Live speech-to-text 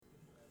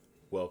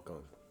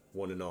Welcome,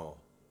 one and all.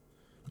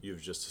 You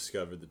have just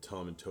discovered the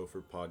Tom and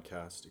Topher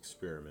podcast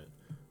experiment.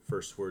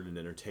 First word in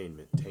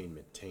entertainment,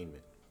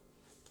 tainment.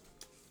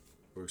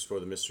 We'll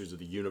explore the mysteries of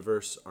the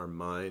universe, our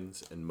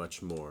minds, and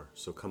much more.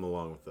 So come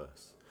along with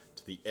us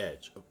to the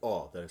edge of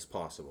all that is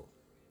possible.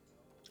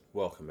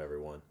 Welcome,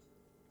 everyone.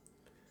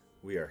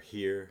 We are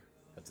here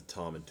at the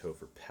Tom and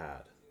Topher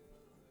pad.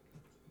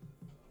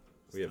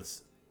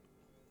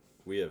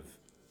 We have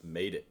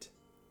made it,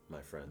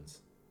 my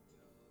friends.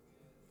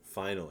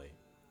 Finally.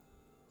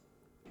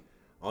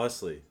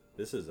 Honestly,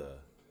 this is a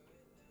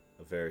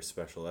very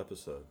special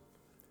episode.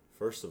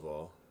 First of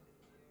all,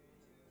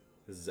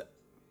 this is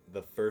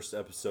the first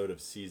episode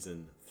of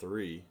season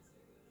 3.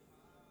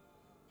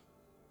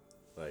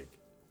 Like,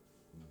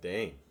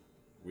 dang.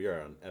 We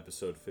are on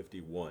episode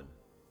 51.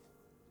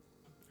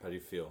 How do you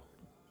feel?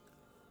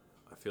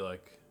 I feel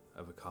like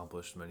I've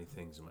accomplished many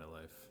things in my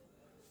life.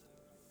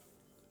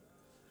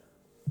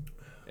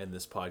 And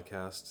this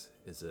podcast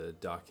is a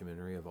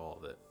documentary of all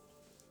of it.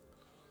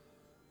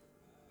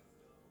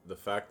 The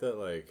fact that,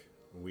 like,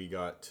 we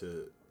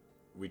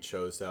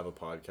chose to have a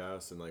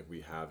podcast and, like,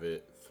 we have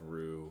it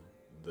through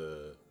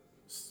the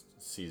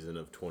season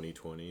of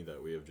 2020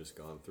 that we have just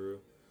gone through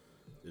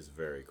is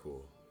very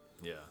cool.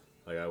 Yeah.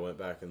 Like, I went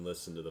back and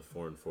listened to the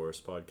Foreign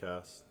Forest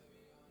podcast,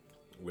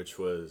 which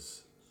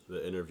was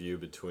the interview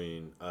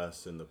between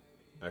us and the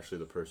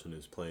person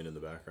who's playing in the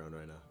background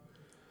right now.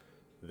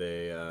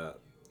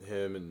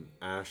 Him and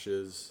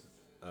Ashes,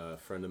 a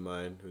friend of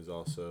mine who's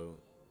also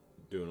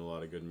doing a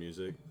lot of good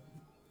music,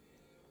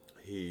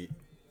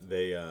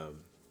 they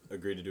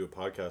agreed to do a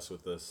podcast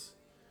with us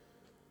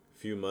a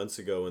few months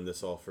ago when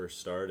this all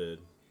first started.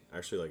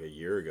 Actually, like a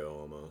year ago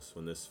almost,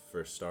 when this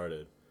first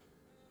started.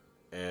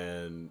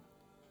 And,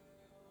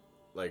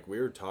 like, we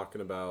were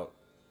talking about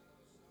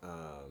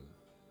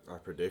our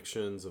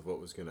predictions of what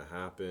was going to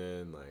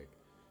happen. Like,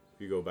 if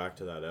you go back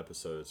to that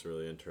episode, it's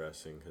really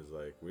interesting because,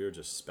 like, we were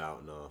just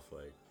spouting off,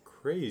 like,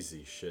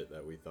 crazy shit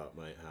that we thought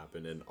might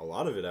happen. And a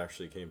lot of it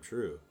actually came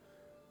true.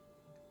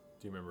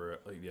 Do you remember,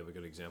 like, do you have a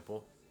good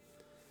example?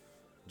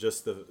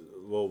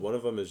 One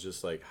of them is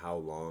just, like, how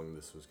long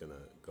this was going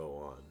to go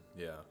on.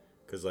 Yeah.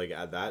 Because, like,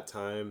 at that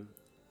time,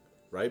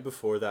 right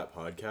before that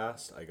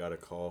podcast, I got a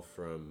call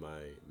from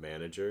my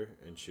manager,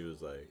 and she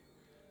was like,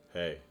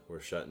 hey,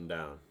 we're shutting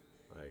down.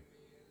 Like,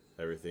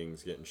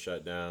 everything's getting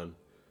shut down.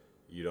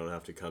 You don't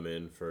have to come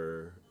in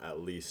for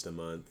at least a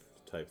month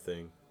type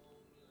thing.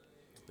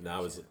 And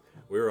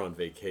we were on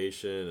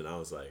vacation, and I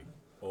was like,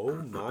 oh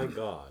my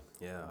God.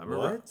 Yeah, I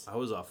remember I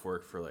was off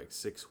work for like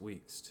 6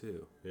 weeks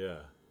too.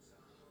 Yeah.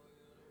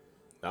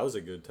 That was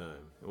a good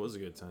time. It was a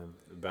good time.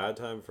 A bad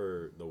time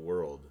for the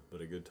world,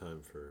 but a good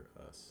time for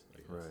us, I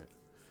guess. Right.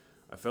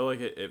 I felt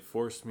like it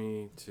forced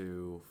me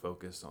to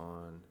focus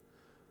on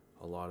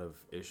a lot of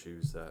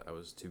issues that I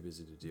was too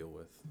busy to deal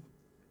with.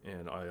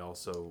 And I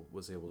also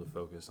was able to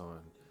focus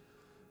on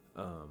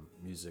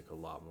music a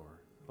lot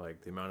more.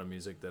 Like, the amount of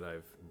music that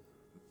I've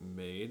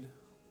made,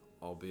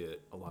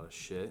 albeit a lot of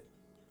shit,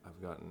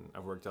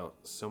 I've worked out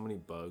so many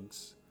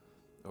bugs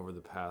over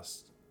the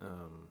past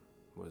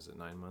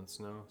 9 months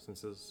now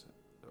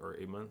or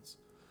 8 months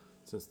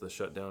since the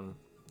shutdown,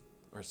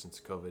 or since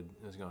COVID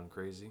has gone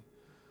crazy.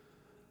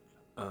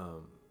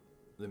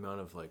 The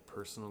amount of, like,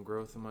 personal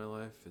growth in my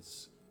life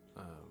is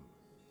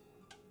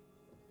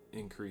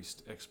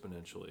increased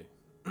exponentially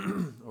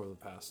over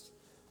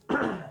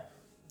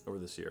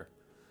this year.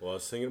 Well, I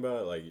was thinking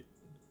about it, like,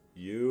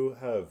 you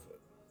have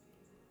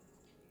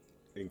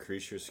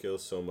increased your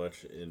skills so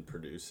much in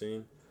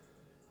producing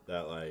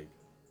that,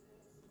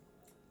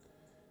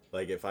 like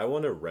if I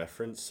want to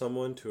reference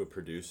someone to a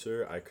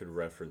producer, I could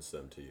reference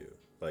them to you.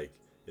 Like,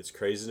 it's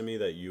crazy to me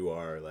that you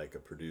are, like, a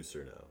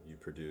producer now. You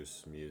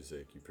produce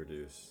music, you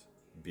produce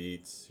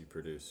beats, you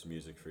produce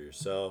music for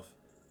yourself,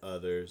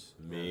 others,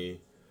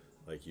 me.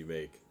 Like, you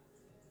make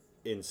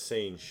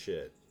insane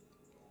shit.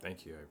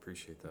 Thank you, I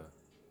appreciate that.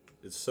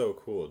 It's so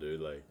cool,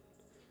 dude. Like,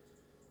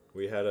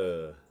 we had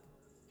a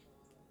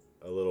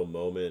little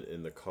moment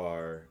in the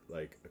car,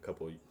 like,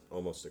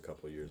 almost a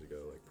couple years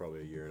ago, like probably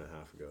a year and a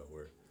half ago,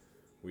 where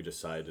we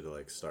decided to,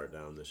 like, start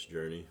down this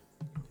journey.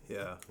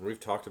 Yeah. We've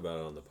talked about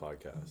it on the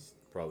podcast,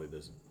 probably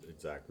this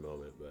exact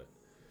moment, but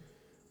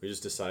we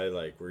just decided,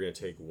 like, we're going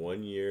to take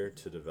 1 year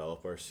to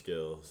develop our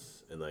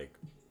skills and, like,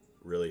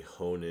 really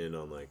hone in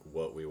on, like,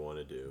 what we want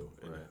to do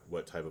and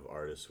what type of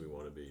artist we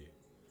want to be.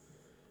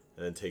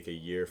 And then take a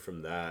year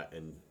from that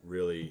and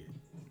really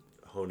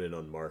hone in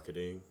on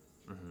marketing.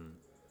 Mm-hmm.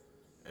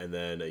 And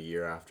then a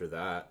year after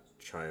that,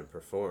 try and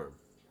perform.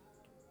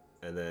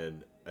 And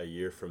then a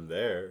year from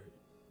there,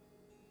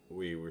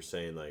 we were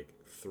saying, like,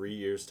 3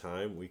 years'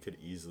 time, we could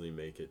easily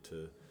make it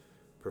to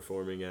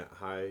performing at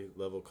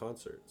high-level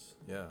concerts.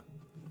 Yeah.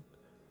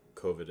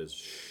 COVID has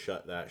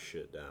shut that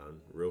shit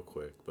down real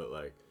quick, but,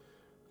 like,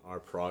 our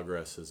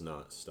progress has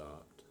not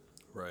stopped.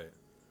 Right.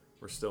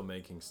 We're still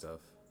making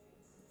stuff,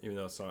 even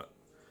though it's not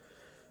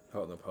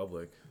out in the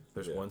public.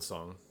 There's one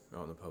song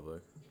out in the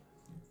public.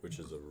 Which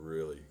is a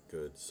really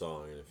good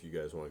song, and if you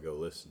guys want to go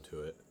listen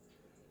to it,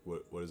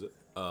 what is it?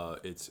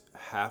 It's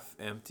Half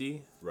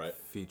Empty, Right.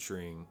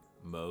 featuring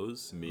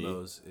Mose. Me.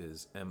 Mose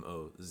is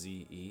Moze,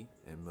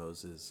 and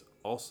Mose is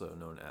also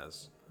known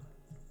as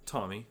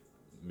Tommy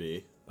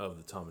Me. of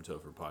the Tom and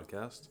Topher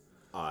podcast.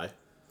 I.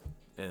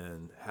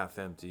 And Half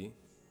Empty,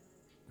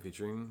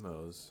 featuring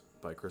Mose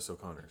by Chris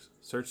O'Connors.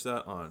 Search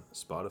that on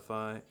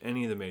Spotify,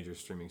 any of the major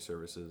streaming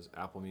services,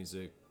 Apple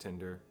Music,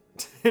 Tinder.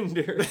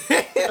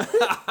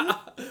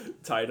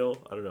 Tidal.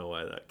 I don't know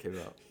why that came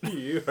out.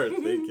 You are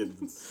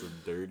thinking some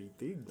dirty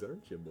things,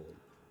 aren't you, boy?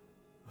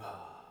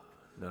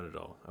 Not at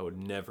all. I would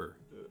never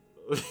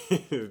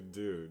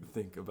Dude.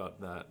 think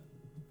about that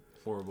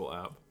horrible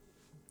app.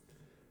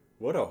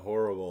 What a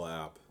horrible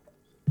app.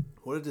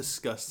 What a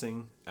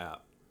disgusting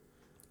app.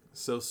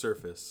 So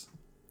surface.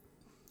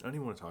 I don't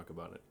even want to talk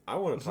about it. I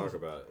want to talk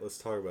about it. Let's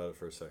talk about it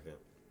for a second.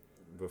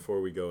 Before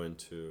we go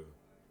into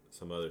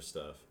some other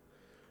stuff.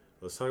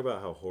 Let's talk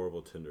about how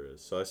horrible Tinder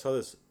is. So I saw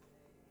this,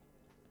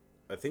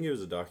 I think it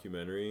was a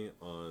documentary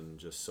on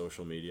just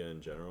social media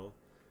in general.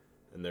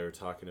 And they were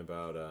talking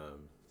about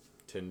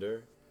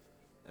Tinder.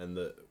 And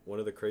one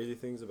of the crazy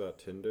things about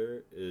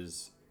Tinder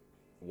is,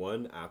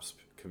 one, apps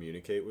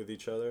communicate with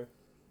each other.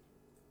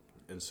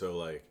 And so,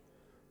 like,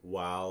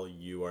 while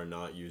you are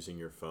not using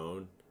your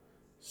phone,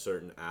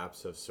 certain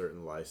apps have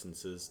certain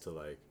licenses to,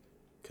 like,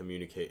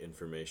 communicate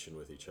information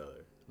with each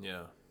other.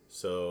 Yeah.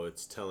 So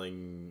it's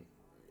telling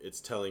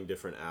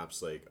different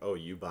apps, like, oh,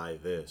 you buy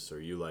this, or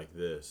you like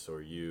this,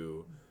 or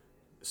you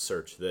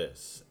search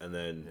this. And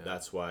then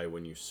that's why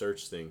when you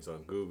search things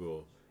on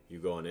Google, you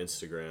go on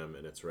Instagram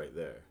and it's right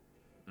there.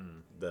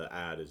 The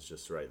ad is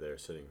just right there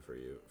sitting for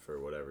you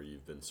for whatever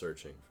you've been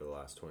searching for the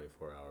last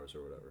 24 hours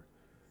or whatever.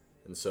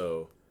 And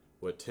so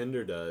what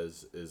Tinder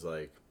does is,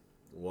 like,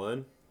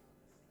 one,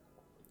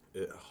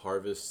 it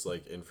harvests,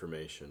 like,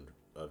 information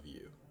of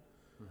you.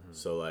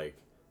 So, like,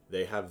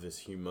 they have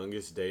this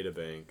humongous data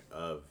bank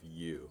of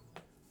you.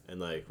 And,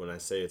 like, when I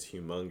say it's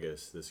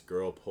humongous, this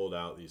girl pulled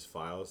out these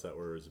files that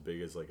were as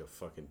big as, like, a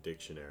fucking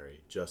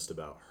dictionary just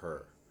about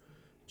her.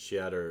 She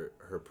had her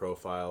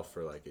profile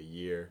for, like, a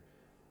year.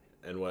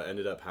 And what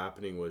ended up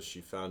happening was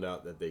she found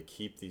out that they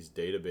keep these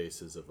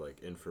databases of,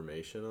 like,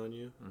 information on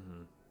you.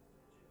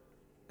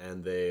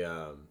 And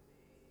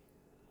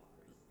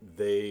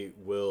they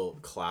will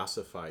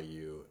classify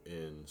you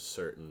in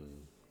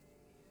certain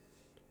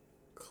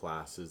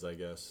classes, I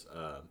guess.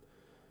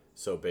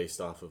 So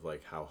based off of,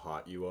 like, how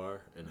hot you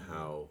are and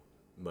how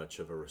much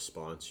of a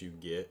response you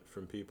get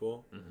from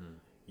people,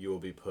 you will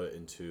be put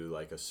into,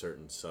 like, a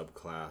certain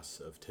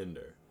subclass of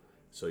Tinder.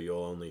 So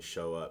you'll only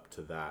show up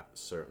to that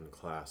certain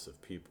class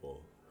of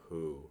people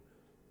who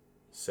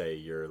say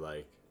you're,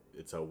 like,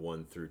 it's a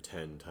 1 through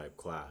 10 type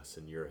class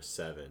and you're a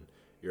 7.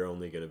 You're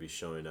only going to be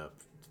showing up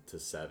to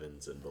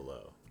 7s and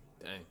below.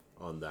 Dang.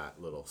 On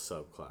that little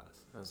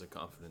subclass. That was a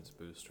confidence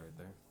boost right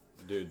there.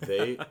 Dude,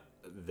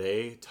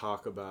 they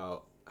talk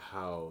about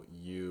how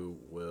you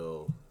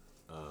will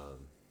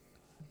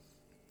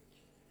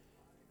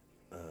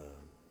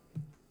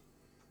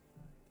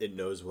it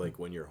knows, like,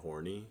 when you're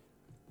horny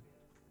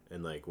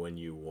and, like, when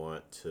you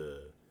want to,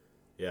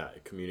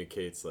 it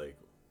communicates, like,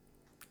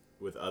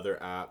 with other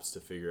apps to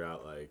figure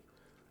out, like,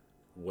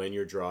 when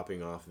you're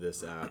dropping off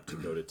this app to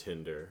go to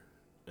Tinder,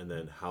 and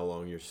then how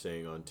long you're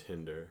staying on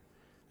Tinder,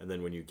 and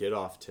then when you get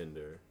off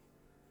Tinder,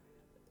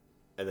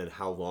 and then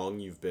how long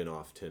you've been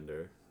off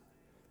Tinder.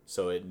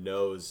 So it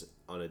knows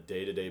on a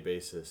day-to-day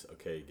basis,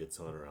 okay, he gets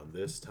on around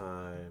this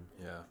time.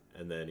 Yeah.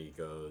 And then he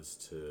goes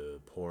to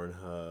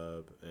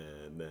Pornhub,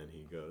 and then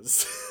he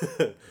goes...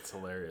 It's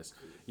hilarious.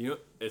 You know,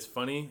 it's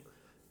funny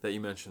that you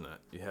mentioned that.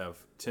 You have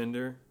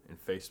Tinder and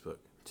Facebook.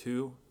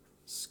 2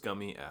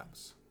 scummy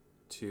apps.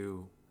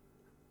 2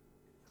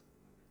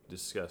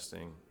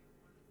 disgusting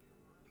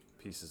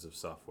pieces of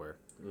software.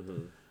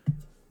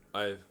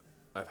 I've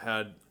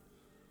had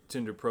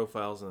Tinder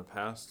profiles in the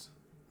past,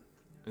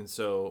 and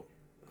so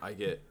I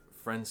get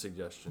friend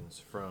suggestions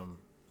from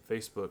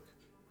Facebook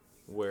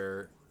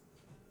where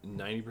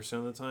 90%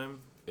 of the time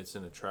it's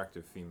an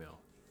attractive female.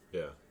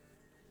 Yeah.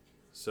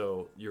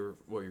 So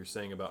what you're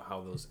saying about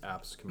how those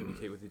apps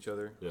communicate with each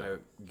other, I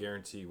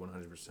guarantee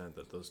 100%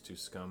 that those 2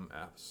 scum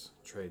apps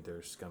trade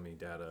their scummy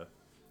data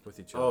with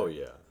each other. Oh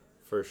yeah,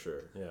 for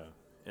sure. Yeah,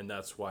 and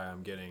that's why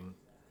I'm getting,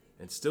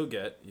 and still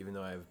get, even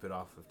though I've been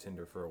off of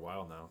Tinder for a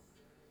while now,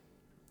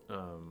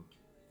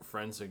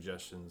 friend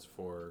suggestions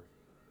for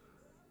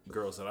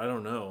girls that I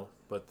don't know,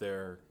 but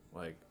they're,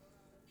 like,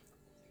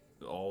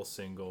 all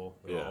single,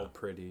 they're all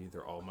pretty,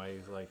 they're all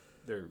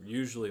they're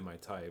usually my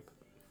type.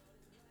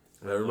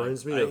 And that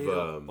reminds me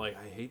of I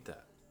hate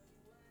that.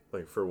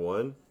 Like, for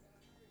one,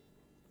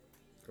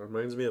 it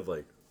reminds me of,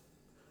 like,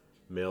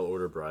 mail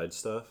order bride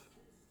stuff.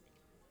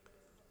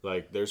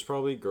 Like, there's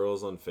probably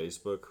girls on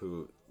Facebook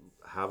who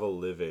have a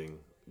living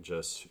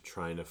just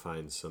trying to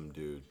find some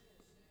dude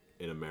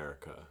in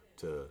America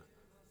to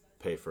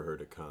pay for her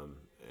to come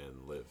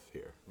and live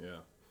here. Yeah.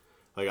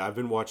 Like, I've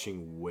been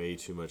watching way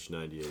too much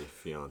 90 Day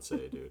Fiance,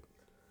 dude.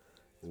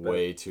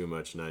 Way too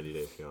much 90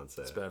 Day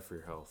Fiance. It's bad for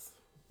your health.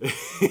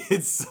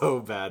 It's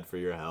so bad for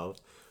your health.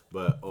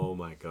 But oh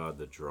my god,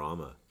 the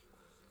drama.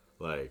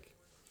 Like,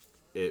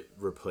 it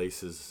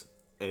replaces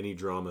any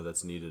drama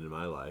that's needed in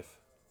my life.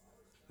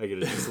 I get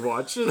to just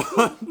watch it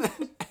on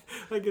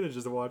I get to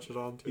just watch it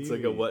on TV. It's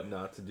like a what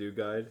not to do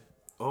guide.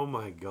 Oh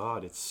my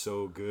god, it's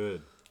so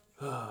good.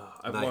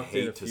 I've And walked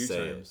in a few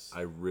times.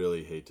 I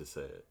really hate to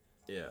say it.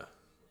 Yeah.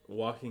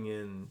 Walking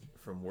in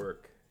from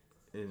work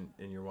and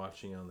you're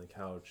watching on the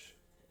couch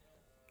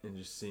and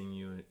just seeing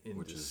you in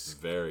Which is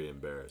very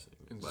embarrassing.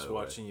 and just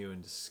watching you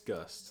in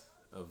disgust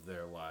of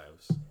their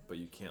lives, but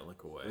you can't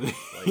look away.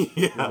 Like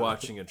Yeah. you're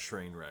watching a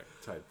train wreck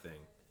type thing.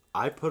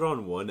 I put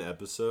on one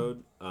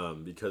episode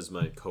because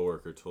my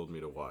coworker told me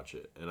to watch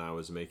it, and I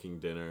was making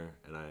dinner,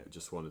 and I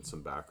just wanted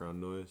some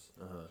background noise.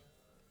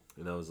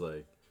 And I was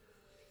like,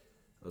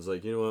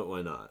 you know what?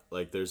 Why not?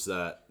 Like, there's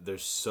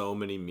so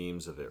many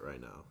memes of it right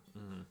now.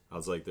 I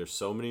was like, there's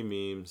so many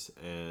memes,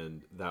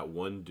 and that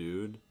one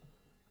dude,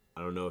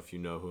 I don't know if you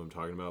know who I'm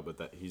talking about, but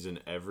that he's in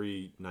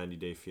every 90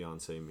 Day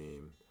Fiance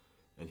meme,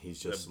 and he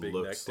just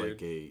looks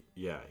like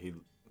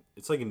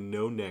it's like a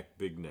no neck,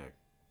 big neck.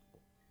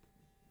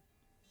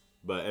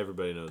 But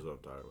everybody knows what I'm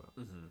talking about.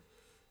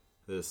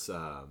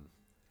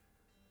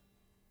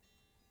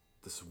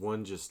 This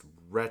one just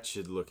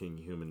wretched looking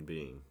human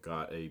being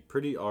got a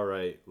pretty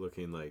alright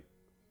looking like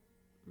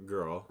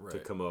girl to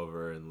come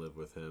over and live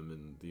with him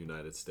in the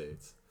United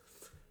States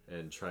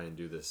and try and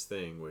do this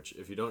thing, which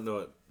if you don't know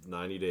what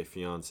 90 Day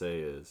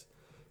Fiance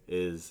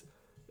is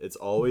it's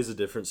always a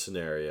different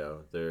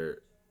scenario. They're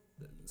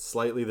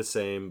slightly the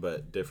same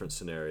but different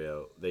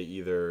scenario. They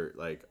either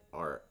like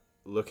are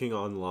looking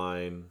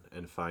online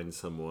and find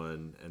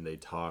someone and they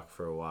talk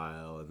for a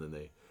while and then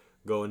they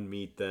go and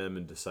meet them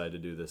and decide to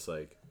do this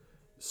like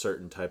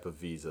certain type of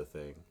visa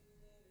thing,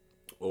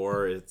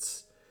 or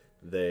it's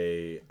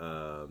they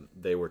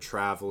were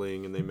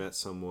traveling and they met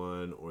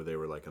someone, or they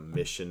were like a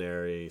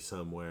missionary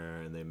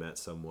somewhere and they met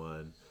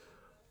someone.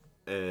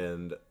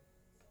 And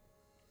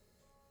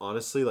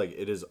honestly, like,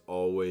 it is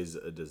always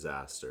a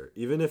disaster.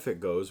 Even if it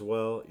goes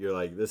well, you're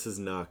like, this is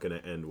not going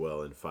to end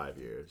well in 5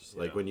 years.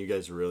 Yeah. Like, when you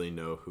guys really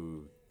know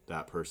who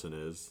that person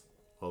is,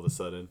 all of a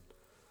sudden.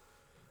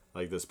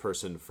 Like, this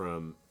person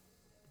from,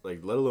 like,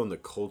 let alone the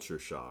culture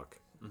shock.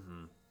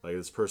 Like,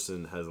 this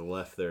person has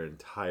left their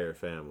entire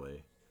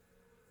family.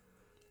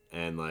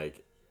 And,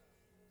 like,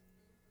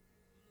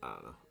 I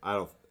don't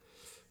know.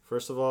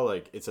 First of all,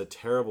 like, it's a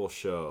terrible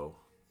show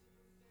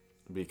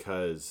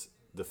because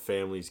the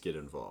families get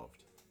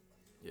involved.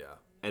 Yeah.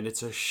 And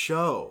it's a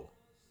show.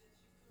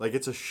 Like,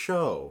 it's a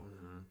show.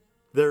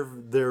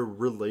 Their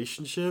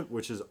relationship,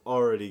 which is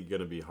already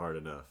going to be hard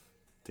enough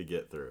to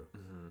get through,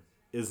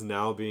 is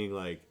now being,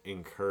 like,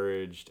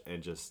 encouraged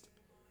and just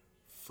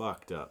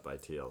fucked up by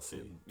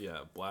TLC.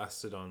 Yeah,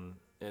 blasted on,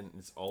 and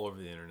it's all over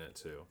the internet,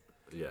 too.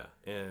 Yeah.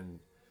 And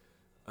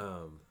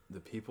the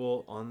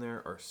people on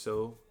there are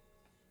so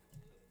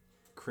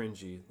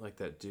cringy. Like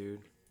that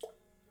dude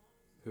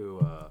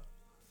who,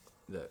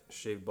 that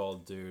shaved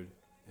bald dude,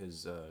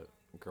 his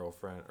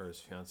girlfriend or his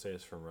fiance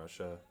is from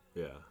Russia.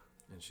 Yeah.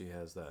 And she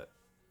has that,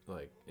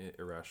 like,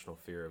 irrational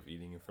fear of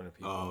eating in front of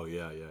people. Oh,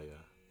 yeah.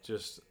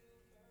 Just,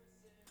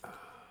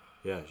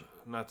 yeah.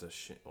 Not to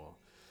well,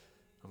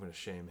 I'm going to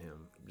shame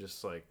him.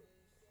 Just, like,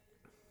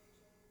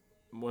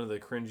 one of the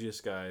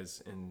cringiest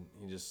guys, and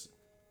he just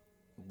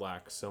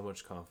lacks so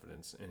much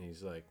confidence, and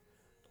he's, like,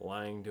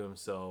 lying to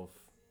himself.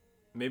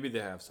 Maybe they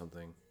have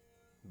something,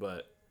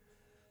 but,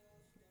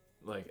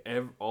 like,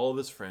 all of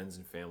his friends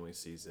and family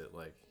sees it.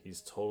 Like,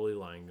 he's totally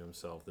lying to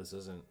himself. This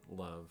isn't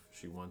love.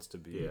 She wants to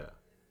be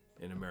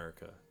in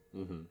America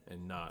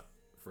and not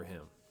for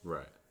him.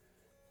 Right.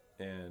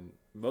 And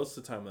most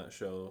of the time on that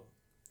show,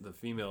 the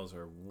females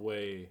are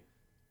way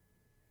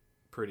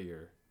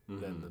prettier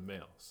than the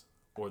males.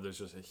 Or there's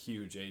just a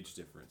huge age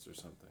difference or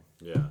something.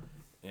 Yeah.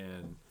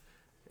 And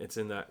it's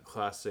in that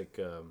classic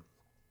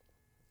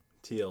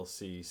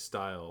TLC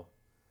style.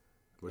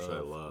 Which I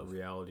love.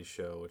 Reality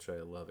show, which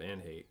I love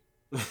and hate.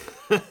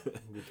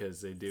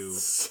 Because they do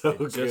so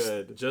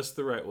good. Just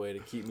the right way to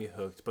keep me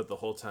hooked, but the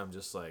whole time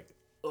just like,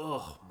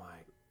 oh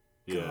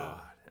my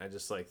God. I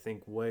just like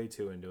think way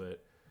too into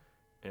it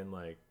and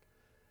like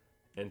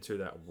enter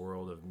that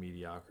world of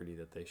mediocrity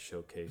that they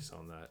showcase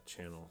on that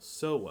channel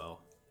so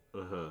well.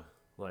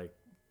 Like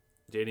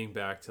dating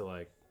back to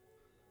like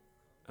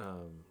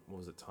what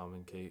was it, Tom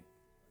and Kate?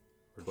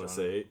 Or Plus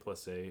John, eight.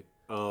 Plus eight.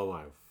 Oh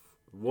my,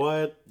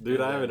 what? Dude,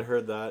 And I haven't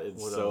heard that in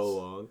so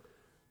long.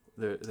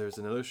 There's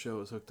another show I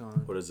was hooked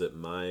on. What is it?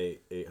 My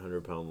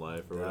 800-Pound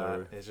Life or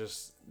whatever? It's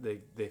just,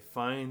 they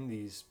find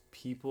these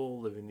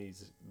people living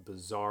these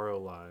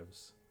bizarro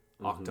lives.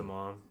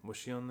 Octomom. Was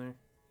she on there?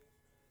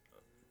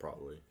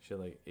 Probably. She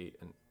had like 8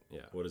 and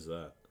yeah. What is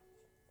that?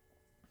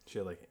 She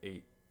had like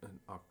 8 an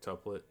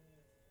octuplet.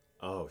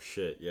 Oh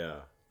shit, yeah.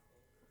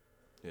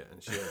 Yeah,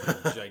 and she had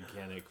a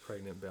gigantic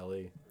pregnant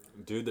belly.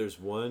 Dude, there's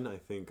one I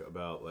think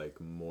about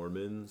like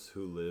Mormons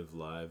who live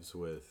lives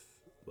with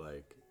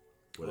like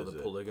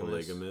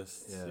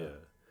polygamists.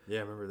 Yeah,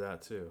 I remember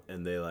that too.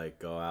 And they like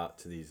go out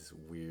to these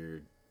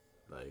weird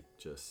like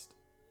just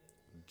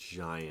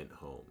giant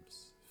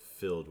homes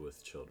filled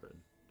with children.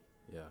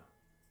 Yeah.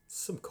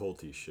 Some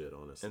culty shit,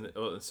 honestly.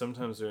 And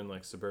sometimes they're in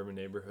like suburban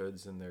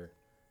neighborhoods, and their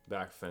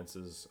back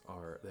fences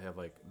they have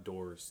like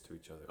doors to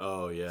each other.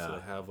 Oh yeah. So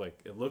they have like,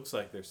 it looks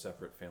like they're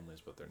separate families,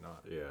 but they're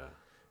not. Yeah.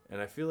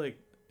 And I feel like,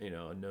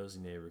 a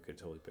nosy neighbor could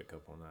totally pick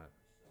up on that.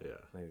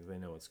 Yeah. Like they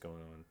know what's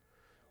going on,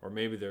 or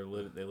maybe they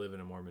live in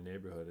a Mormon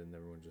neighborhood and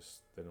everyone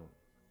they don't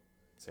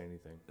say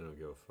anything. They don't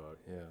give a fuck.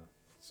 Yeah.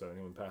 So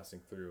anyone passing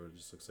through, it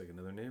just looks like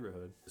another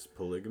neighborhood. Is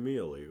polygamy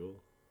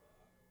illegal?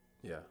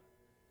 Yeah.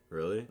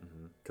 Really?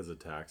 Mm-hmm. Because of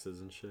taxes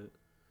and shit?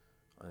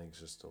 I think it's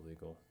just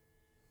illegal.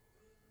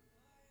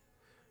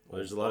 Well,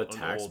 there's a lot of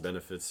tax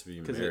benefits to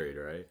being married,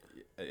 right?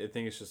 I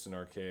think it's just an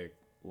archaic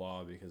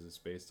law because it's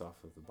based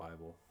off of the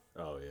Bible.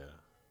 Oh, yeah.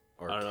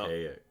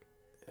 Archaic.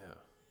 Yeah.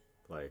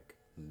 Like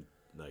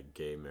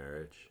gay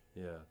marriage.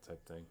 Yeah,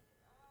 type thing.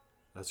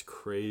 That's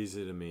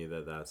crazy to me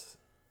that that's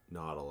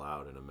not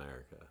allowed in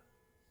America.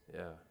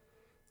 Yeah.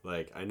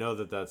 Like, I know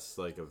that that's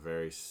like a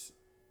very...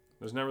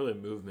 There's not really a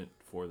movement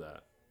for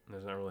that.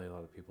 There's not really a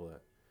lot of people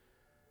that...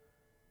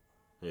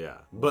 Yeah.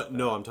 But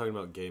no, I'm talking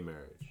about gay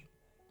marriage.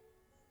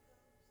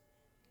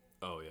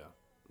 Oh, yeah.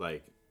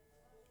 Like,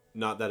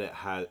 not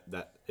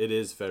that it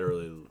is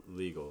federally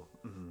legal,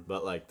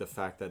 but like the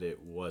fact that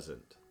it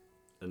wasn't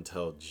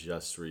until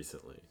just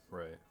recently.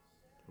 Right.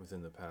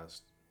 Within the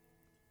past.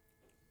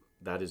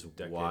 That is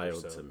decade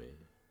wild or so. to me.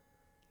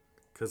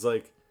 Because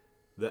like,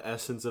 the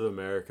essence of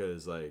America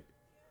is like,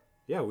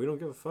 yeah, we don't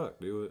give a fuck.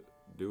 Do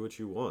what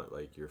you want.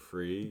 Like, you're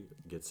free,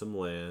 get some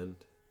land,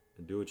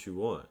 and do what you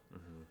want.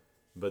 Mm-hmm.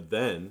 But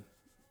then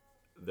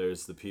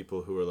there's the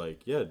people who are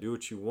like, yeah, do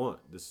what you want.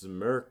 This is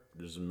America.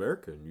 This is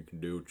America, and you can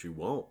do what you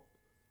want.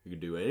 You can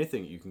do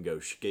anything. You can go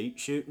skate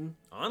shooting.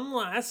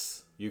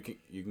 Unless you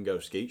can go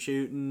skate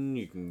shooting.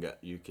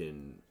 You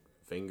can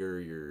finger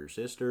your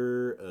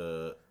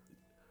sister.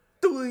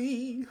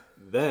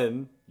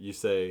 Then you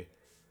say,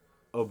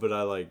 oh, but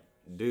I like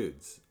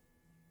dudes.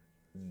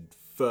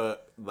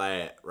 Fuck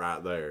that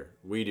right there.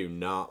 We do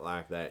not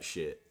like that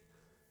shit.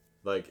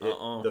 Like,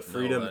 the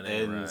freedom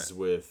ends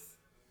with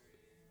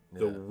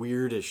the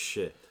weirdest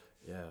shit.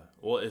 Yeah.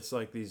 Well, it's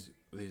like these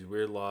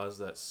weird laws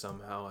that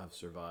somehow have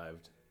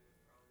survived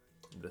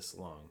this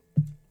long.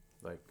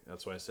 Like,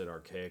 that's why I said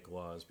archaic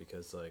laws,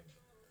 because like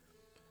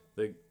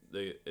the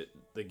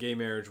gay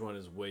marriage one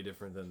is way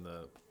different than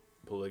the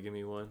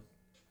polygamy one.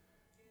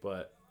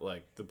 But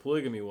like the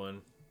polygamy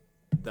one,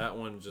 that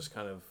one just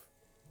kind of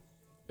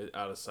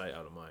out of sight,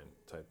 out of mind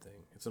type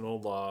thing. It's an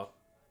old law.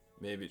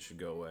 Maybe it should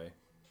go away.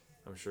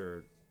 I'm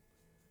sure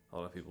a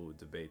lot of people would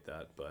debate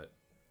that, but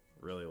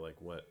really, like,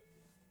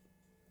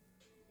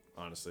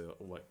 honestly,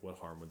 what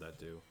harm would that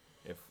do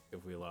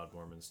if we allowed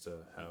Mormons to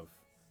have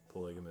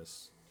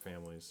polygamous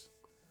families?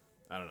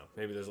 I don't know.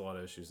 Maybe there's a lot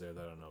of issues there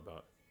that I don't know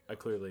about. I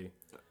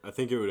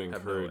think it would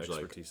encourage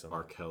like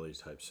R. that. Kelly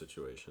type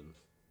situations.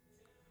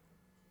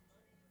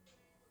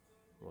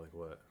 Like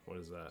what? What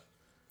is that?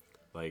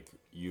 Like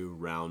you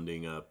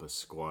rounding up a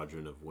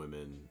squadron of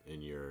women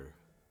in your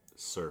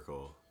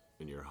circle,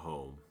 in your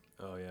home.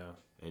 Oh, yeah.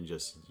 And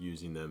just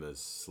using them as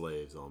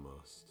slaves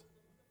almost.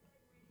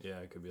 Yeah,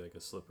 it could be like a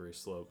slippery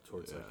slope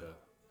towards like a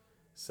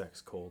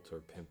sex cult or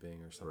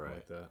pimping or something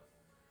like that.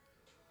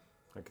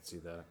 I could see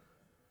that.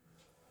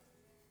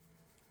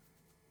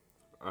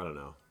 I don't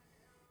know.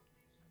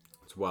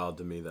 It's wild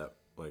to me that,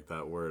 like,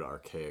 that word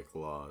archaic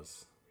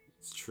laws.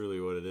 It's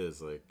truly what it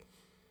is. Like,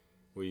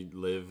 we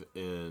live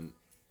in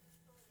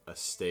a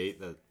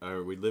state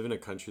we live in a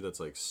country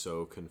that's, like,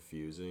 so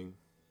confusing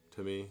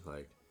to me.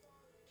 Like,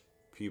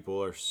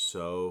 people are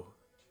so,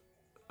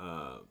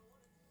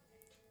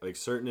 like,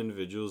 certain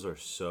individuals are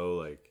so,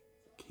 like,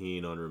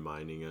 keen on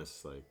reminding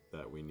us, like,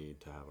 that we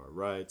need to have our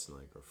rights and,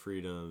 like, our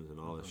freedoms and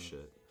all this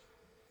shit.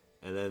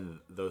 And then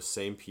those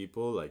same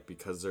people, like,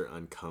 because they're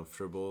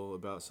uncomfortable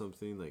about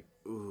something, like,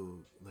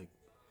 ooh, like,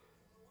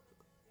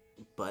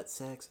 butt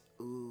sex,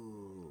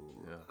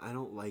 ooh, I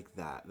don't like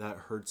that. That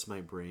hurts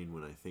my brain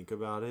when I think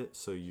about it,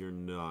 so you're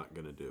not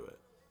gonna do it.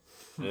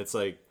 And it's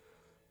like,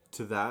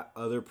 to that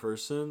other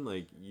person,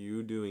 like,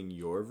 you doing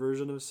your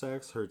version of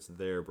sex hurts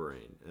their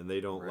brain, and they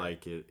don't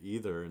like it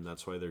either, and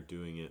that's why they're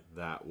doing it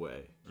that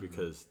way,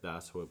 because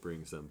that's what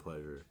brings them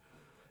pleasure.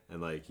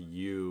 And, like,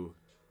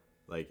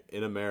 like,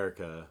 in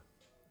America,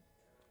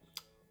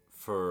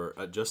 for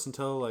just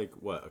until, like,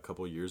 a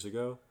couple years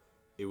ago,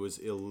 it was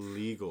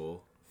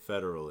illegal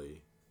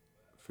federally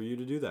for you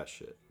to do that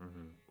shit.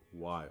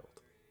 Wild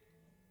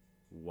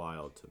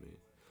to me.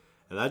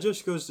 And that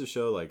just goes to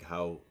show, like,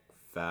 how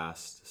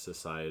fast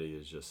society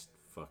is just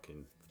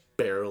fucking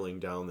barreling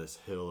down this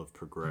hill of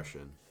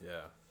progression.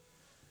 Yeah.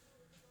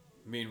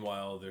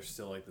 Meanwhile, there's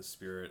still, like, the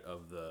spirit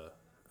of the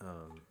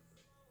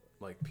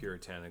like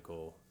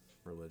puritanical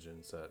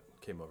religions that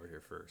came over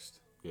here first.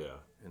 Yeah.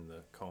 In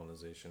the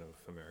colonization of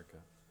America.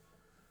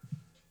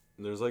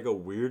 And there's, like, a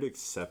weird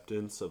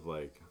acceptance of,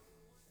 like,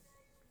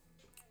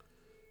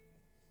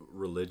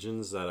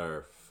 religions that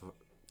are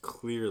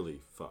clearly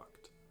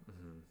fucked.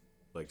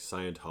 Like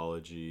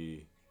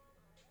Scientology.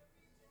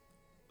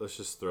 let's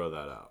just throw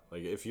that out.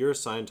 Like, if you're a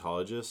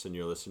Scientologist and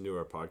you're listening to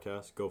our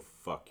podcast, go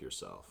fuck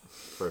yourself.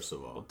 First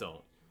of all,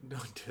 Well,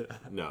 don't do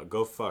that. no,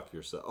 go fuck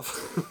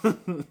yourself.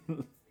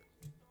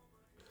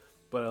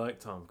 But I like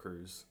Tom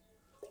Cruise.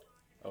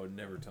 I would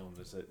never tell him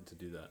to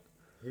do that.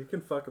 He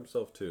can fuck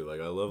himself too.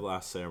 Like, I love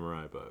Last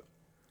Samurai, but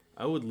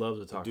I would love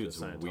to talk to a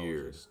dude's Scientologist.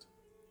 weird.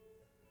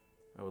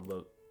 I would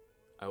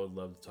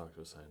love to talk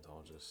to a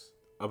Scientologist.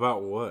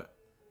 About what?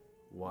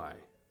 Why?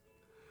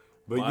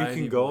 But Why you do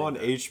can you go on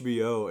believe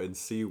HBO and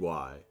see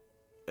why.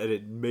 And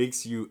it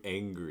makes you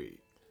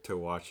angry to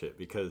watch it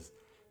because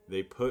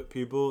they put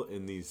people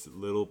in these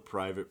little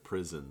private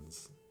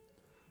prisons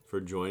for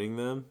joining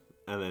them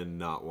and then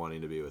not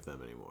wanting to be with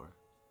them anymore.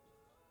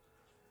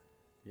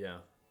 Yeah.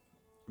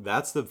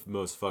 That's the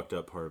most fucked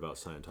up part about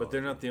Scientology. But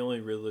they're not the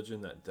only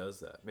religion that does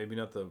that. Maybe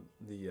not the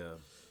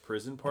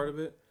prison part of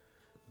it,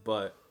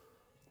 but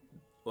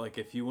like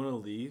if you want to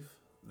leave,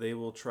 they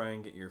will try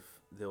and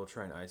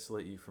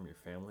isolate you from your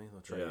family.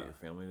 They'll try to get your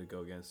family to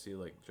go against you,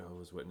 like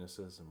Jehovah's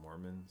Witnesses and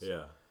Mormons.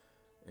 Yeah.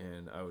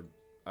 And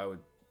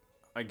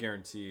I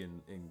guarantee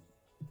in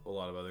a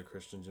lot of other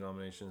Christian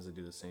denominations they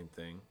do the same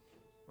thing.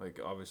 Like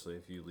obviously,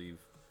 if you leave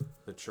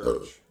the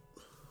church,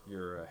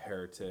 you're a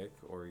heretic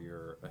or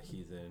you're a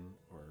heathen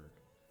or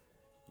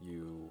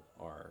you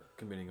are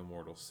committing a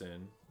mortal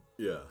sin.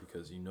 Yeah.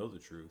 Because you know the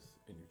truth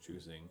and you're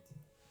choosing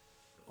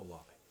a lie.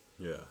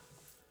 Yeah.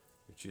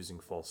 You're choosing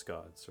false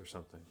gods or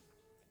something.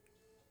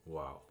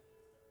 Wow.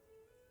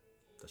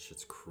 That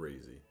shit's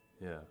crazy.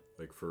 Yeah.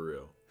 Like, for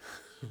real.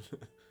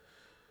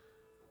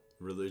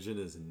 Religion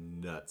is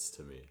nuts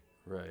to me.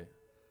 Right.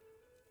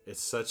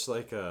 It's such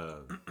like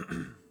a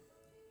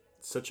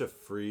such a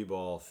free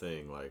ball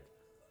thing. Like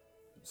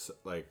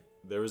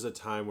there was a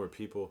time where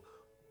people,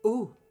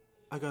 oh,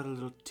 I got a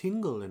little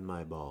tingle in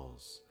my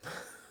balls,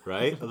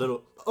 right? a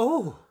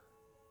little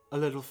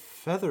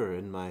feather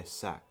in my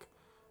sack,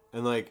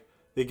 and like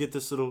they get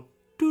this little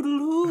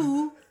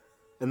doodaloo,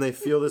 and they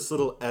feel this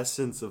little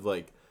essence of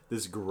like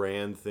this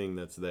grand thing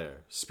that's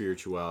there,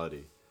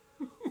 spirituality.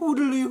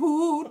 Oodly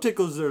hoo,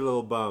 tickles their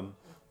little bum.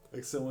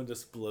 Like someone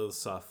just blows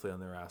softly on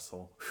their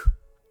asshole.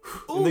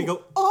 And they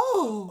go,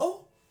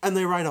 oh! And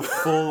they write a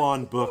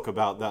full-on book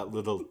about that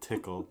little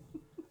tickle.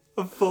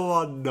 A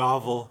full-on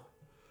novel.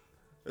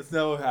 That's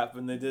not what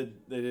happened. They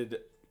did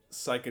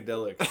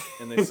Psychedelics,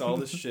 and they saw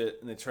this shit,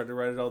 and they tried to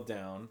write it all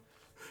down,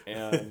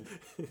 and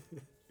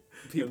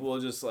people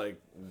just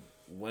like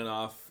went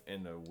off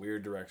in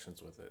weird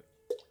directions with it.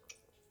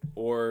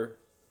 Or,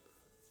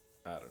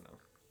 I don't know.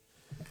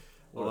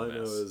 All I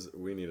know is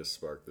we need to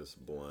spark this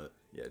blunt.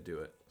 Yeah, do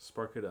it.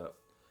 Spark it up.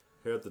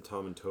 Here at the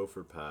Tom and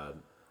Topher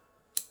pad,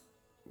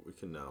 we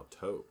can now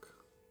toke.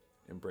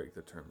 And break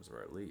the terms of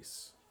our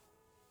lease.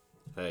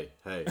 Hey.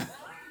 Hey.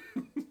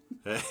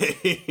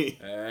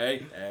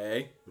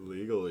 Hey.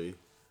 Legally,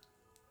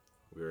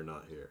 we are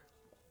not here.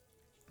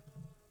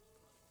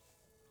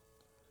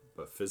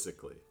 But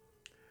physically.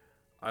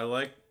 I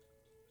like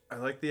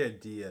the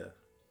idea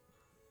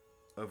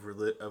of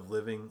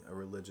living a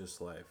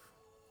religious life.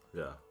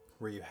 Yeah.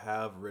 Where you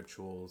have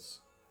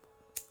rituals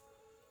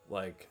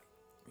like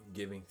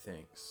giving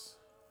thanks,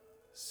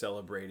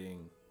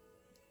 celebrating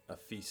a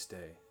feast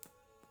day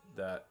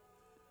that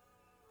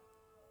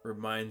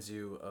reminds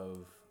you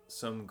of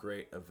some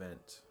great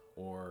event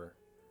or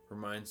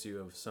reminds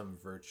you of some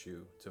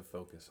virtue to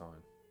focus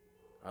on.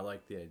 I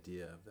like the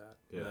idea of that.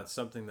 Yeah. And that's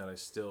something that I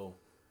still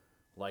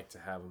like to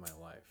have in my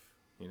life,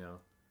 you know?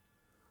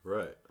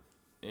 Right.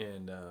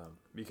 And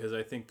because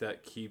I think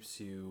that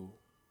keeps you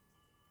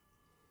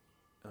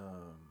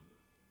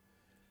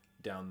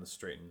down the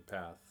straightened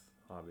path,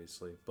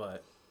 obviously,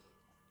 but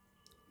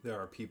there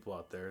are people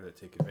out there that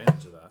take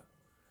advantage of that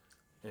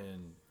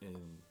and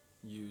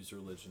use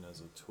religion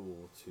as a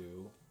tool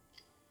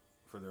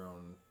for their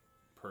own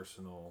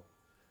personal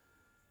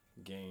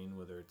gain,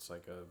 whether it's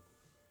like a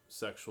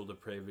sexual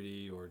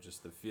depravity or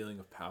just the feeling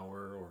of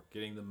power or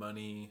getting the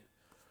money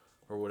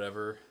or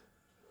whatever.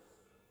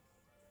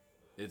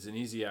 It's an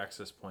easy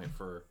access point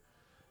for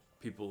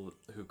people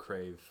who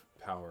crave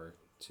power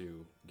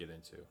to get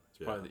into. It's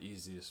probably the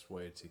easiest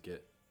way to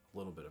get a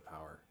little bit of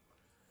power.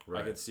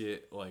 Right. I could see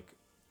it like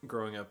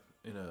growing up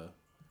in a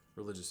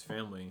religious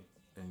family,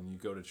 and you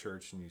go to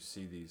church and you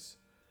see these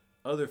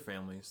other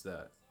families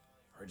that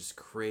are just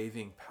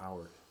craving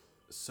power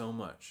so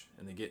much,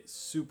 and they get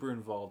super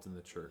involved in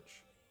the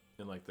church,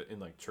 in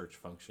church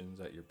functions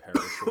at your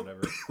parish or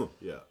whatever.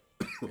 Yeah.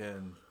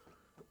 And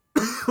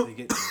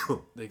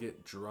they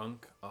get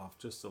drunk off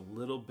just a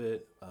little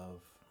bit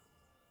of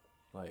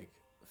like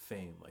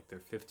fame, like they're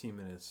 15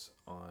 minutes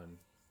on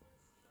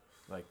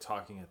like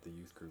talking at the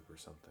youth group or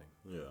something.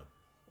 Yeah.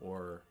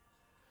 Or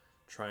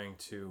trying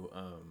to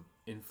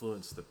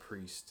influence the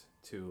priest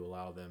to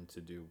allow them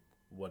to do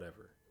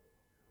whatever.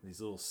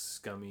 These little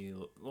scummy,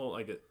 well,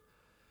 like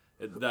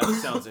that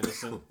sounds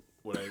innocent,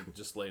 what I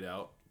just laid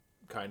out,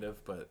 kind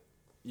of, but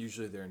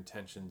usually their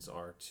intentions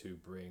are to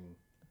bring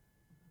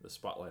the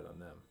spotlight on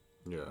them.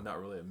 Yeah. Not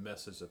really a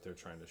message that they're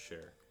trying to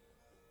share.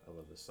 I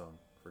love this song.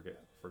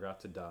 Forgot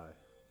to Die.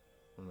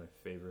 One of my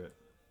favorite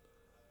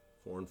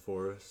Foreign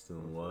Forest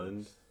and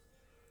Lund,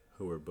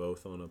 who were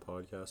both on a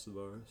podcast of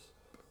ours.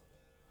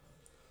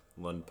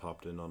 Lund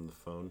popped in on the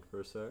phone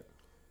for a sec.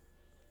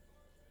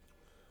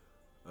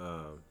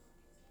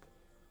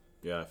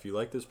 Yeah, if you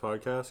like this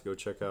podcast, go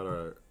check out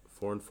our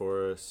Foreign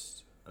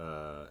Forest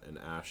and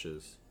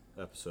Ashes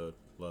episode.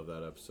 Love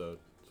that episode.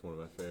 It's one of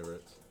my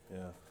favorites.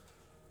 Yeah.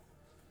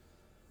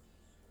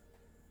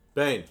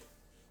 Bane.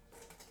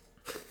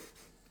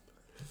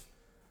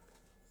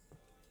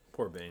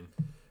 Poor Bane.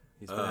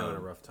 He's been having a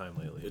rough time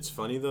lately. It's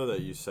funny though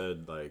that you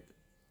said like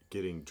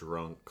getting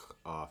drunk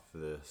off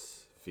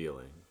this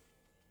feeling.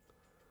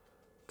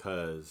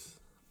 'Cause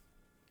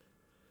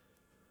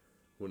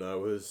when I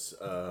was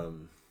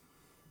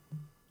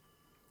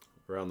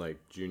around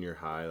like junior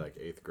high, like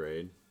 8th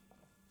grade,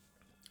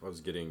 I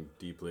was getting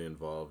deeply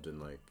involved in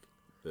like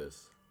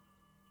this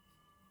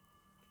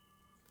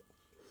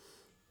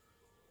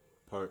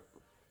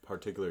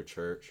particular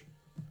church.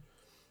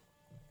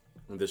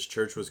 This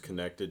church was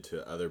connected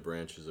to other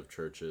branches of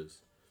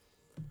churches,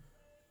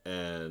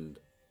 and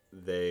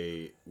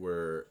they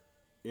were,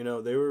 they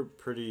were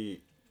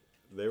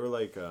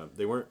like,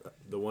 they weren't,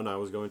 the one I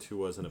was going to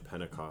wasn't a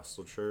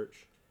Pentecostal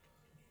church,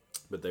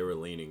 but they were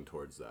leaning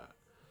towards that.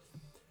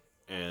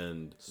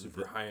 And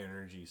super high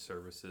energy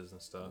services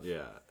and stuff.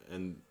 Yeah.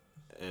 And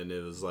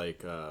it was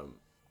like, a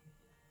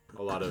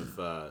lot of,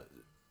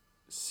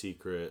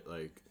 secret,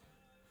 like,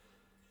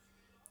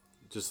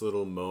 just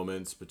little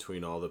moments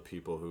between all the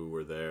people who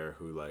were there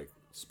who like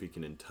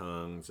speaking in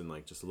tongues and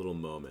like just little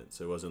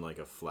moments. It wasn't like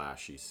a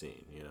flashy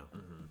scene,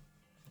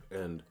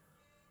 And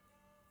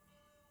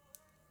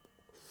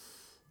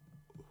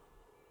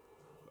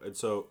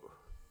so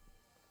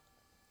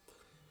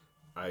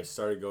I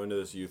started going to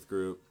this youth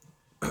group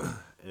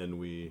and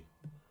we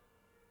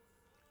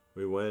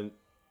went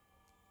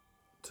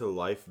to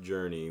Life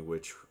Journey,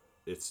 which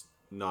it's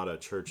not a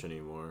church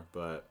anymore,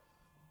 but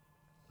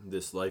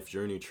this Life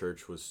Journey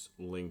church was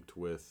linked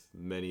with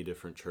many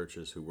different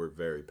churches who were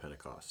very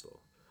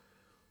Pentecostal.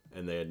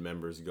 And they had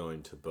members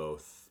going to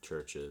both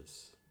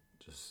churches.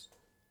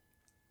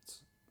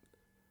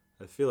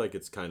 I feel like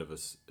it's kind of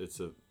it's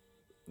a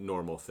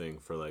normal thing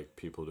for like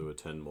people to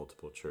attend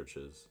multiple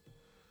churches.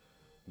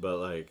 But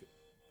like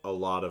a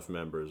lot of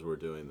members were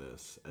doing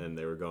this, and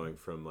they were going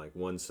from like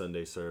one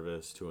Sunday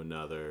service to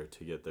another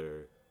to get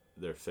their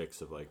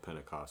fix of like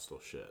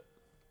Pentecostal shit.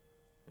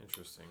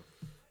 Interesting.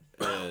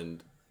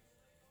 And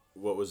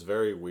what was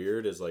very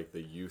weird is like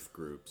the youth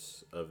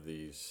groups of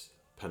these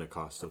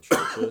Pentecostal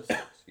churches.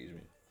 Excuse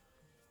me.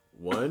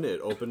 One,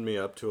 it opened me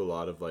up to a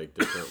lot of like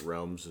different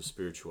realms of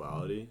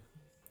spirituality,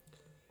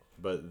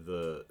 but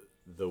the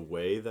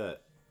way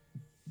that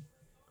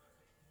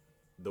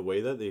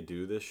they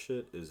do this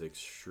shit is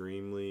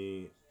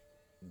extremely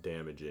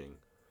damaging.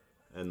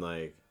 And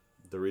like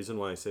the reason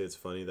why I say it's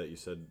funny that you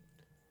said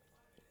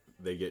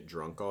they get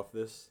drunk off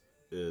this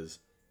is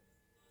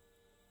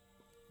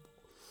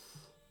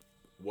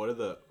one of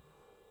the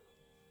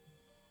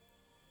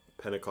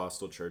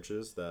Pentecostal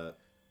churches that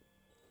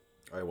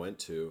I went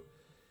to,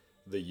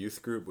 the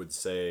youth group would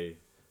say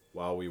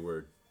while we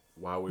were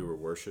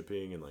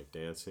worshiping and like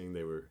dancing,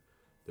 there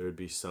would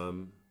be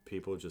some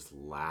people just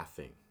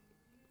laughing,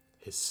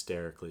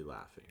 hysterically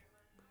laughing,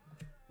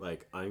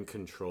 like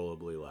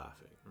uncontrollably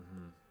laughing.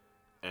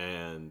 Mm-hmm.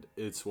 And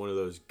it's one of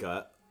those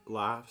gut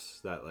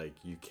laughs that like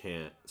you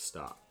can't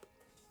stop.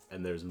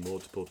 And there's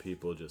multiple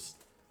people just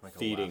like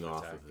feeding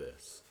off of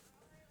this.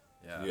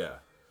 Yeah.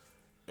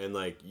 And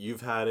like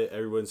you've had it,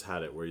 everyone's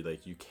had it where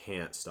you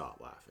can't stop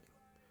laughing.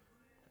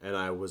 And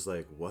I was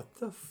like, what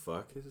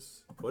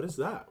is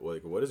that?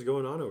 Like, what is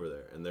going on over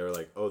there? And they were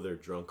like, oh, they're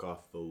drunk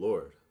off the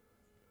Lord.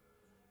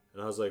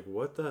 And I was like,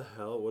 what the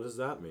hell? What does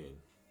that mean?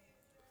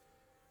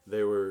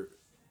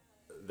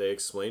 They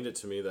explained it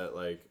to me that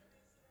like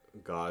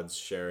God's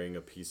sharing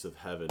a piece of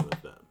heaven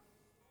with them.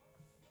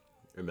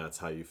 And that's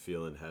how you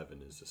feel in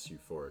heaven, is this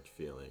euphoric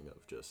feeling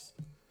of just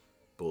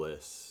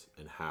bliss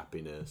and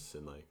happiness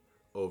and like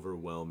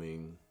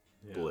overwhelming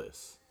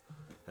bliss.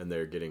 And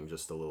they're getting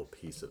just a little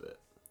piece of it.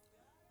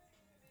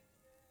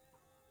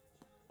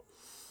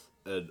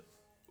 And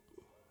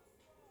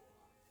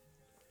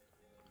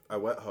I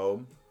went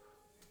home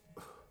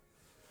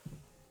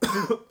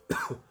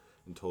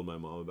and told my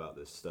mom about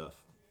this stuff.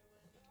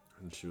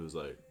 And she was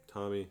like,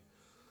 Tommy,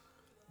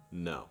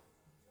 no.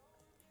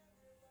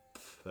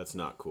 That's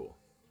not cool.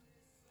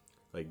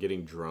 Like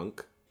getting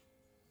drunk,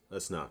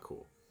 that's not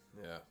cool.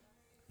 Yeah.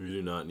 You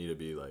do not need to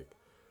be like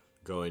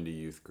going to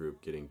youth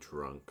group, getting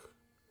drunk.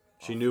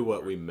 She knew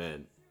what we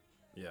meant.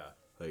 Yeah.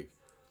 Like,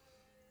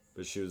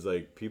 but she was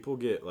like, people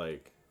get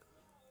like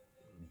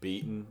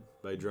beaten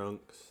by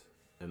drunks,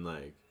 and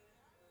like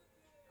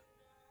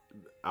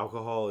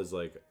alcohol is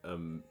like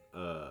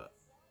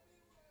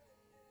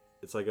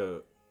it's like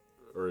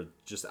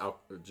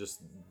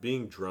just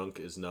being drunk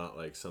is not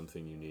like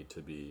something you need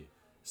to be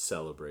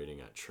celebrating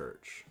at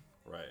church.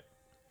 Right.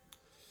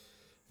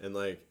 And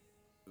like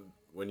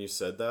when you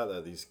said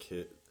that these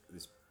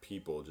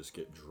people just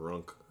get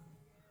drunk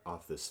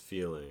off this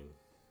feeling,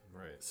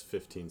 right? It's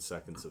 15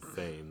 seconds of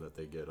fame that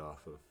they get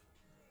off of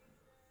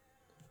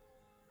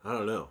I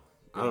don't know.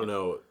 I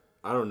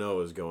don't know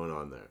what's going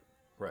on there.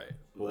 Right.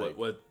 Well, Like-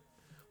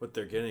 what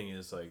they're getting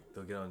is like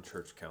they'll get on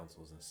church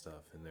councils and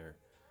stuff, and they're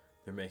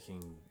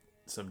making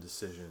some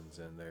decisions,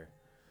 and they're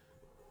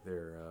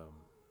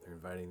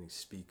inviting these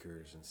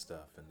speakers and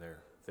stuff, and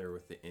they're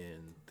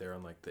they're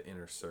on like the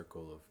inner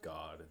circle of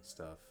God and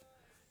stuff,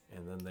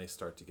 and then they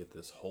start to get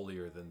this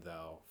holier than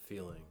thou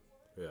feeling,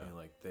 Yeah. and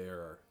like they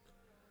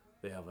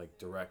have like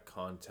direct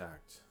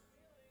contact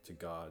to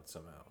God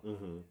somehow,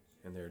 Mm-hmm.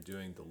 and they're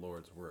doing the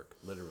Lord's work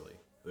literally,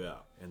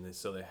 Yeah. and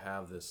so they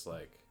have this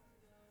like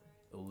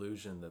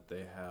illusion that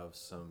they have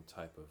some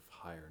type of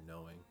higher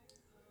knowing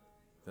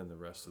than the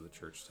rest of the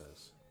church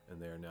does,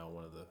 and they are now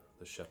one of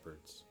the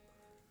shepherds,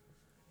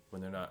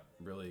 when they're not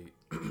really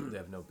they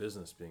have no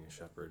business being a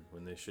shepherd,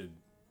 when they should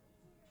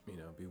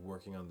be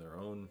working on their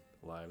own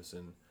lives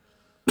and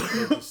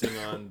focusing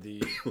on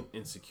the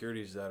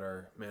insecurities that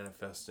are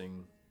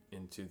manifesting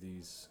into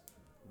these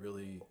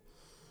really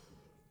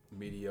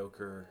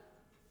mediocre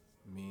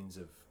means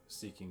of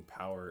seeking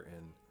power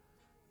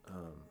and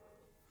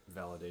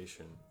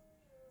validation.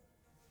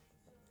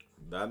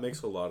 That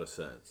makes a lot of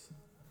sense.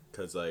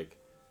 Because, like,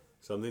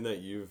 something that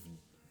you've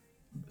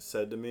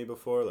said to me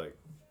before, like,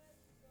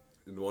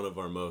 in one of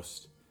our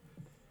most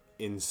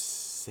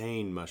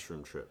insane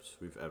mushroom trips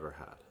we've ever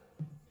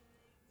had.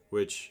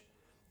 Which,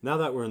 now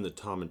that we're in the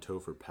Tom and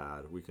Topher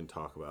pad, we can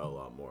talk about a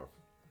lot more.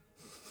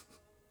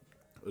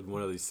 And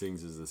one of these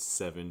things is a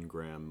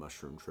 7-gram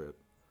mushroom trip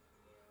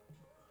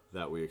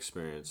that we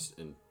experienced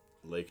in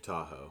Lake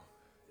Tahoe.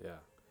 Yeah.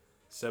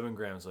 7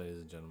 grams,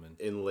 ladies and gentlemen.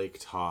 In Lake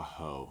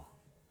Tahoe.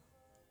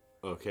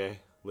 Okay,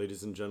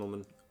 ladies and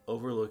gentlemen.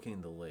 Overlooking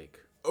the lake.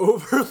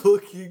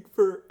 Overlooking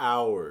for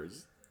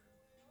hours.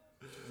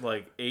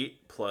 Like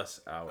 8+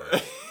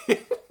 hours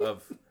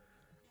of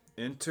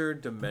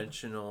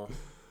interdimensional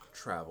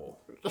travel.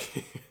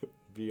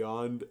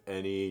 Beyond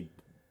any...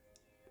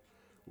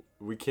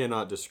 We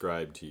cannot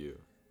describe to you.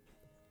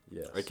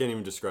 Yes. I can't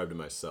even describe to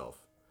myself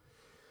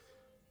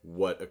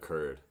what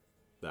occurred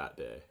that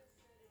day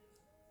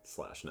 /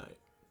 night.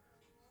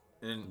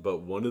 And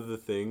But one of the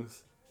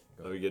things...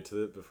 Let me get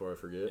to it before I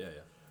forget.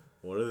 yeah.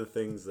 One of the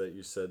things that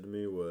you said to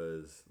me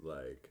was,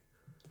 like,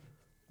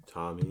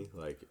 Tommy,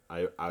 like,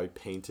 I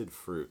painted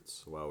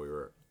fruits while we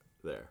were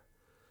there.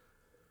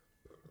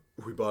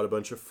 We bought a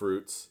bunch of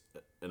fruits,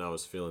 and I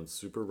was feeling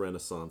super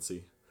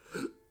Renaissance-y,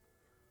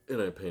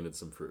 and I painted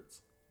some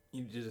fruits.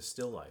 You did a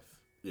still life.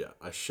 Yeah,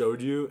 I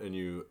showed you, and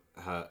you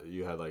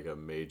had like a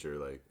major,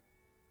 like,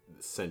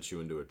 sent you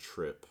into a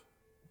trip.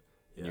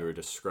 And you were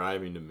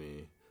describing to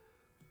me,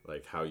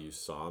 like, how you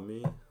saw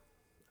me.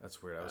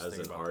 That's weird. I was as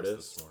thinking an about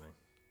artist. this morning.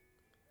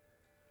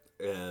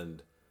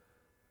 And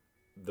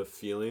the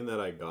feeling that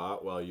I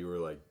got while you were,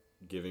 like,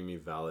 giving me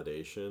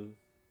validation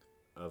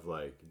of,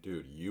 like,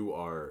 dude, you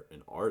are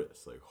an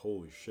artist. Like,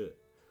 holy shit.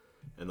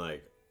 And,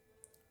 like,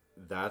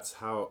 that's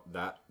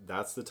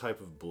the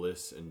type of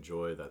bliss and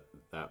joy that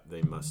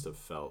they must have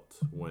felt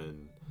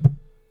when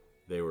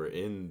they were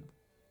in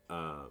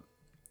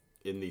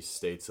these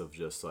states of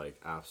just,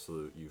 like,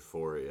 absolute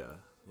euphoria.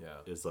 Yeah.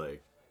 Is,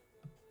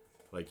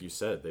 like you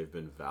said, they've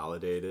been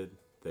validated.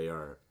 They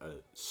are a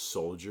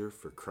soldier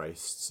for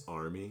Christ's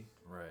army.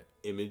 Right.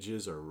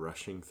 Images are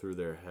rushing through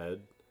their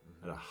head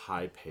at a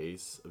high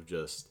pace of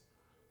just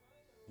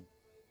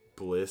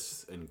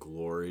bliss and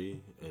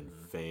glory and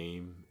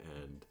fame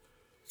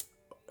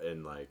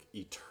and like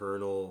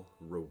eternal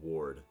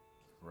reward.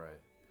 Right.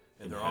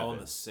 And in they're all in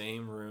heaven. the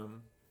same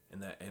room,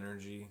 and that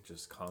energy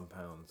just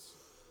compounds.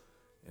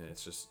 And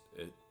it's just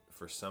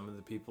for some of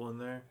the people in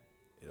there,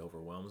 it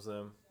overwhelms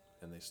them,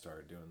 and they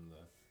start doing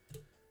the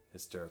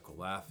hysterical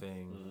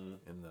laughing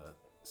and the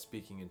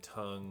speaking in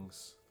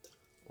tongues,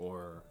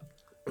 or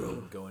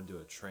go into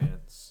a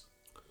trance.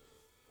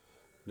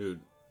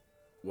 Dude,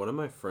 one of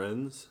my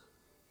friends,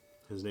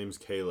 his name's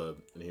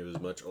Caleb, and he was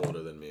much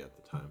older than me at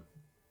the time.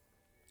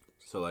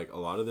 So, like, a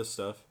lot of this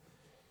stuff,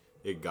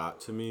 it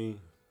got to me.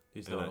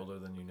 He's not older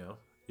than you know?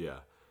 Yeah,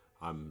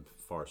 I'm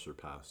far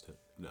surpassed him.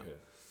 No.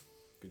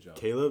 Good job.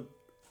 Caleb,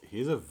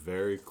 he's a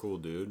very cool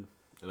dude,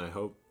 and I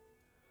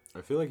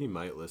feel like he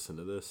might listen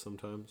to this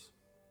sometimes.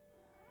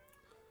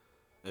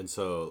 And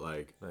so,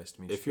 like, Nice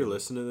to meet you. if you're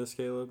listening to this,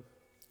 Caleb,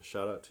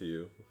 shout out to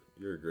you.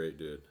 You're a great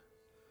dude.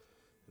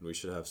 And we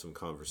should have some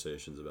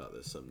conversations about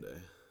this someday.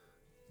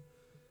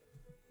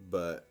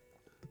 But,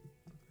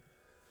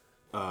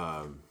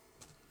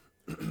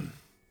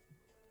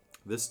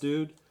 this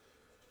dude,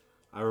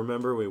 I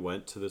remember we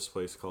went to this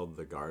place called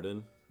The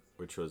Garden,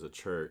 which was a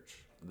church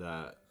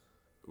that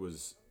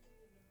was,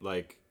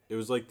 like, it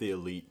was like the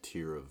elite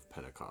tier of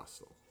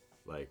Pentecostal.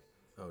 Like,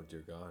 oh,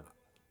 dear God.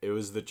 it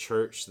was the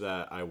church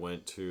that I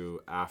went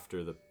to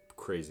after the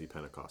crazy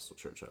Pentecostal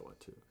church I went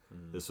to.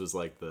 This was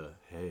like the,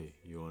 hey,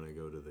 you want to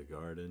go to the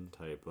garden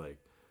type, like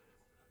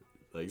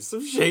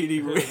some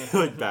shady,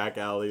 like, back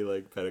alley,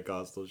 like,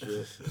 Pentecostal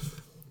shit.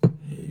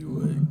 Hey, you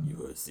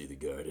want to see the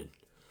garden?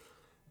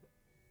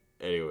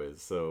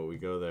 Anyways, so we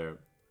go there,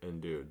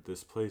 and dude,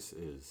 this place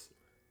is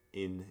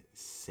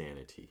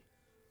insanity.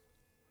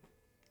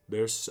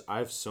 I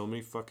have so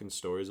many fucking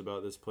stories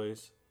about this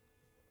place,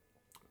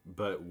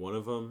 but one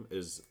of them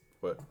is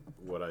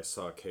what I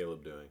saw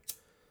Caleb doing.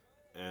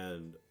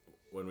 And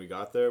when we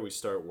got there, we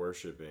start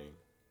worshiping.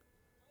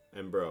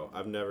 And bro,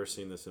 I've never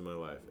seen this in my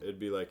life. It'd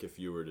be like if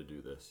you were to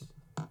do this.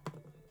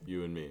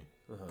 You and me.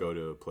 Go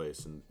to a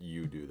place and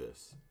you do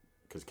this.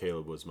 Because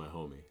Caleb was my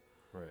homie.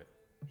 Right.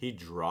 He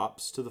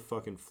drops to the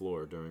fucking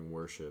floor during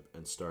worship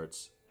and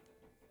starts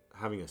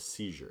having a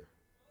seizure.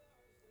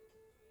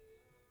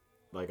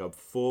 Like a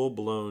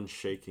full-blown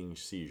shaking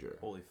seizure.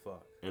 Holy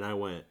fuck. And I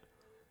went,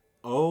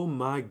 oh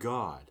my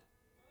God.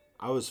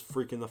 I was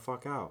freaking the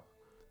fuck out.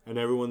 And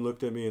everyone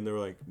looked at me and they were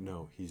like,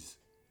 no, he's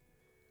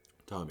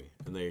Tommy.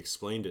 And they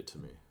explained it to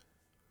me.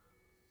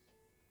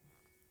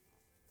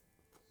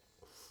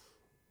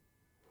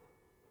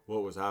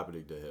 What was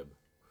happening to him?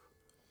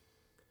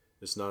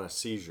 It's not a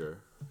seizure.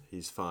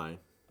 He's fine.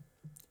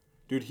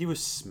 Dude, he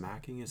was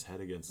smacking his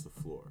head against the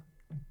floor.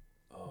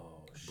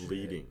 Oh, shit.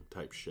 Bleeding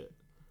type shit.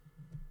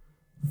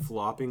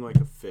 Flopping like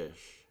a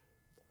fish.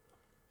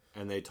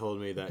 And they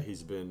told me that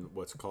he's been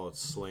what's called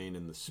slain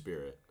in the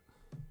spirit.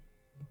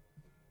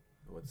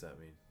 What's that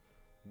mean?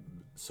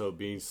 So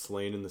being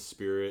slain in the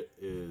spirit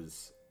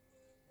is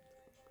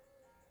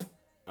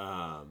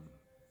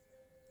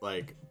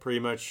like pretty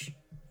much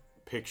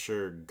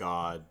picture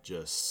God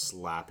just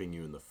slapping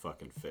you in the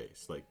fucking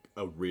face. Like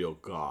a real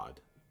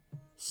God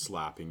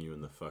slapping you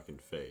in the fucking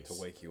face.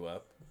 To wake you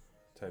up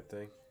type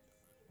thing?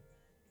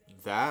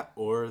 That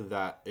or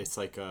that it's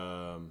like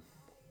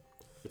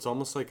it's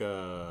almost like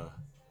a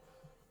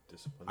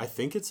Discipline. I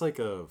think it's like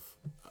a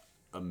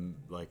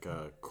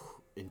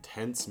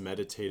intense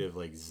meditative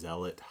like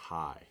zealot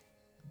high.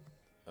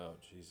 Oh,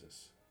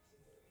 Jesus.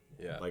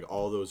 Yeah. Like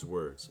all those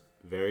words.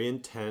 Very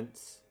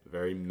intense,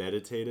 very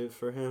meditative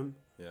for him.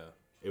 Yeah.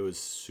 It was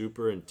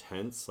super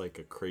intense, like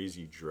a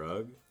crazy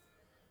drug.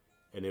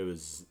 And it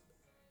was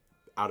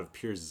out of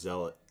pure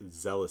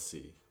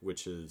zealousy,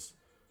 which is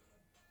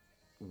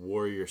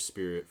warrior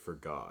spirit for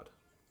God.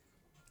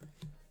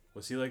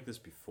 Was he like this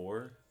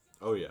before?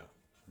 Oh, yeah.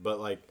 But,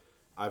 like,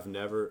 I've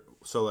never...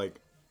 So, like...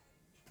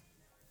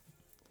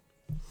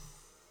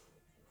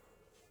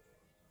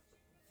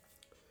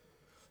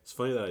 It's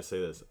funny that I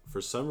say this.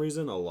 For some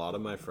reason, a lot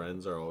of my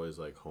friends are always,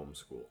 like,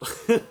 homeschooled.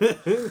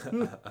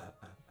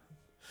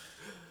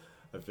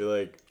 I feel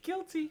like...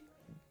 Guilty.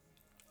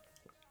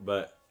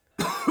 But...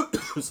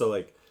 So,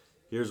 like,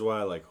 here's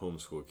why I like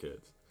homeschool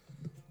kids.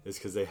 It's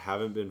because they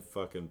haven't been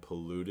fucking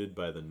polluted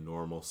by the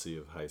normalcy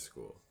of high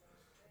school.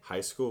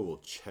 High school will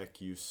check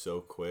you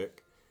so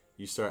quick.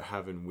 You start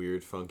having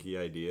weird, funky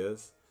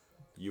ideas,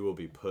 you will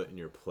be put in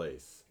your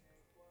place.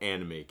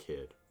 Anime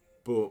kid.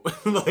 Boom.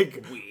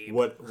 Like,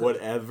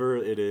 whatever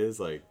it is,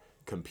 like,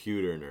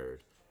 computer nerd.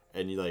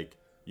 And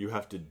you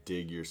have to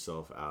dig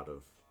yourself out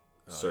of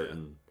certain...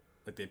 Yeah.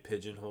 Like, they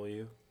pigeonhole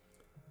you?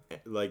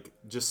 Like,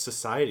 just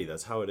society,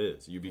 that's how it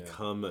is. You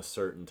become a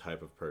certain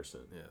type of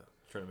person. Yeah.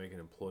 Trying to make an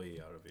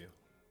employee out of you.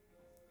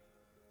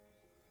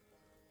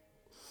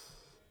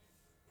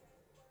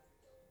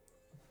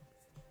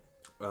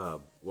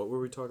 What were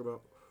we talking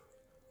about?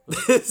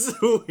 It's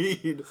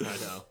weed. I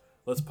know.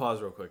 Let's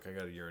pause real quick. I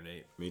gotta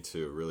urinate. Me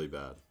too, really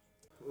bad.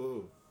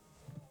 Ooh.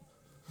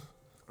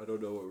 I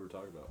don't know what we were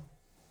talking about.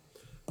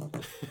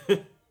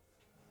 I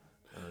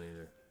don't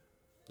either.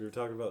 We were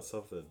talking about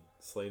something.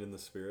 Slain in the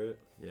spirit?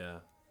 Yeah.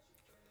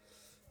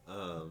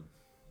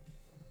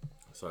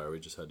 Sorry, we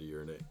just had to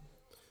urinate.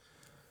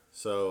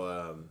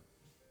 So,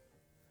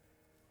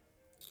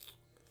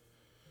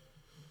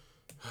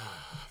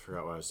 I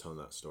forgot why I was telling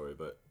that story,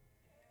 but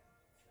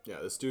yeah,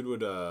 this dude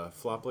would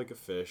flop like a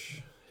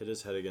fish, hit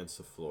his head against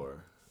the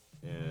floor,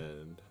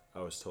 and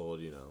I was told,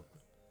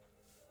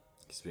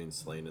 he's being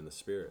slain in the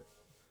spirit.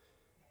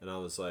 And I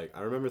was like,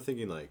 I remember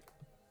thinking, like,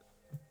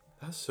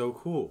 that's so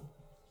cool.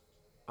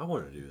 I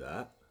want to do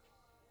that.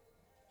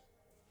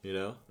 You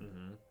know?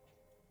 Mm-hmm.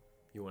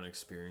 You want to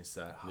experience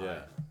that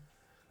high.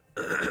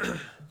 Yeah.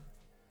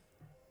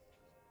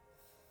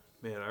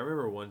 Man, I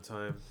remember one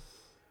time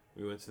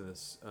we went to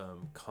this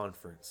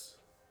conference,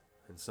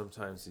 and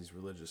sometimes these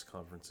religious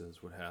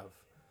conferences would have,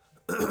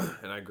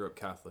 and I grew up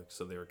Catholic,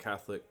 so they were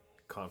Catholic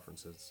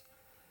conferences.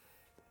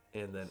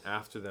 And then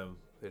after them,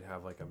 they'd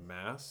have like a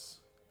mass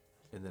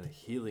and then a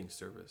healing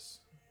service,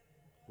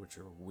 which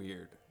are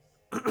weird.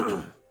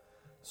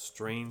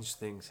 Strange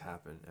things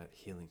happen at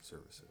healing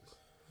services.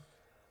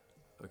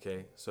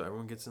 Okay, so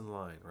everyone gets in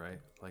line, right?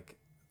 Like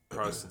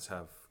Protestants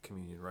have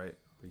communion, right?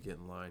 Where you get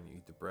in line, you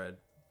eat the bread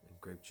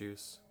and grape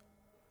juice.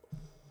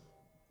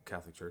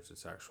 Catholic Church,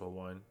 it's actual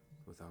wine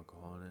with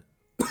alcohol in it.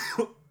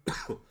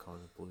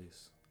 Calling the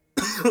police.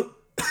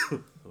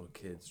 Little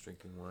kids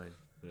drinking wine.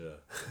 Yeah.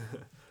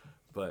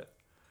 But,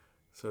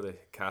 so the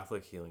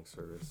Catholic healing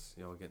service,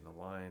 y'all get in the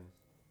line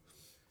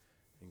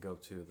and go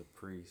to the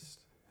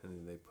priest, and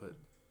then they put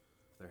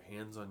their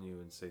hands on you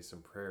and say some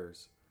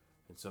prayers.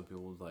 And some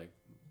people would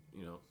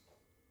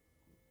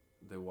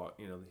they walk,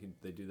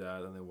 they do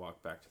that and they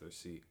walk back to their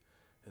seat.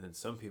 And then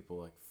some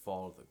people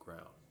fall to the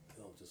ground.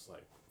 They'll just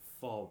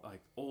fall,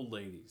 like old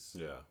ladies.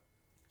 Yeah.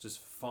 just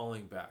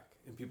falling back,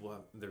 and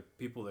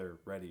they're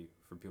ready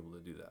for people to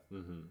do that,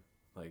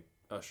 like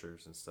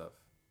ushers and stuff,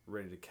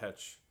 ready to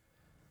catch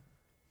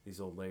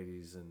these old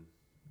ladies and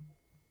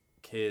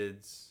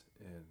kids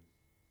and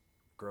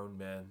grown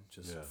men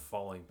just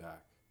falling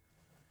back.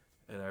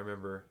 And I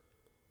remember,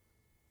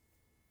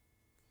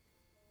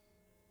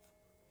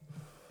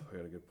 I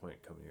got a good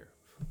point coming here.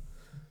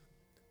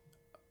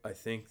 I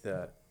think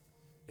that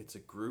it's a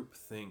group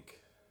think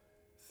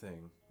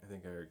thing. I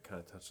think I kind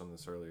of touched on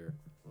this earlier.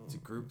 It's a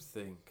group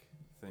think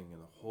thing,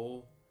 and the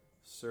whole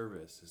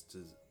service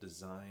is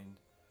designed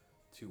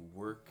to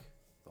work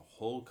the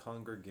whole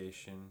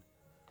congregation,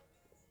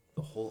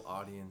 the whole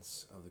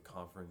audience of the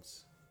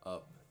conference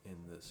up in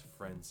this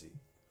frenzy.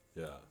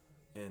 Yeah.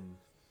 And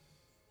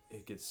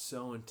it gets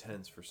so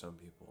intense for some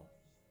people,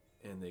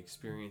 and they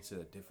experience it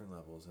at different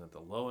levels. And at the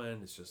low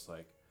end, it's just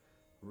like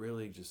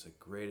really just a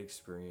great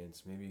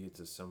experience. Maybe you get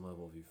to some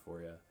level of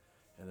euphoria.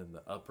 And then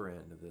the upper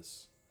end of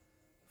this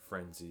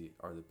frenzy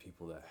are the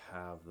people that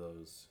have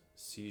those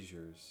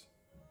seizures,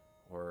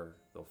 or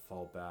they'll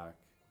fall back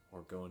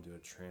or go into a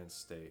trance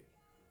state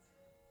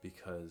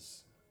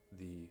because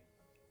the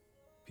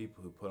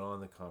people who put on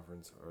the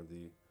conference or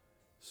the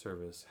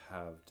service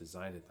have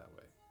designed it that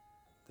way.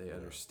 They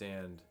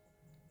understand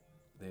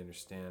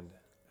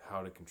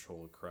how to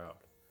control a crowd.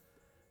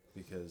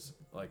 Because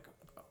like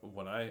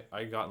when I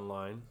got in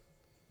line,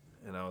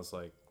 and I was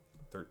like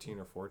 13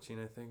 or 14,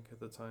 I think, at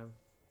the time.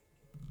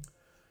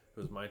 It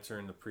was my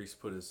turn. The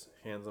priest put his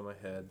hands on my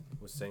head,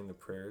 was saying the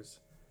prayers,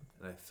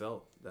 and I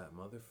felt that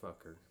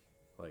motherfucker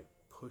like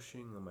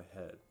pushing on my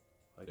head,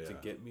 like to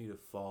get me to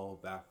fall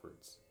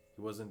backwards.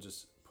 He wasn't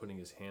just putting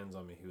his hands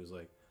on me. He was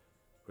like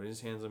putting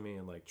his hands on me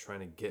and like trying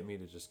to get me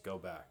to just go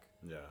back.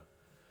 Yeah.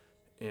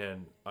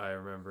 And I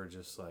remember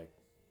just like,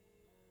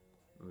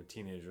 I'm a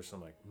teenager, so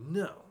I'm like,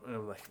 no, and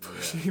I'm like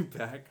pushing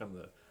back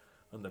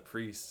on the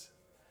priest,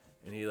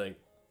 and he like,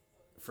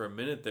 for a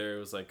minute there, it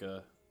was like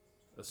a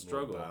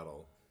struggle,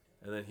 battle,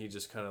 and then he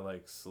just kind of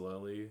like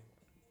slowly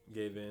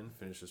gave in,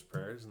 finished his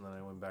prayers, and then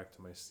I went back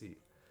to my seat.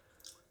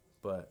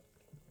 But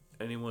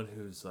anyone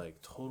who's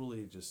like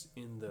totally just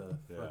in the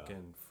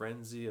fucking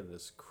frenzy of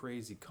this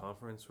crazy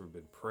conference, where we've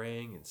been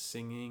praying and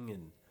singing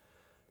and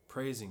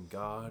praising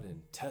God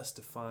and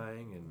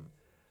testifying and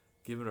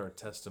giving our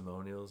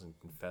testimonials and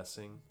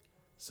confessing,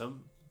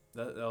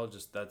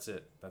 that's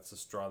it. That's the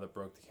straw that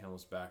broke the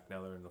camel's back.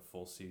 Now they're in a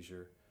full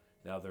seizure.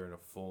 Now they're in a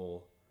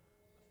full,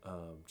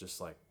 just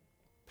like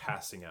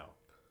passing out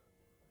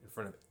in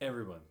front of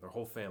everyone, their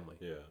whole family.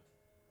 Yeah.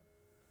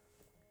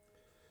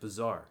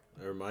 Bizarre.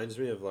 It reminds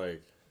me of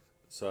like,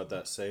 so at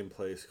that same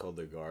place called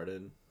the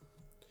Garden,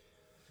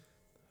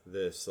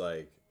 this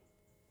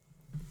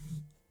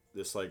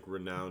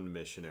renowned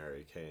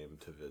missionary came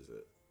to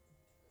visit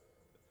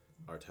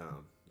our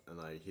town, and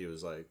like he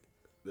was like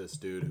this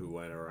dude who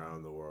went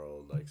around the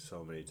world like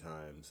so many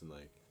times and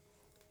like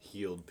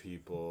healed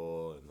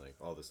people and like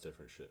all this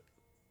different shit.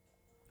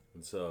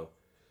 And so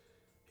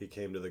he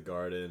came to the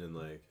Garden, and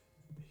like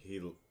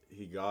he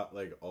got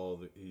like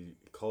he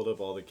called up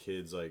all the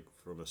kids like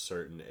from a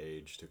certain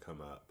age to come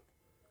up,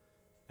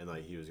 and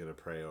like he was gonna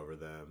pray over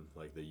them,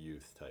 like the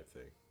youth type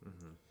thing.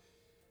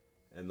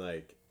 And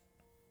like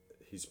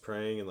he's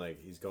praying, and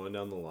like he's going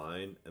down the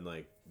line, and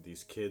like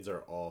these kids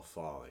are all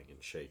falling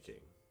and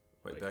shaking.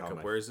 Wait, like, back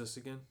up. Where is this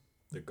again?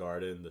 The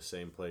Garden, the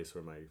same place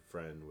where my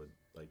friend would,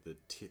 like the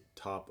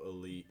top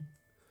elite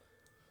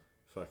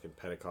fucking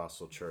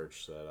Pentecostal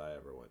church that I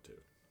ever went to.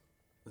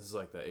 This is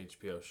like the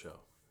HBO show.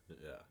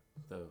 Yeah.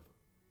 The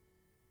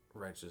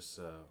Righteous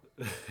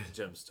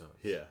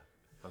Gemstones. Yeah.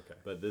 Okay.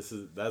 But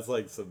that's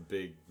like some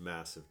big,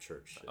 massive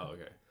church shit. Oh,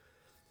 okay.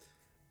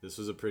 This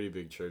was a pretty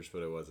big church,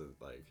 but it wasn't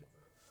like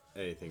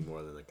anything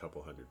more than a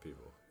couple hundred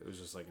people. It was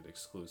just like an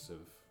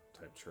exclusive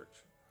type church.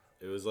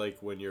 It was like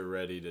when you're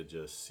ready to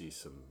just see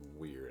some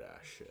weird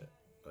ass shit.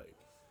 Like,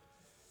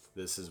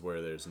 this is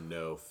where there's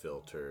no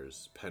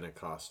filters,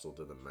 Pentecostal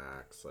to the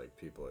max. Like,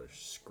 people are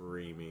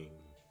screaming,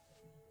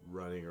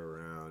 running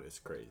around. It's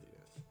craziness.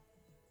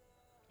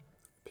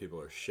 People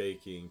are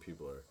shaking.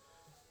 People are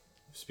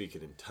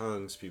speaking in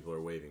tongues. People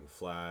are waving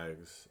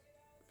flags.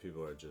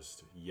 People are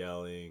just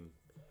yelling.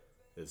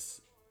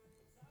 It's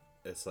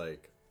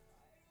like,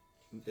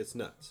 it's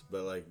nuts.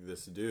 But like,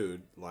 this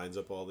dude lines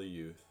up all the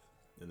youth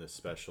in this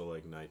special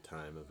like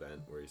nighttime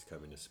event where he's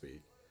coming to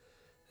speak,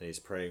 and he's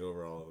praying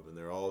over all of them, and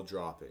they're all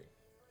dropping,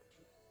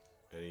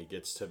 and he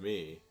gets to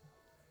me,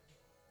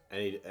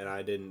 and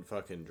I didn't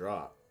fucking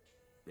drop,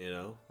 you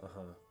know.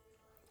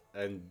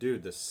 And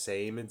dude, the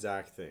same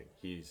exact thing,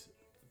 he's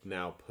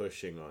now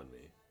pushing on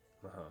me.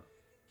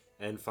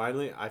 And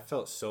finally I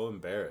felt so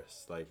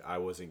embarrassed, like I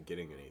wasn't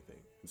getting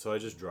anything, and so I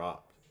just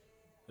dropped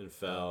and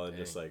fell and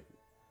just like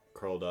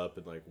curled up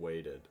and like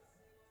waited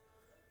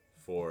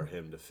for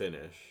him to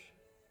finish.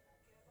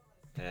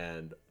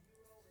 And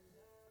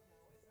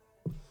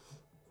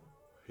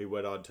he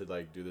went on to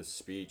like do this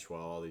speech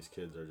while all these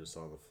kids are just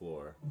on the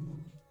floor.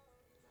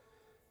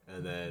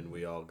 And then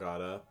we all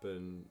got up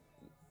and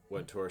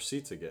went to our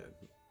seats again.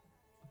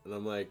 And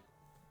I'm like,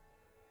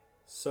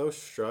 so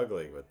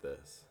struggling with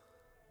this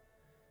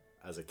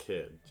as a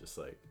kid. Just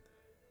like,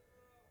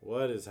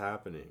 what is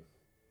happening?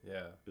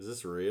 Yeah. Is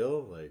this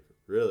real? Like,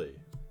 really?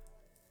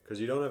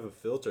 Because you don't have a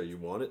filter. You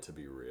want it to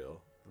be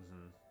real.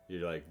 Mm-hmm.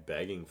 You're like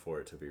begging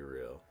for it to be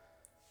real.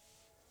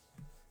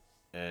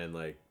 And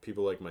like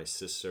people like my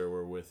sister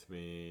were with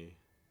me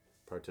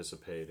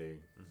participating.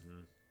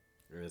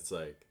 Mm-hmm. And it's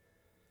like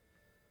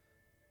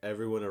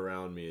everyone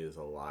around me is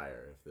a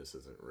liar if this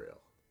isn't real.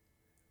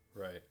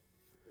 Right.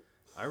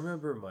 I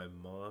remember my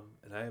mom,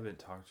 and I haven't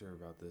talked to her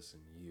about this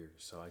in years,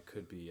 so I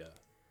could be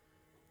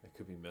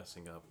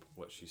messing up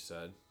what she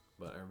said.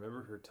 But I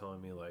remember her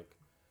telling me, like,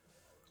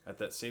 at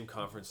that same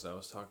conference that I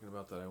was talking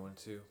about that I went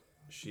to,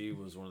 she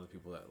was one of the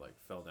people that like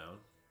fell down.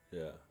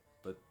 Yeah.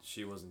 But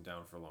she wasn't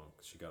down for long.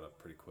 She got up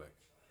pretty quick.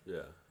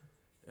 Yeah.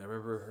 And I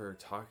remember her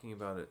talking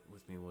about it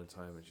with me one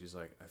time, and she's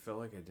like, I felt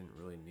like I didn't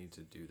really need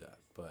to do that,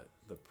 but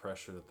the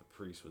pressure that the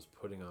priest was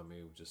putting on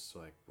me just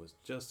like was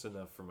just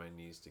enough for my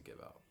knees to give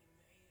out,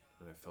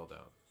 and I fell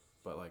down.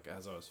 But like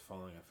as I was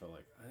falling, I felt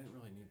like I didn't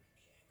really need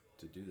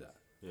to do that.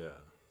 Yeah.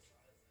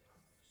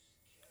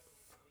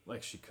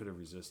 Like she could have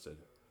resisted,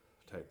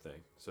 type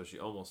thing. So she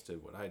almost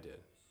did what I did.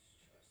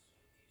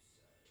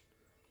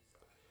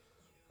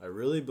 I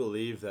really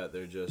believe that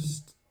they're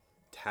just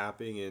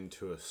tapping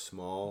into a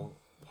small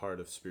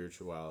part of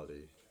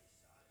spirituality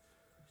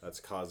that's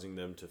causing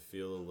them to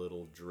feel a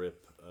little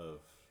drip of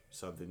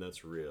something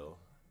that's real.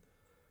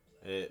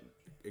 And it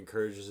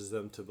encourages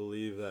them to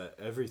believe that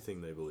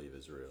everything they believe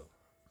is real.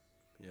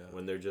 Yeah.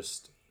 When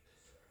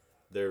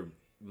their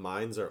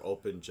minds are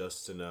open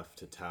just enough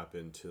to tap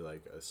into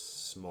like a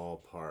small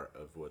part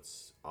of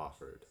what's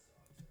offered.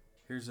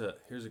 Here's a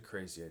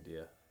crazy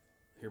idea.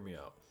 Hear me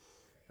out.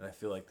 And I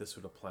feel like this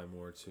would apply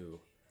more to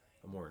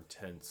a more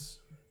intense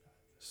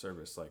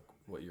service like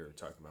what you're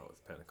talking about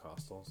with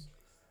Pentecostals.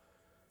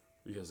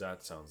 Because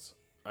that sounds...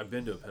 I've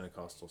been to a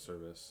Pentecostal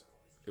service.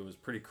 It was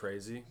pretty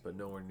crazy, but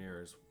nowhere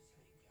near as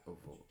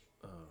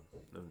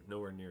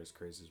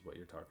crazy as what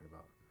you're talking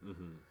about.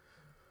 Mm-hmm.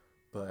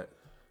 But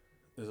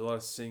there's a lot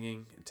of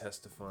singing and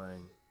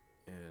testifying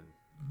and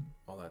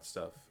all that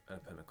stuff at a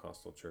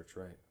Pentecostal church,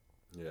 right?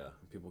 Yeah.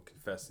 And people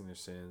confessing their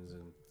sins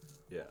and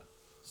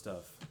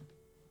stuff.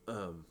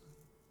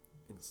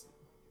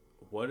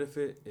 What if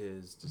it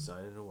is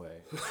designed in a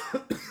way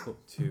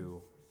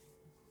to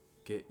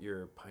get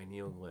your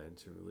pineal gland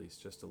to release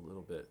just a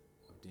little bit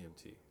of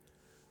DMT?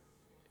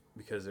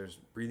 Because there's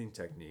breathing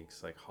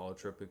techniques like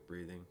holotropic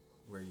breathing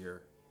where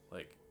you're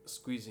like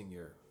squeezing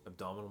your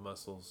abdominal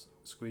muscles,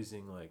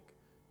 squeezing like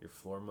your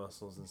floor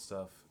muscles and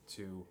stuff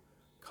to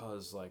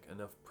cause like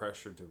enough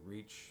pressure to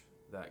reach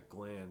that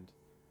gland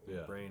in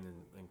the brain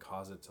and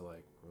cause it to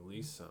like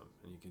release some.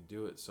 And you can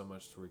do it so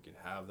much to where you can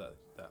have that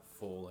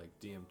full like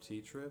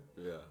DMT trip.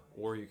 Yeah.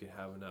 Or you can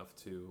have enough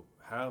to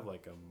have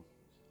like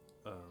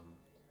a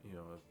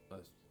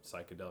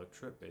psychedelic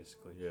trip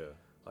basically. Yeah.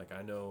 Like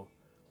I know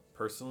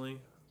personally,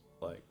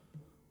 like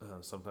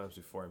sometimes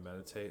before I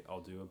meditate,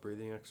 I'll do a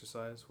breathing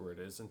exercise where it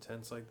is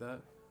intense like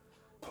that.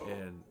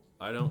 And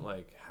I don't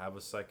like have a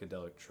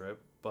psychedelic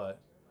trip,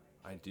 but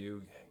I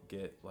do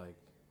get like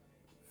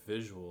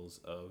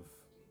visuals of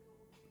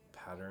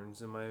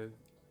patterns in my,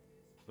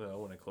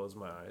 when I close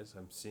my eyes,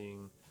 I'm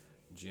seeing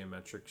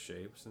geometric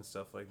shapes and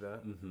stuff like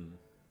that. Mm-hmm.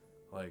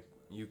 Like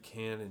you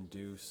can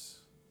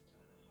induce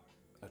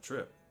a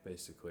trip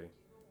basically.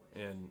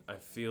 And I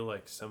feel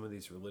like some of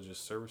these religious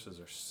services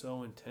are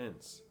so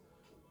intense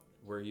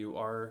where you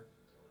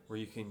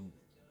can,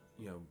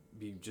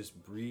 be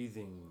just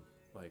breathing,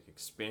 like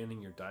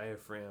expanding your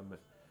diaphragm,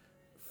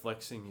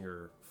 flexing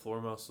your floor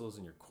muscles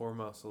and your core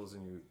muscles,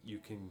 and you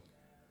can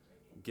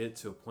get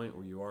to a point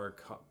where you are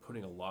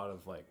putting a lot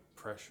of like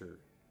pressure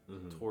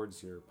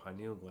towards your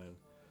pineal gland.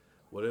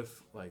 What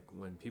if like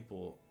when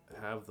people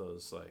have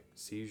those like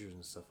seizures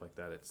and stuff like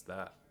that, it's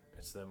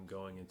them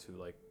going into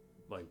like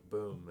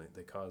boom,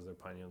 they cause their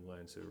pineal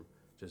gland to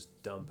just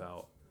dump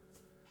out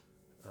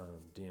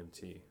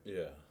DMT.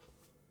 Yeah.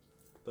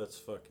 That's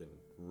fucking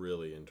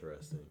really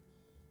interesting.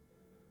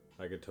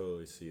 I could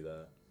totally see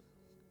that.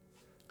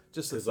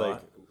 Just because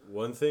like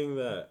one thing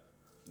that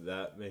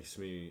makes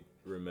me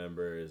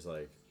remember is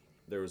like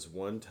there was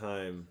one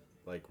time,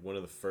 like one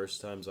of the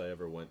first times I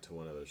ever went to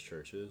one of those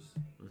churches.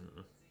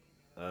 Mm-hmm.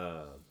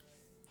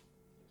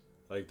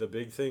 Like the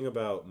big thing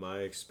about my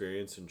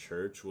experience in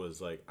church was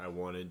like I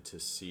wanted to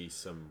see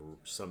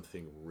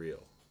something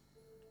real.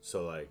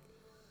 So like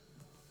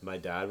my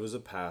dad was a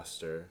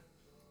pastor,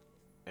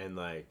 and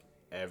like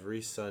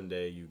every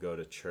Sunday you go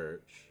to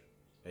church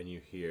and you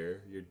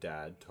hear your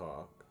dad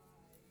talk,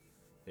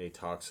 and he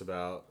talks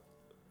about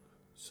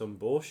some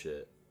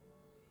bullshit.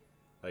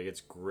 Like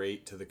it's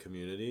great to the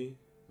community,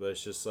 but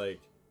it's just like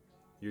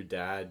your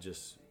dad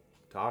just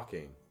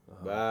talking.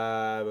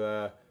 Blah,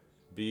 blah,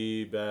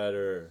 be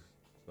better.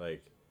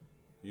 Like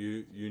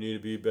you need to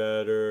be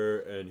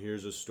better, and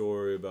here's a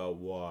story about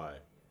why.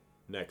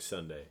 Next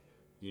Sunday,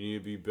 you need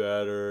to be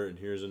better, and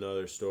here's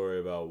another story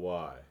about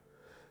why.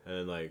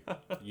 And like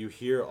you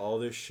hear all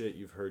this shit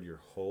you've heard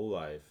your whole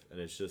life, and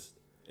it's just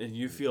And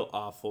you feel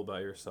awful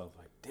about yourself,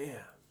 like, damn,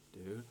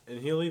 dude. And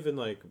he'll even,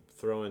 like,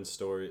 throw in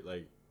story,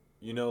 like,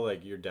 you know,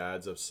 like, your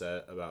dad's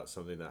upset about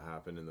something that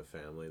happened in the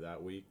family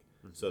that week.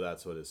 Mm-hmm. So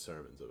that's what his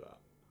sermon's about.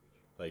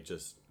 Like,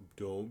 just,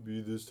 don't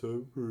be this type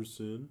of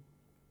person.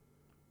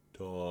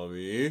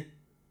 Tommy.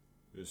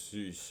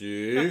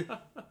 See?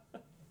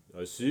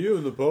 I see you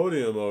in the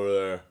podium over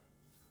there.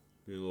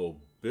 You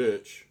little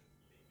bitch.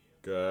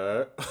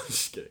 Okay. I'm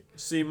just kidding.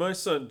 See, my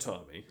son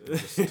Tommy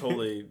just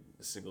totally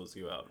singles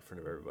you out in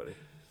front of everybody.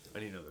 I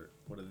need another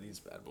one of these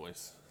bad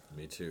boys.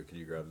 Me too. Can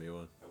you grab me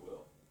one? I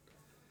will.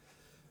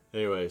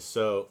 Anyway,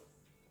 so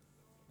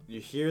you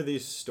hear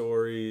these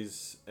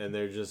stories and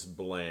they're just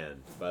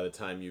bland by the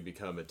time you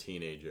become a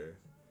teenager.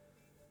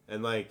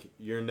 And, like,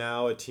 you're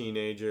now a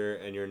teenager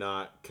and you're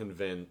not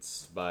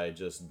convinced by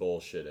just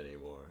bullshit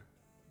anymore.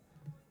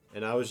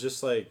 And I was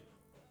just like,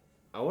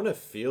 I want to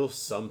feel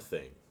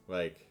something.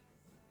 Like,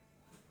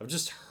 I've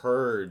just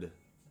heard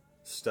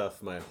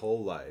stuff my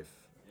whole life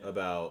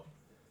about,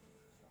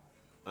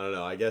 I don't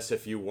know, I guess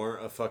if you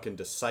weren't a fucking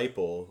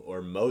disciple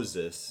or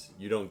Moses,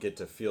 you don't get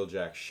to feel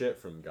jack shit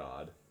from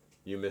God.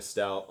 You missed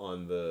out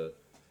on the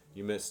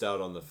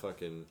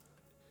fucking,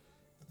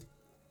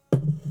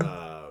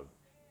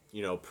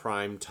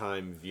 prime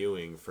time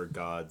viewing for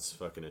God's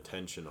fucking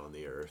attention on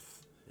the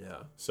earth.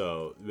 Yeah.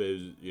 So,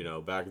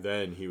 back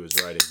then he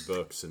was writing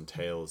books and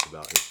tales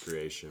about his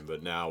creation,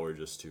 but now we're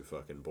just too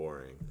fucking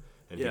boring.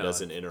 And he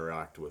doesn't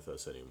interact with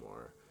us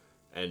anymore.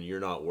 And you're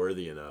not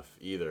worthy enough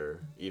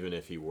either, even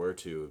if he were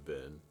to have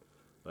been.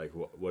 Like,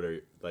 what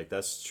are, like,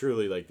 that's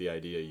truly, like, the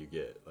idea you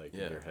get, like,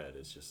 in your head.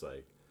 It's just,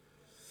 like...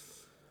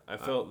 I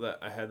felt that,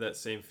 I had that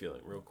same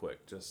feeling real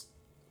quick. Just,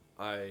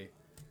 I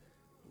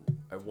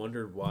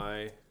wondered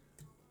why,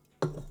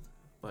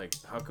 like,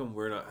 how come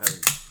we're not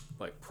having,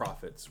 like,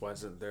 prophets? Why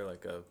isn't there,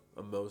 like, a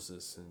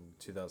Moses in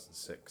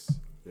 2006?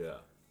 Yeah.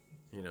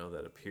 You know,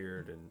 that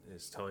appeared and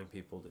is telling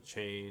people to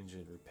change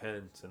and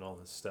repent and all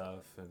this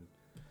stuff. And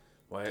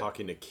why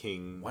talking to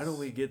kings. Why don't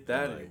we get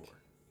that anymore?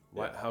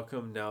 Why? Yeah. How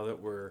come now that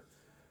we're,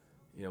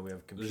 we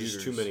have computers? There's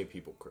just too many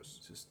people, Chris.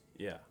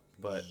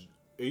 But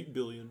 8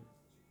 billion.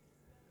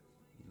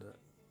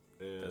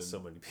 That's so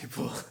many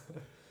people.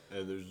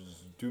 And there's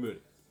just too many.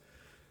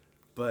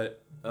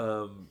 But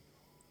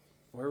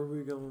where were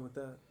we going with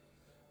that?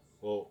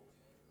 Well,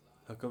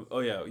 how come? Oh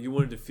yeah, you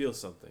wanted to feel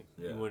something.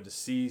 Yeah. You wanted to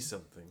see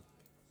something.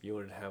 You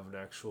wanted to have an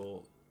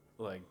actual,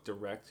 like,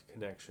 direct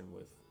connection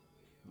with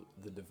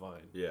the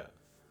divine. Yeah.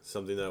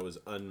 Something that was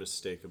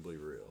unmistakably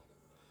real.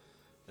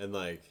 And,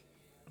 like,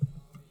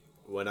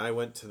 when I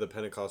went to the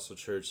Pentecostal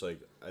church, like,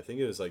 I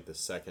think it was, like, the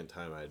second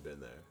time I had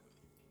been there.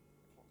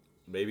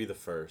 Maybe the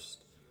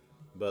first.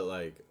 But,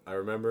 like, I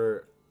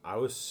remember I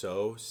was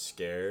so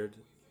scared.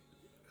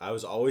 I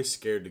was always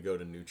scared to go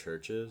to new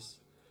churches.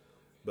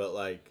 But,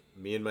 like,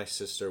 me and my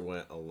sister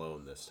went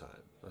alone this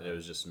time. And it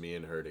was just me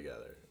and her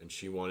together. And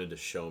she wanted to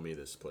show me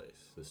this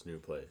place, this new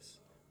place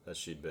that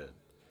she'd been.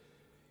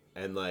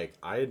 And, like,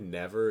 I had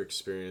never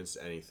experienced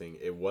anything.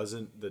 It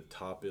wasn't the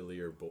top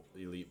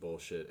elite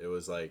bullshit. It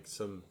was, like,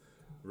 some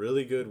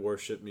really good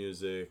worship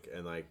music.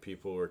 And, like,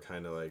 people were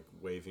kind of, like,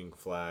 waving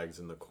flags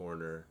in the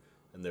corner.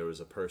 And there was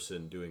a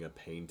person doing a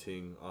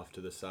painting off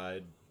to the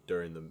side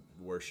during the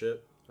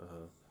worship.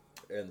 Uh-huh.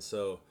 And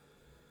so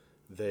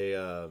they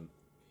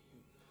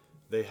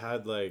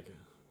had, like,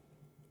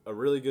 a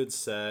really good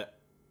set,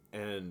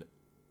 and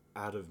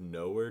out of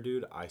nowhere,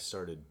 dude, I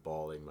started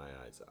bawling my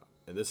eyes out.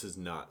 And this is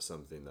not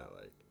something that,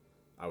 like,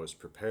 I was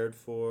prepared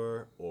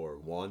for or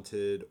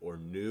wanted or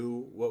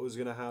knew what was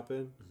going to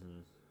happen.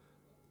 Mm-hmm.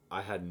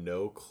 I had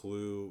no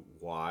clue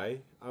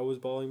why I was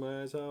bawling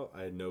my eyes out.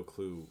 I had no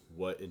clue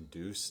what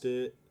induced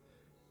it.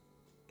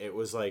 It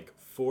was, like,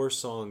 4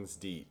 songs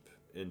deep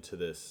into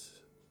this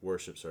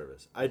worship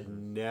service. I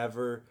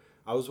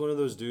was one of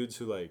those dudes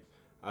who, like,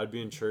 I'd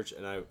be in church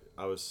and I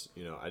was,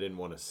 I didn't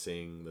want to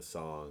sing the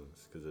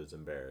songs because it was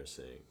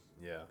embarrassing.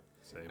 Yeah,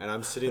 same. And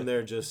I'm sitting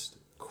there just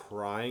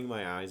crying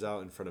my eyes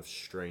out in front of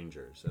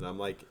strangers. And I'm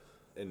like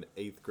an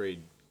 8th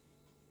grade,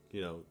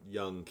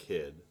 young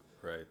kid.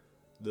 Right.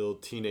 Little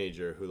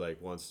teenager who,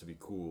 like, wants to be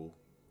cool.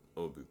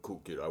 I'm going to be a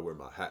cool kid. I wear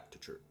my hat to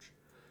church.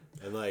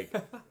 And, like,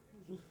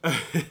 I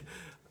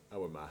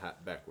wear my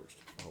hat backwards.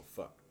 Oh,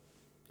 fuck.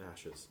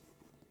 Ashes.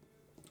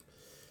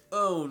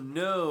 Oh,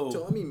 no.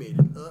 Tommy made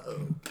it.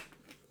 Uh-oh.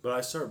 But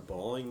I start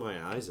bawling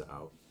my eyes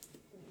out,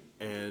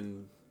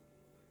 and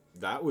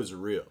that was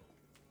real.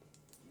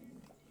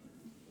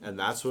 And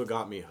that's what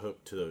got me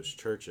hooked to those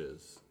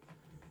churches.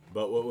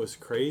 But what was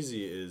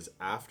crazy is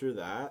after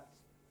that,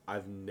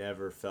 I've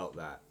never felt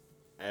that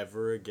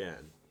ever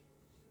again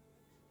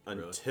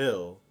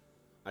until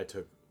I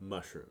took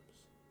mushrooms.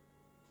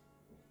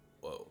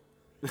 Whoa.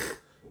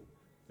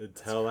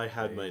 Until I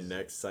had my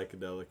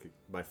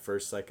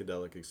first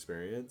psychedelic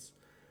experience,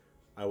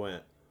 I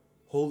went,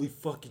 holy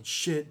fucking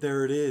shit,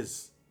 there it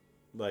is.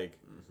 Like,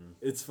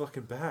 It's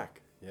fucking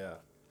back. Yeah.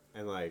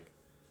 And, like,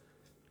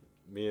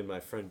 me and my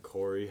friend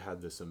Corey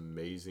had this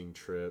amazing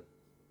trip.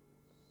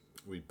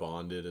 We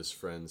bonded as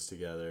friends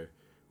together.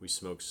 We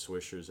smoked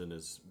swishers in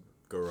his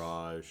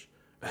garage.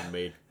 and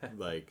made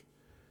like,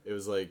 it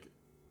was like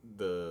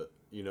the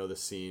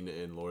scene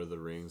in Lord of the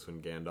Rings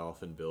when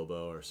Gandalf and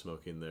Bilbo are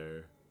smoking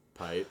their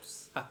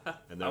pipes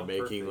and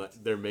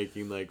they're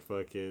making like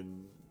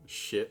fucking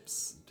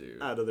ships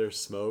Dude. out of their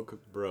smoke.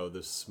 Bro,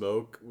 the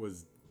smoke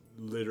was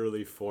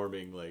literally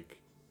forming like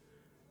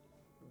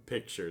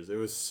pictures. It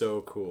was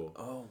so cool.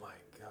 Oh my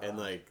god. And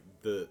like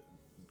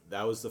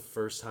that was the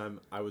first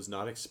time I was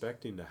not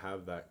expecting to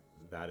have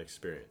that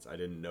experience. I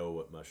didn't know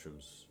what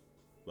mushrooms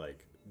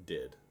like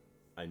did.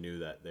 I knew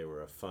that they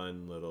were a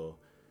fun little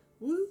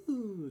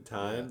woo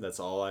time. Yeah. That's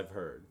all I've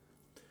heard.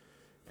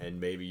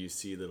 And maybe you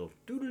see little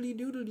doodly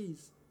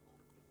doodlies.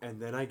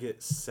 And then I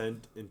get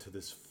sent into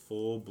this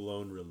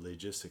full-blown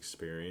religious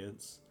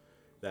experience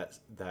that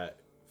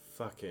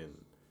fucking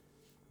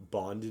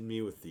bonded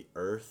me with the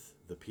earth,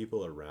 the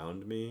people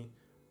around me.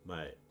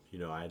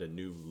 I had a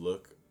new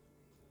look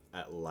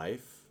at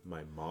life.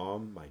 My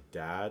mom, my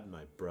dad,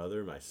 my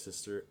brother, my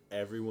sister,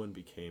 everyone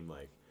became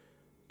like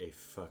a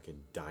fucking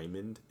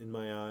diamond in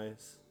my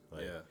eyes.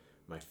 Like, yeah.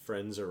 My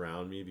friends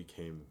around me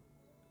became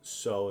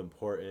so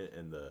important,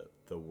 and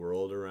the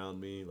world around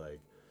me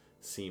like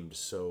seemed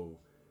so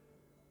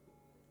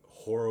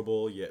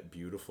horrible yet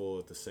beautiful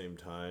at the same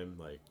time.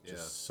 Like,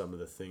 just some of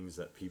the things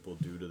that people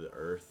do to the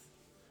earth,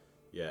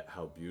 yet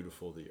how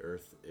beautiful the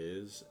earth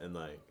is. And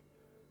like,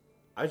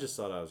 I just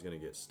thought I was gonna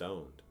get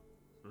stoned.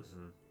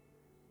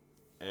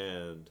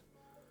 And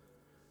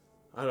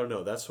I don't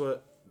know, that's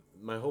what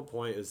my whole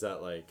point is,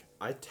 that like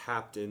I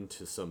tapped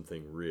into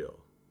something real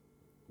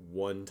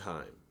one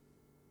time,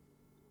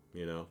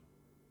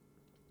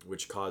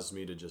 which caused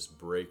me to just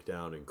break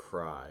down and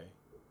cry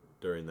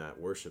during that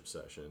worship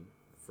session.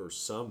 For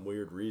some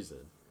weird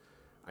reason,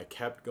 I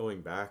kept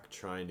going back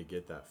trying to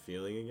get that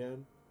feeling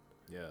again.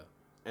 Yeah.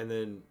 And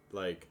then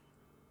like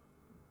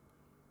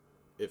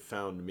it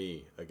found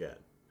me again,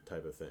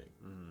 type of thing.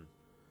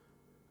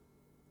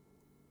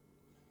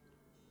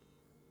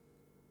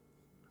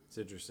 It's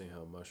interesting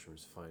how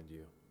mushrooms find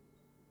you.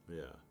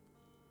 Yeah.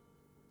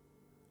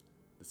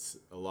 It's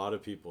a lot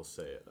of people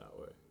say it that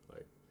way.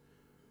 Like,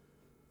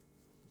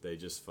 they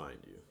just find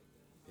you.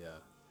 Yeah.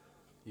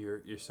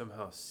 You're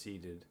somehow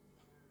seated,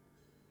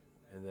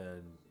 and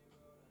then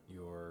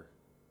you're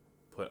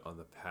put on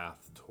the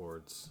path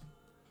towards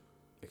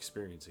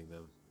experiencing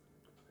them.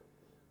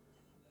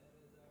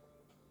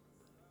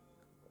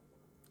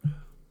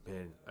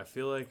 Man, I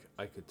feel like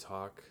I could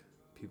talk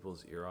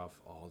people's ear off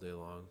all day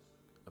long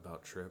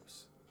about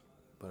trips,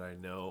 but I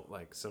know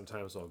like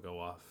sometimes I'll go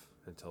off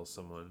and tell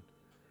someone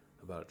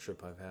about a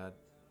trip I've had,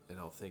 and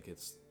I'll think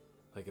it's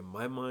like, in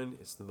my mind,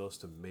 it's the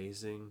most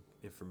amazing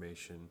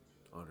information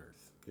on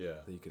earth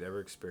that you could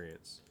ever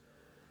experience.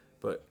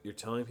 But you're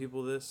telling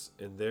people this,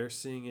 and they're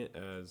seeing it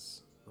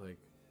as like,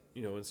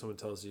 when someone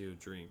tells you a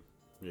dream.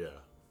 Yeah.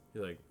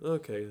 You're like,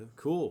 okay,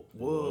 cool.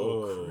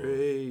 Whoa,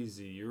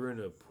 crazy. You're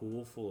in a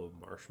pool full of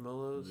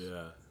marshmallows?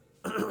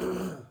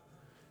 Yeah.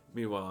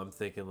 Meanwhile, I'm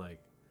thinking like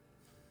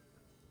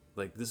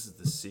this is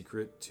the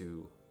secret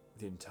to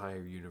the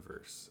entire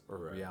universe, or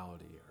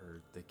reality,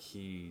 or the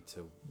key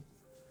to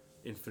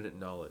infinite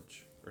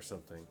knowledge or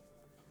something.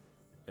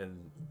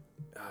 And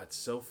it's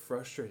so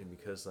frustrating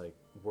because like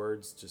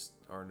words just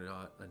are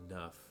not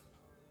enough.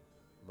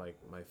 Like,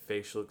 my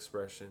facial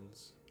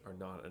expressions are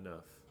not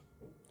enough.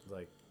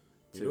 Like,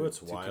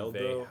 what's wild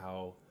convey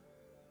though?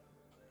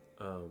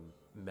 How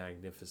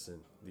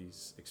magnificent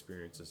these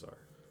experiences are.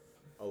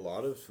 A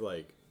lot of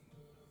like,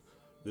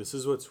 this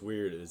is what's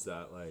weird, is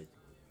that like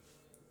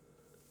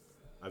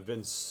I've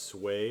been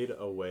swayed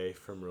away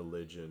from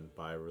religion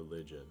by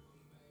religion,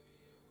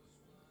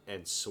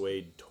 and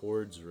swayed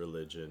towards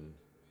religion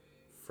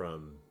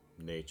from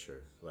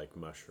nature, like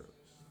mushrooms.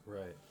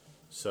 Right.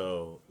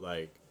 So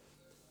like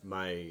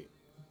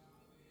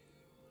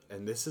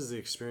and this is the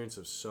experience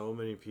of so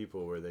many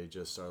people, where they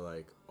just are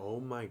like, oh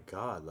my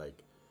God,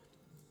 like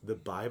the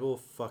Bible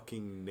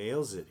fucking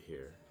nails it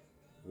here,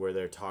 where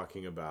they're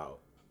talking about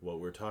what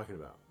we're talking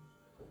about.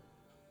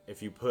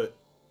 If you put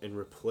and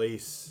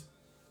replace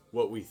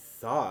what we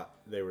thought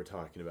they were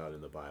talking about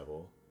in the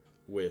Bible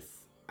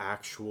with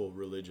actual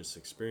religious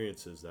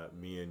experiences that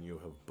me and you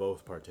have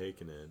both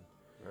partaken in,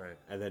 right,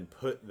 and then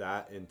put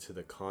that into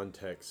the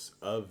context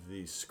of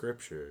these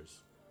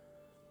scriptures,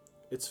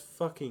 it's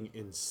fucking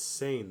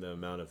insane the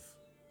amount of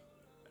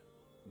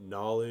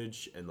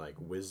knowledge and like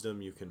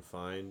wisdom you can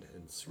find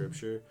in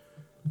scripture.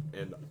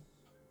 And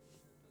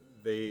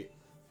they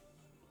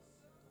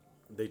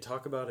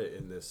talk about it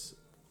in this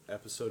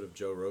episode of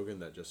Joe Rogan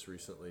that just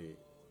recently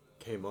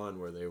came on,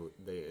 where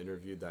they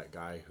interviewed that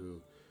guy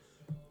who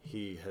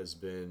he has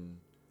been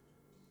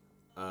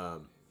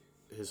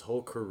his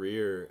whole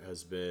career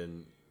has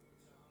been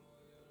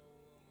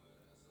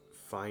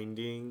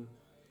finding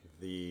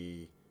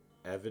the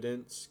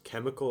evidence,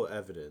 chemical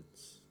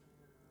evidence,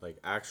 like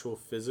actual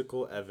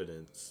physical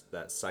evidence,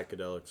 that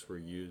psychedelics were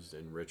used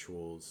in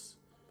rituals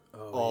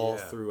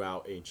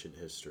throughout ancient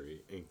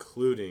history,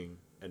 including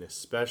and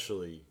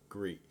especially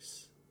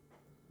Greece.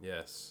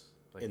 Yes.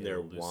 In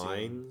their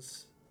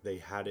wines, they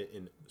had it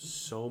in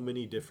so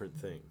many different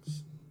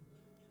things.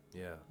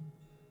 Yeah.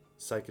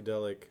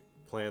 Psychedelic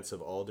plants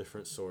of all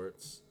different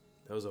sorts.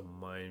 That was a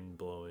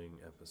mind-blowing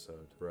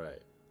episode.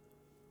 Right.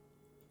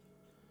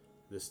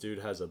 This dude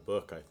has a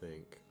book, I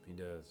think. He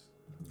does.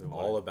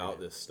 All about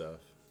this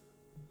stuff.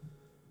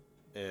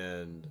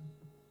 And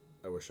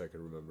I wish I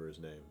could remember his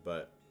name,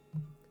 but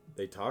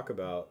they talk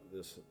about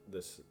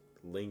this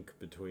link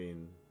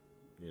between,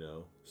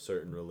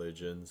 certain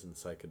religions and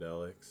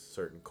psychedelics,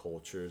 certain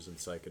cultures and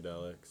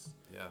psychedelics.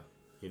 Yeah.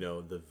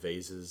 The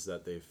vases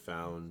that they've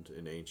found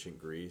in ancient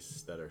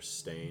Greece that are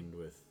stained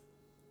with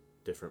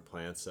different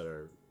plants that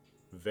are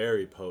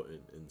very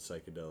potent in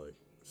psychedelic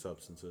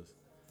substances.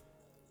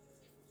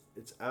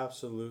 It's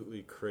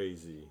absolutely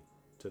crazy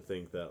to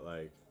think that,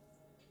 like,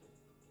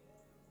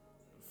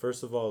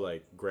 first of all,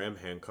 like, Graham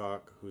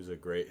Hancock, who's a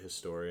great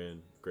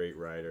historian, great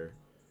writer,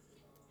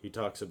 he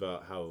talks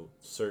about how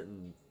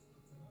certain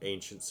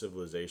ancient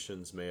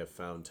civilizations may have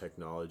found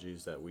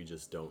technologies that we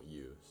just don't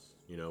use.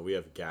 We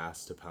have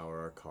gas to power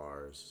our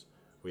cars.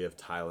 We have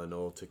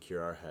Tylenol to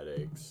cure our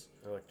headaches.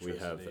 We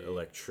have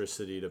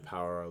electricity to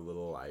power our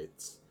little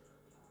lights.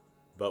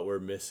 But we're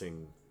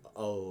missing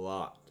a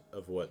lot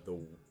of what the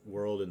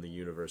world and the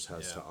universe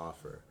has to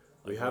offer.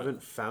 We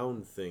haven't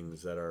found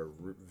things that are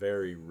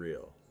very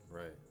real.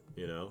 Right.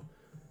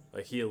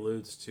 Like he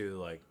alludes to,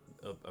 like,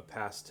 a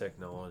past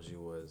technology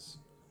was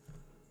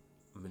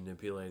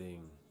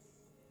manipulating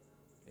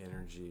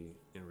energy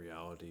in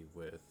reality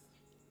with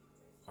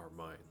our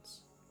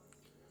minds.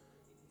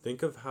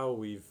 Think of how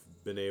we've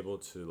been able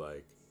to,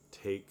 like,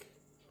 take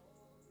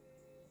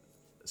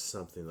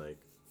something like,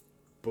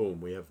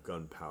 boom, we have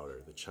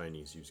gunpowder. The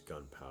Chinese use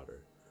gunpowder.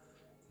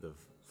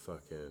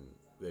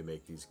 They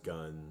make these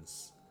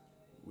guns.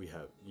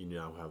 You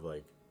now have,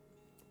 like,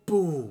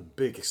 boom,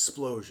 big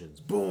explosions.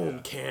 Boom,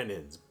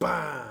 cannons.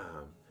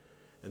 Bam!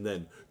 And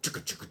then,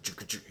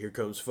 here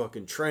comes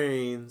fucking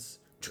trains.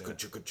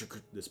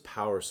 This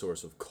power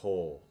source of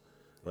coal.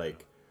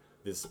 Like,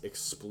 this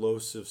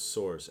explosive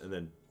source. And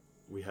then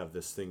we have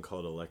this thing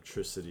called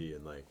electricity,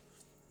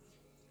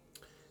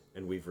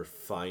 and we've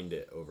refined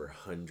it over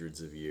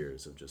hundreds of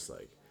years of just,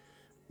 like,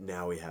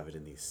 now we have it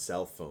in these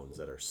cell phones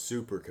that are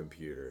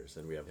supercomputers,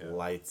 and we have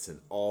lights and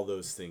all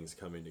those things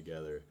coming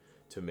together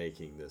to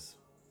making this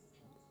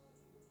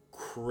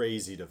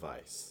crazy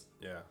device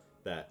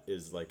that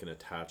is like an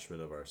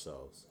attachment of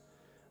ourselves.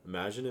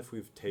 Imagine if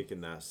we've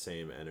taken that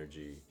same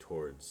energy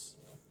towards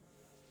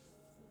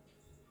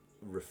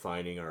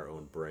refining our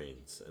own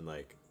brains and,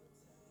 like,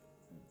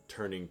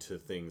 turning to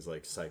things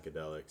like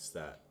psychedelics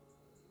that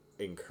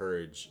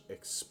encourage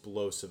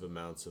explosive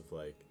amounts of,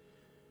 like,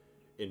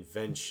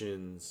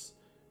 inventions,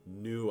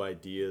 new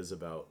ideas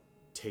about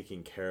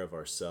taking care of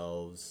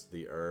ourselves,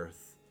 the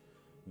earth,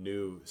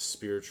 new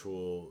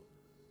spiritual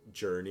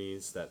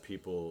journeys that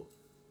people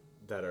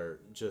that are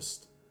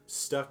just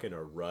stuck in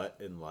a rut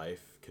in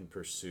life can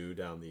pursue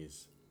down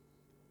these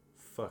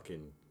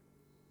fucking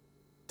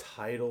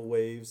tidal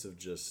waves of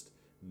just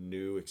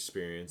new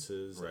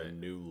experiences and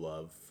new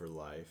love for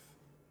life.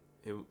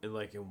 And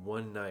like, in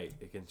one night,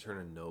 it can turn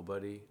a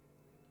nobody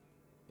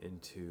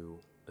into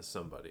a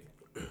somebody.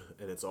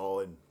 And it's all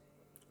in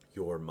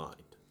your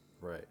mind.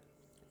 Right.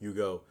 You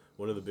go,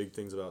 one of the big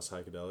things about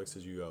psychedelics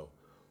is you go,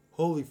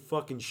 holy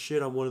fucking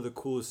shit, I'm one of the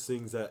coolest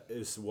things that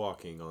is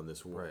walking on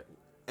this world.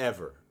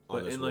 Ever.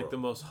 But in, like, the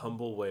most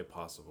humble way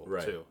possible,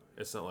 too.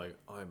 It's not like,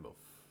 I'm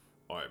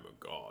a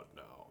god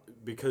now.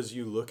 Because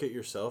you look at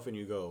yourself and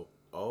you go,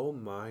 oh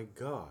my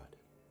god,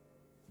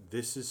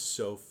 this is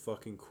so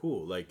fucking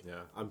cool. Like,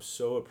 I'm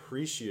so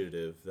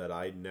appreciative that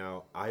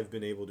I've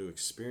been able to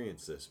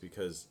experience this,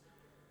 because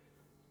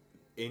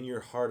in your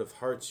heart of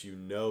hearts,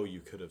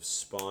 you could have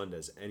spawned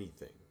as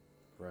anything.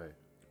 Right.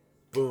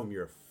 Boom,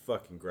 you're a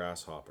fucking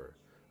grasshopper.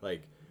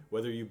 Like,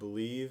 whether you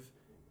believe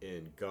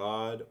in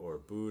God or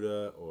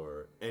Buddha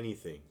or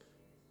anything,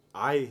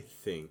 I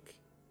think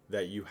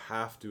that you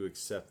have to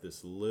accept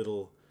this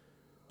little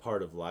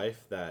part of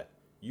life that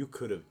you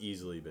could have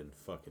easily been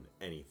fucking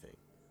anything.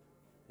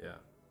 Yeah.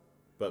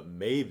 But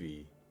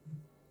maybe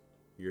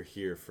you're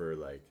here for,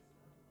 like,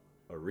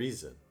 a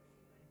reason.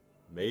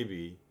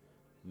 Maybe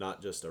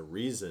not just a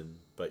reason,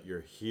 but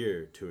you're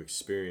here to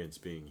experience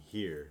being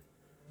here.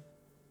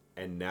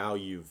 And now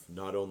you've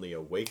not only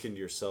awakened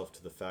yourself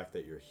to the fact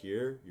that you're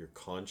here, your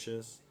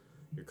conscience,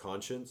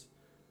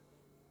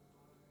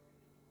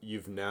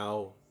 you've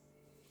now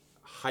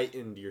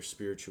heightened your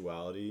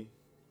spirituality,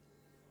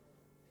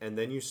 and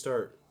then you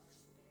start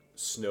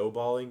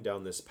snowballing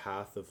down this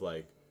path of,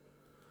 like,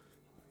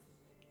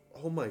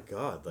 oh my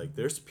god, like,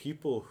 there's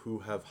people who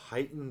have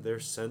heightened their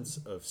sense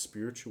of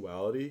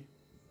spirituality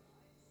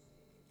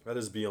that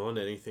is beyond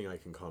anything I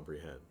can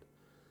comprehend.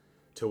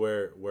 To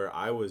where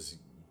I was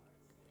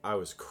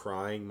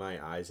crying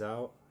my eyes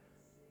out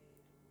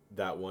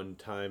that one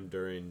time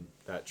during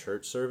that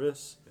church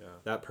service. Yeah.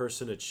 That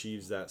person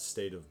achieves that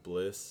state of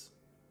bliss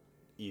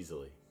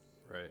easily.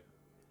 Right.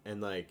 And,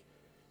 like,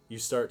 you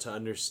start to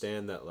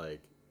understand that,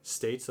 like,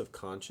 states of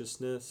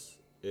consciousness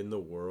in the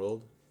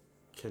world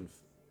can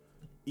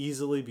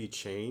easily be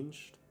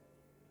changed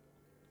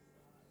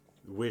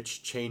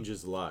which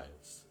changes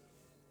lives,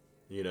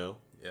 you know?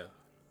 Yeah.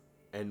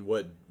 And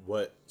what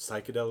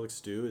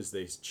psychedelics do is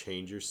they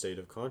change your state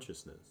of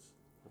consciousness.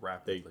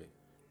 Rapidly.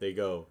 They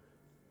go,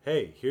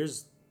 hey,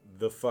 here's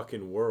the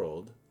fucking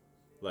world.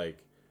 Like,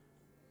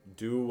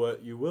 do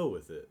what you will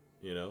with it,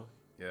 you know?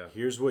 Yeah.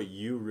 Here's what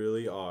you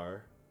really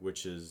are,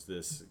 which is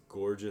this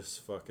gorgeous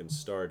fucking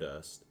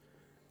stardust.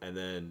 And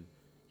then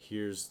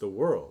here's the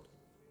world,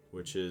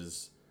 which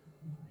is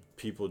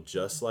people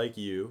just like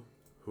you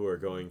who are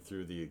going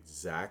through the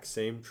exact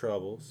same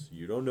troubles.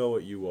 You don't know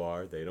what you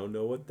are. They don't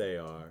know what they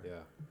are.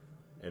 Yeah.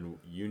 And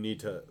you need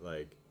to,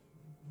 like,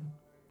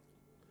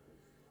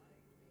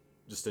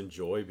 just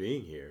enjoy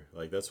being here.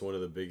 Like, that's one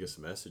of the biggest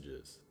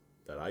messages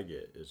that I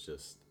get is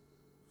just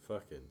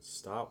fucking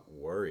stop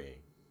worrying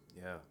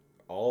Yeah.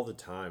 all the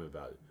time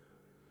about it.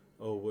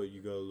 Oh, what,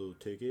 you got a little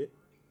ticket?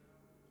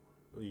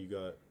 Oh, you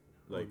got,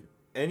 like,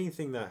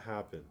 anything that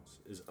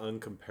happens is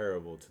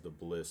uncomparable to the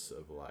bliss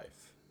of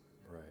life.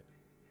 Right.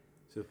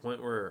 To the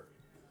point where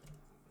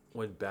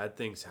when bad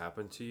things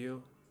happen to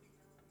you,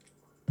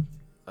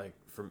 like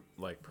from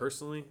like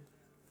personally,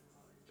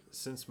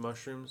 since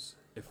mushrooms,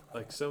 if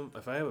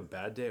I have a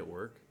bad day at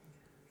work,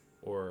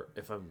 or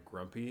if I'm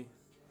grumpy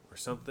or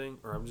something,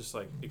 or I'm just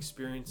like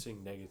experiencing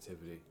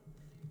negativity,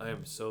 I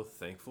am so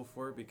thankful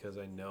for it because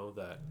I know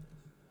that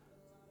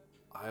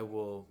I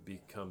will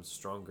become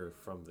stronger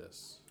from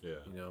this. Yeah.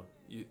 You know,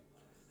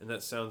 and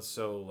that sounds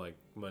so like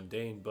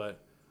mundane, but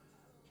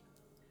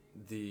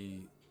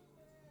the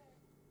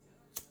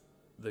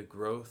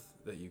growth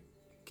that you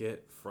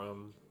get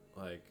from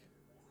like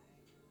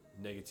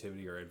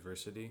negativity or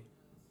adversity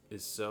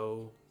is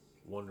so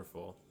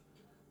wonderful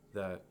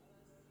that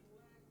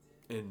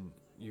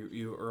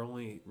you are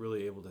only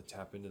really able to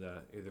tap into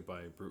that either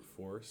by brute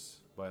force,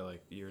 by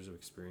like years of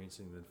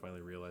experiencing, and then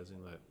finally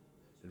realizing that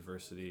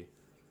adversity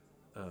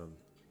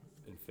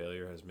and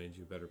failure has made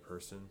you a better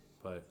person.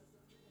 But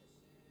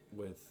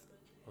with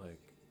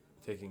like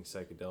taking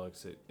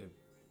psychedelics, it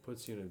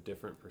puts you in a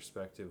different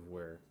perspective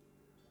where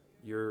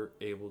you're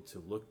able to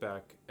look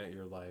back at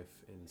your life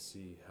and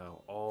see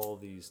how all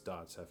these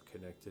dots have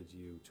connected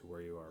you to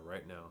where you are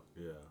right now.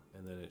 Yeah.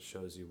 And then it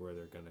shows you where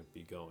they're going to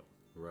be going.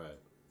 Right.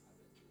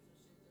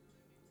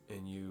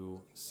 And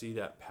you see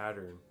that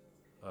pattern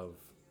of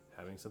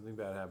having something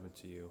bad happen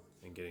to you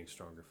and getting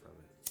stronger from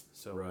it.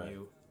 So right. When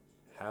you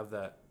have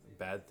that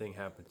bad thing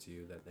happen to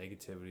you, that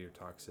negativity or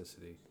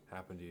toxicity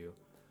happen to you,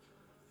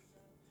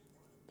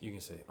 you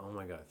can say, oh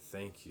my God,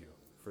 thank you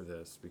for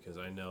this, because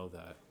I know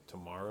that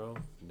tomorrow,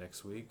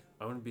 next week,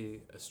 I'm going to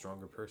be a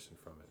stronger person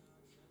from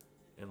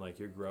it. And like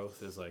your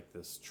growth is like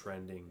this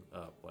trending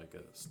up, like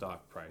a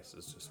stock price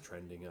is just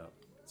trending up.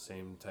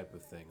 Same type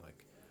of thing.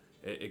 Like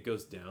it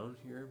goes down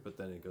here, but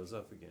then it goes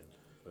up again.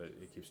 But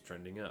it keeps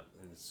trending up,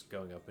 and it's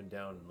going up and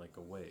down in like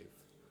a wave.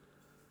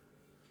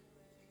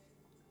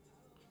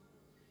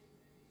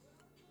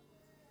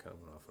 Kind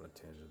of went off on a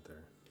tangent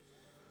there.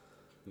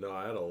 No,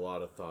 I had a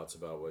lot of thoughts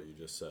about what you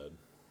just said.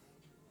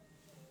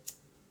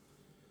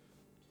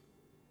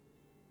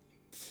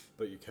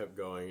 But you kept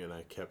going, and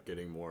I kept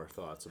getting more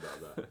thoughts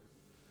about that.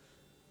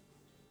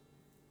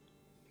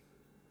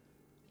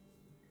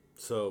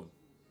 So,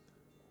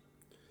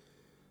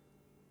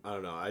 I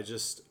don't know.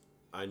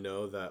 I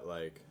know that,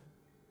 like,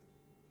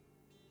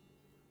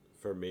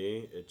 for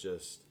me, it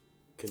just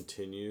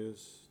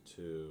continues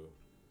to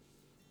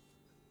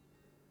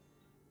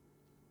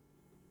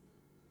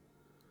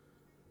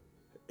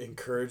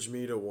encourage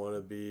me to want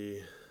to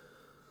be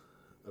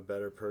a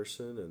better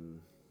person.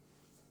 And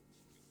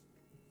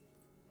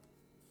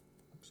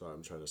sorry,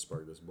 I'm trying to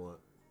spark this blunt.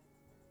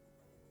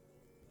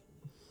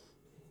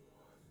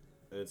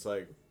 And it's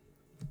like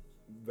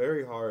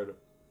very hard.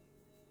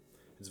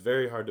 It's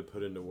very hard to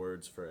put into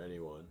words for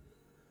anyone.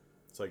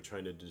 It's like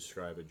trying to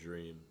describe a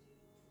dream.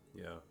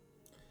 Yeah.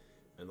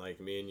 And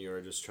like me and you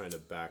are just trying to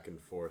back and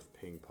forth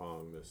ping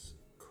pong this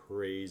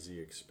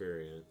crazy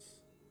experience.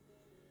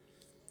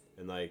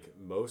 And like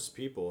most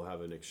people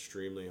have an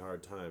extremely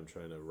hard time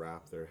trying to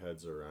wrap their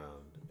heads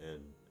around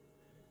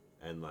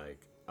and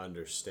like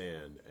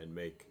understand and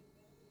make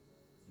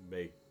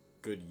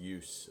good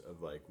use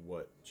of like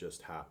what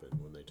just happened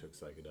when they took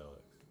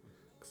psychedelics.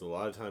 Because a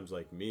lot of times,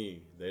 like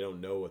me, they don't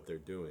know what they're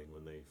doing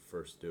when they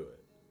first do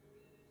it.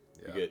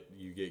 Yeah.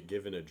 You get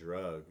given a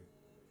drug,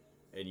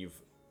 and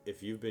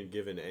if you've been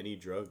given any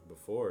drug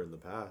before in the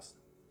past,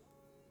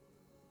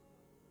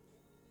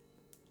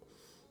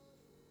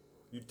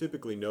 you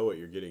typically know what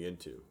you're getting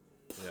into.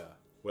 Yeah.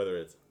 Whether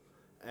it's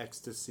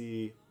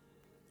ecstasy,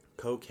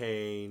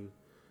 cocaine,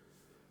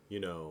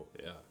 you know.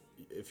 Yeah.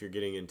 If you're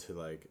getting into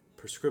like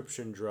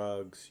prescription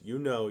drugs, you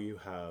know you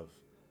have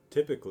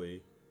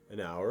typically an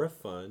hour of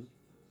fun,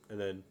 and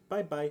then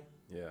bye-bye.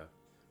 Yeah.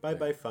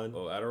 Bye-bye fun.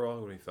 Well, Adderall, I'm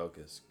going to be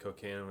focused.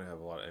 Cocaine, I'm going to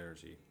have a lot of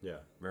energy. Yeah.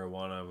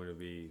 Marijuana, I'm going to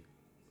be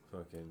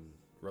fucking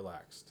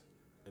relaxed.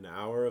 An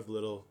hour of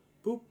little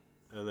boop,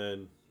 and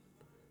then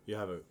you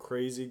have a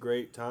crazy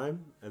great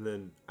time, and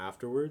then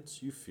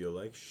afterwards you feel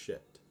like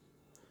shit.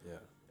 Yeah.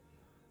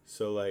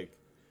 So like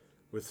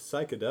with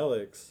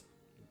psychedelics,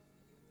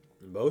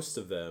 most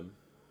of them,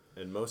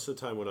 and most of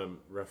the time when I'm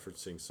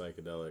referencing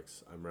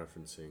psychedelics, I'm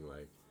referencing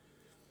like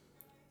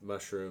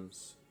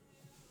mushrooms.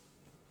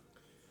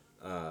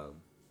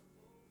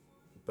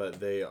 But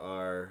they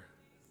are,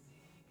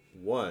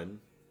 one,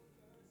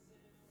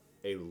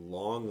 a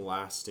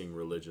long-lasting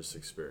religious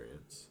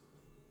experience,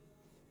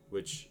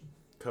 which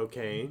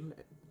cocaine,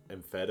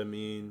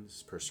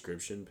 amphetamines,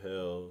 prescription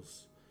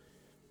pills,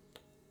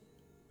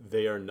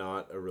 they are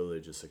not a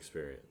religious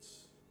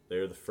experience. They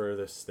are the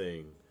furthest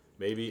thing.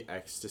 Maybe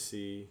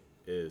ecstasy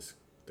is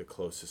the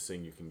closest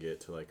thing you can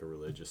get to like a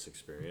religious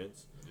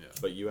experience. Yeah.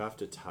 But you have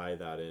to tie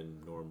that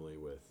in normally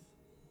with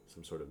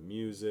some sort of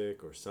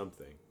music or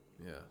something.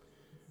 Yeah.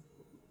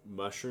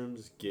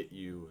 Mushrooms get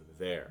you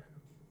there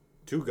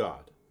to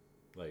God.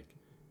 Like,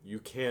 you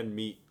can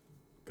meet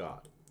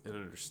God And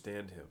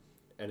understand him.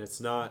 and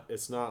it's not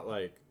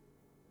like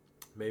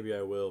maybe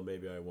I will,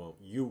 maybe I won't.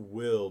 You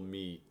will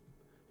meet.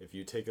 If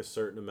you take a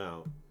certain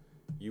amount,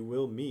 you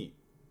will meet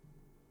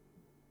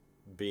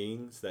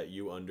beings that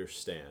you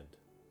understand,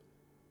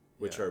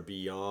 which are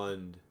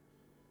beyond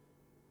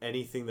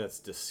anything that's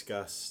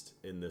discussed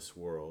in this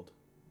world.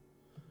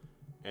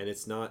 And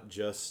it's not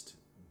just,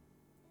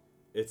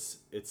 it's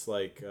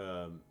like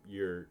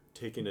you're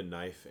taking a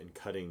knife and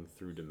cutting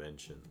through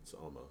dimensions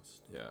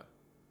almost. Yeah.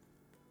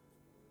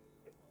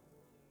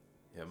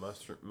 Yeah,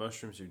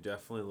 mushrooms, you're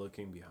definitely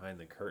looking behind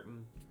the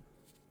curtain,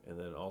 and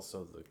then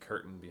also the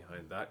curtain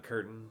behind that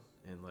curtain,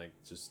 and like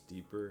just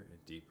deeper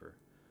and deeper.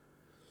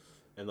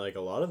 And like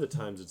a lot of the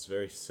times it's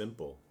very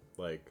simple.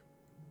 Like,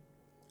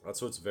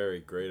 that's what's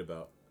very great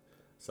about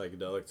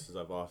psychedelics is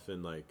I've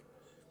often like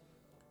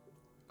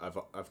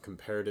I've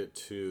compared it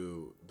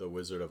to the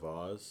Wizard of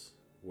Oz,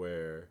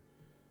 where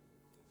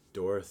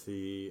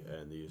Dorothy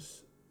and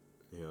these,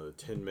 the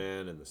Tin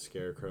Man and the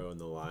Scarecrow and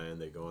the Lion,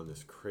 they go on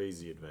this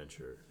crazy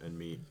adventure and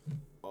meet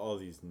all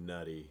these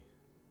nutty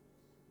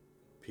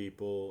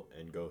people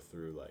and go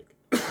through like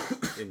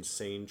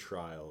insane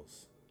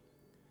trials.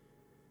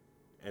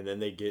 And then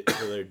they get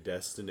to their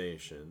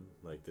destination,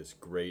 like this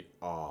great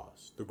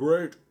Oz. The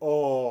Great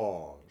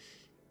Oz!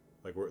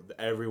 Like,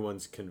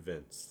 everyone's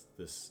convinced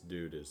this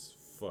dude is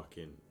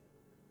fucking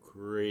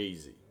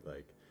crazy.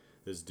 Like,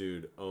 this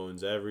dude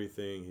owns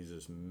everything. He's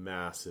this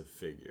massive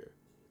figure.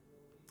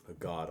 A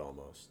god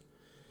almost.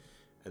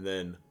 And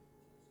then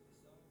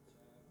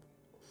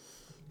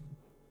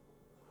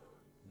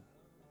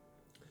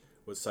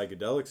what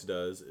psychedelics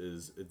does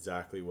is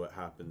exactly what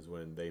happens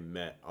when they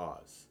met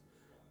Oz.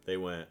 They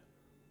went,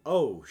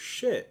 oh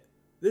shit,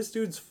 this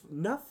dude's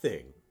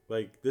nothing.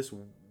 Like, this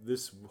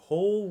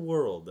whole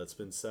world that's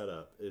been set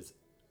up is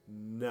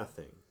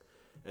nothing.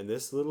 And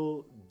this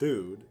little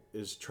dude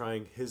is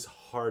trying his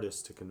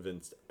hardest to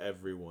convince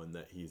everyone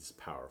that he's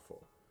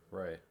powerful.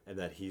 Right. And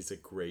that he's a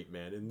great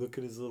man. And look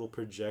at his little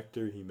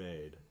projector he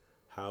made.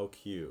 How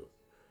cute.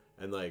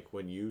 And like,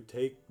 when you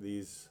take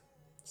these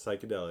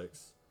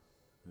psychedelics,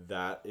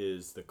 that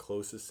is the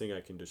closest thing I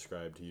can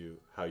describe to you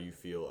how you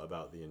feel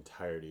about the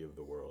entirety of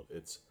the world.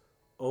 It's,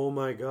 oh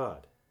my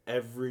God,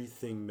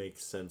 everything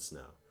makes sense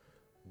now.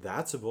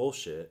 That's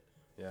bullshit.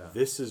 Yeah.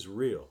 This is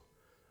real.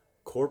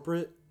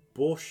 Corporate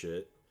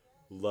bullshit,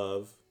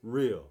 love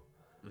real.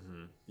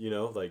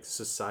 Mm-hmm. Like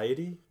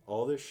society,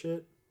 all this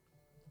shit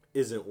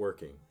isn't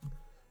working.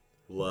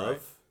 Love,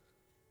 right.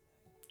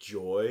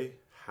 Joy,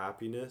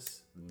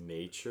 happiness,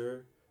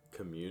 nature,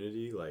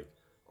 community, like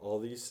all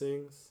these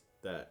things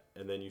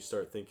and then you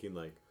start thinking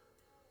like,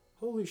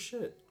 holy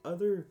shit,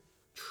 other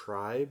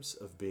tribes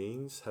of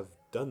beings have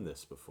done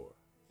this before.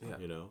 Yeah.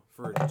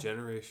 For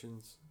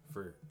generations,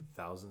 for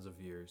thousands of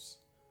years.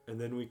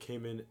 And then we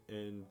came in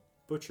and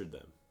butchered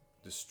them.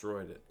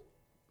 Destroyed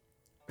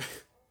it.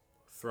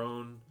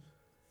 Thrown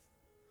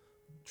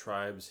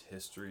tribes'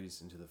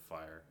 histories into the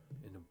fire,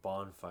 into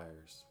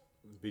bonfires.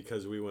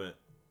 Because we went,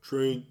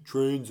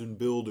 trains and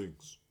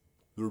buildings.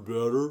 They're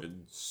better.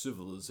 And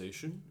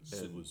civilization.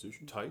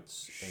 And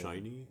tights.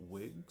 Shiny. And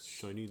wigs.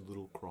 Shiny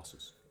little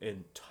crosses.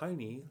 And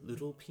tiny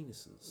little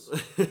penises.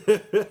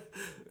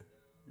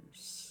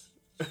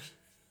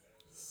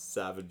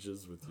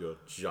 Savages with your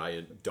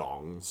giant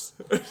dongs.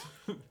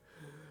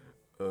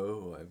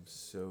 Oh, I'm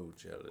so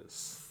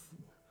jealous.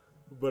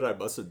 But I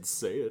mustn't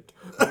say it.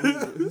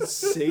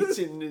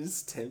 Satan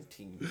is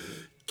tempting me.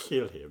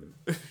 Kill him.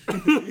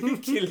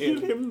 Kill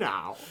him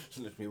now.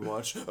 Let me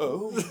watch.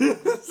 Oh,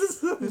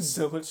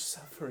 so much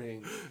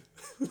suffering.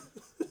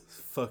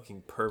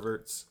 Fucking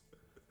perverts.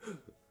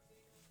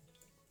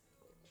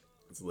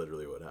 That's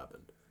literally what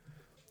happened.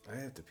 I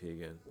have to pee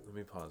again. Let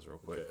me pause real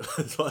quick. Okay,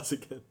 let's pause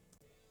again.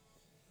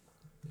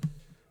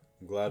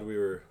 I'm glad we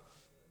were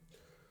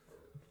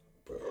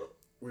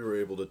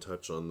able to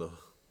touch on the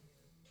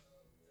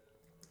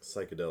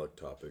psychedelic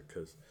topic,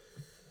 because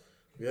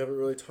we haven't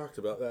really talked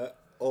about that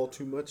all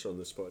too much on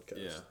this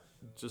podcast. Yeah,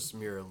 just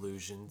mere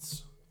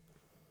illusions.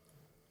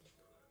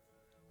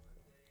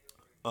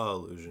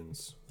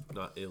 Illusions,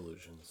 not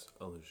illusions.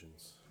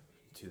 Illusions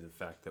to the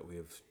fact that we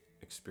have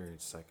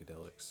experienced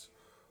psychedelics.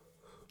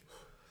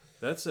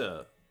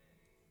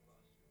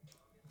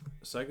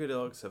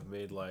 Psychedelics have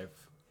made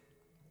life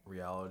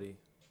reality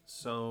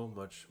so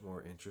much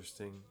more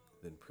interesting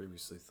than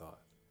previously thought.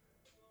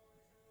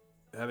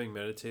 Having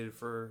meditated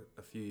for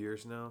a few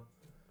years now,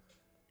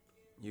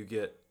 you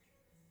get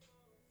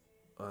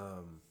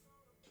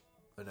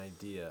an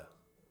idea,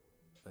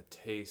 a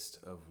taste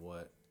of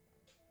what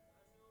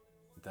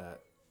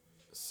that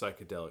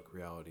psychedelic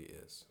reality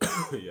is.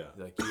 Yeah.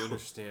 Like you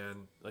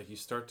understand, like you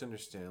start to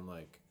understand,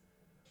 like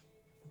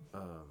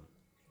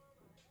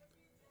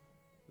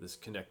this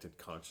connected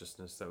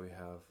consciousness that we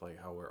have, like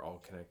how we're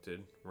all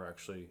connected. We're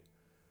actually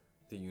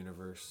the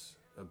universe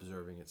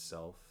observing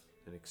itself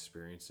and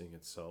experiencing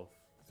itself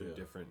through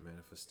different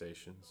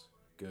manifestations,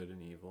 good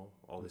and evil,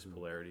 all these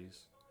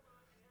polarities.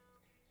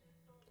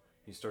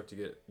 You start to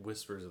get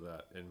whispers of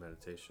that in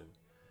meditation.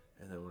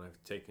 And then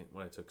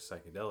when I took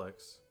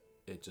psychedelics,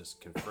 it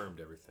just confirmed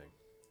everything.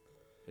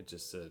 It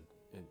just said,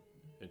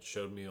 it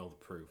showed me all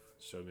the proof,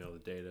 showed me all the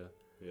data.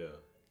 Yeah.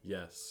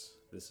 Yes,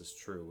 this is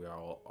true. We are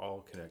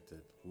all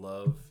connected.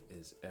 Love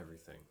is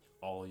everything.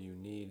 All you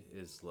need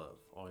is love.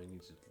 All you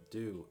need to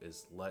do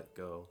is let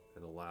go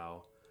and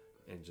allow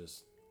and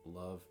just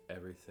love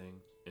everything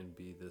and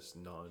be this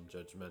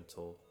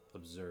non-judgmental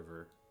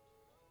observer.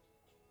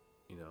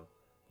 You know,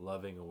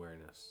 loving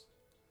awareness.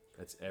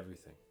 That's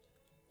everything.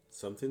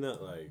 Something that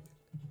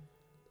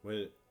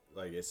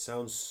it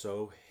sounds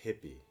so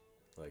hippie.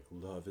 Like,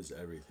 love is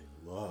everything.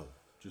 Love.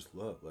 Just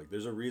love. Like,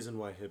 there's a reason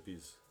why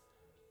hippies,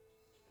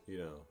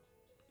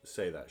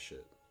 say that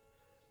shit.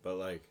 But,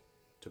 like,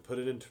 to put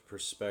it into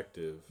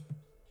perspective,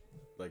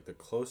 like, the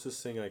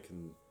closest thing I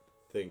can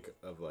think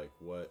of, like,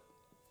 what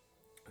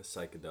a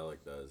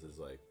psychedelic does is,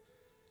 like,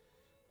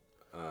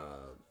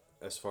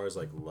 as far as,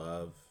 like,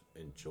 love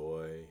and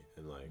joy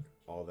and, like,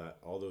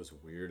 all those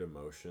weird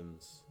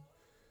emotions,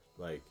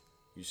 like,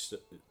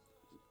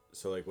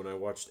 so, like, when I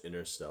watched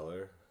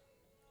Interstellar,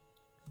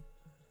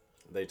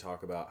 they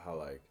talk about how,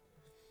 like,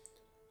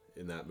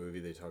 in that movie,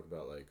 they talk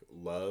about, like,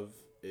 love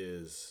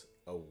is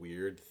a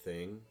weird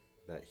thing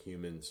that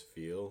humans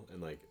feel,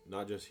 and, like,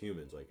 not just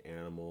humans, like,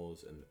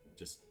 animals and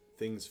just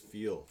things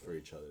feel for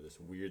each other, this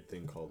weird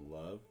thing called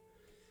love,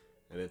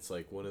 and it's,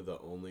 like, one of the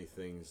only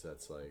things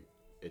that's, like,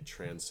 it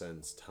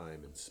transcends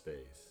time and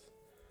space.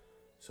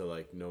 So,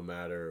 like, no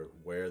matter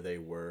where they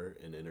were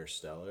in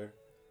Interstellar,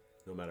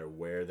 no matter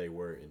where they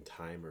were in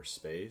time or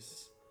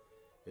space,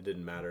 it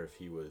didn't matter if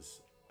he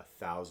was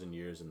 1,000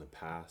 years in the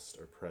past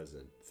or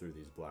present through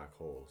these black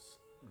holes.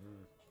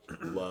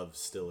 Love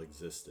still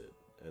existed.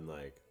 And,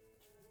 like,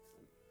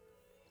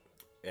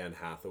 Anne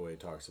Hathaway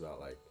talks about,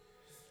 like,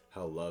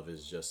 how love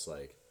is just,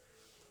 like,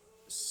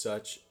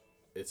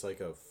 it's like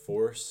a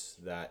force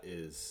that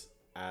is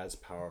as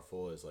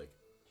powerful as, like,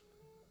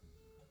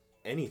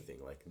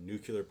 anything, like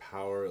nuclear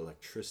power,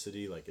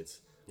 electricity. Like,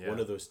 it's one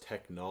of those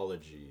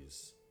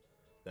technologies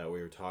that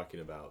we were talking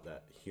about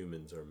that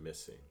humans are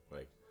missing.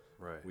 Like,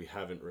 right. We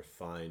haven't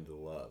refined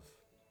love,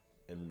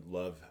 and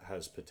love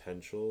has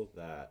potential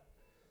that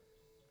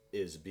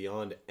is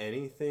beyond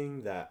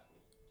anything that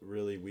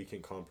really we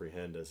can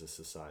comprehend as a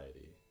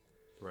society.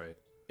 Right.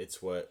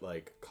 It's what,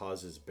 like,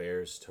 causes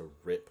bears to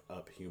rip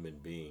up human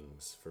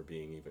beings for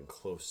being even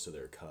close to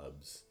their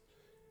cubs.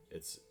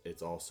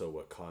 It's also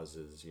what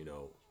causes,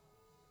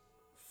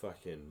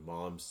 fucking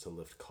moms to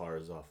lift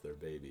cars off their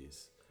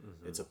babies.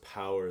 Mm-hmm. It's a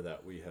power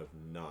that we have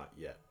not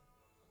yet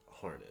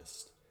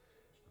harnessed.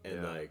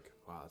 And like,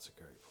 wow, that's a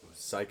great point.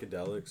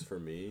 Psychedelics for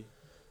me,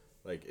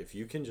 like, if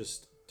you can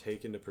just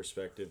take into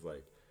perspective,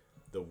 like,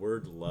 the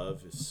word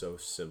love is so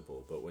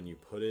simple, but when you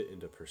put it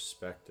into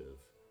perspective,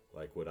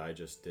 like what I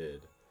just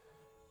did,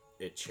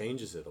 it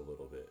changes it a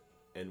little bit.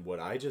 And what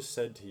I just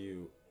said to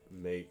you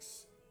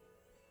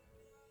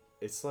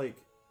it's like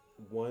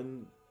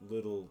one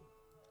little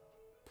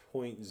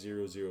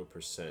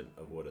 0.00%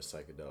 of what a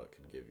psychedelic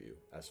can give you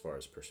as far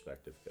as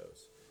perspective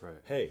goes. Right.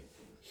 Hey,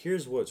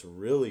 here's what's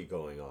really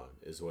going on,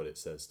 is what it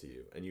says to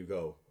you. And you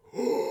go,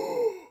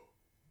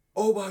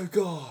 oh my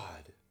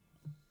God.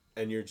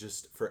 And you're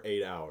just, for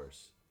 8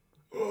 hours,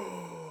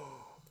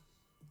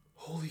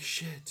 holy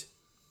shit.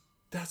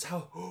 That's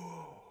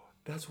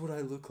what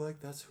I look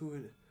like. That's who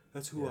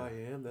I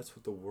am. That's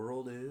what the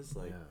world is.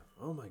 Like,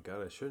 oh my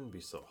God, I shouldn't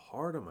be so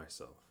hard on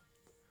myself.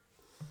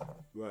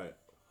 Right.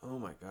 Oh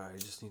my God, I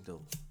just need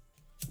to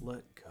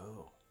let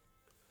go.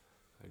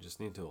 I just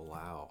need to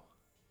allow.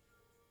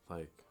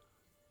 Like,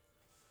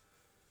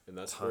 and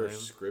that's where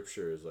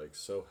scripture is, like,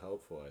 so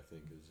helpful, I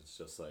think, is it's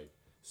just like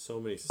so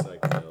many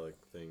psychedelic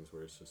things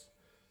where it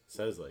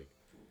says, like,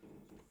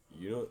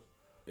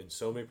 in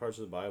so many parts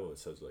of the Bible, it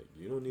says, like,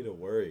 you don't need to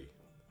worry.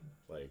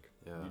 Like,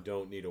 you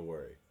don't need to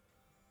worry.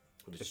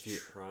 It's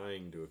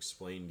trying to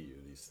explain to you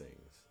these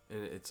things.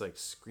 And it's like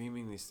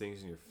screaming these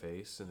things in your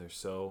face, and they're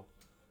so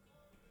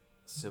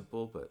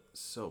simple but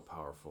so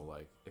powerful.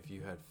 Like, if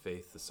you had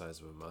faith the size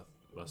of a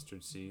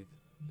mustard seed,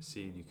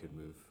 you could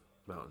move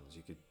mountains.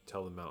 You could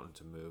tell the mountain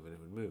to move, and it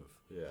would move.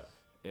 Yeah.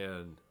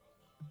 And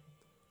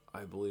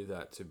I believe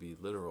that to be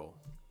literal.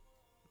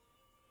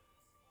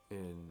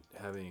 In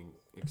having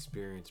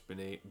experienced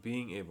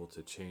being able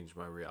to change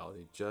my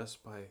reality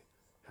just by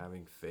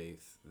having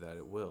faith that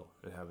it will,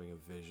 and having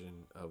a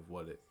vision of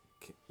what it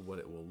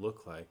will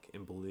look like,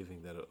 and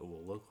believing that it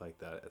will look like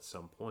that at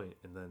some point,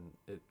 and then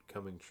it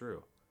coming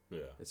true.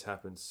 Yeah. It's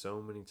happened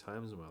so many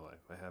times in my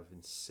life. I have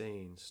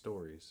insane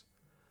stories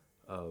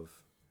of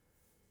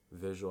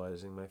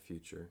visualizing my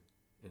future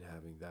and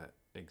having that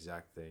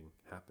exact thing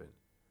happen.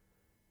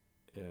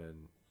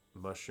 And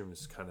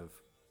mushrooms kind of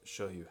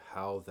show you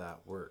how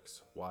that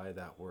works, why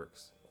that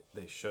works.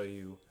 They show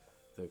you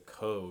the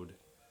code,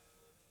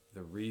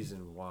 the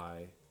reason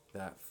why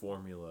that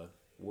formula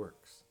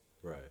works.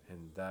 Right.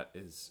 And that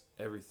is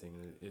everything.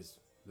 Is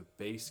the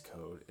base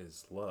code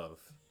is love.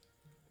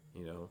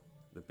 You know,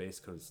 the base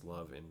code is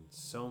love in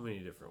so many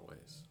different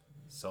ways.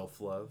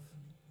 Self-love.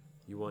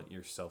 You want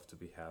yourself to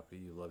be happy.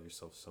 You love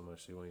yourself so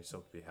much. You want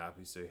yourself to be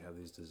happy, so you have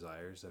these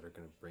desires that are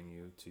going to bring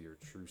you to your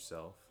true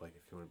self. Like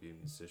if you want to be a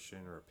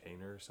musician or a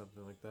painter or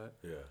something like that.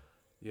 Yeah.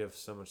 You have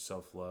so much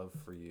self-love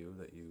for you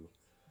that you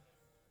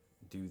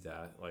do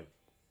that. Like,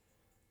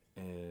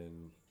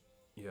 and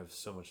you have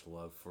so much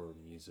love for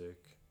music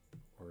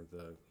or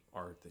the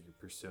art that you're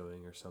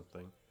pursuing or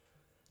something.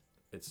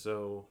 It's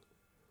so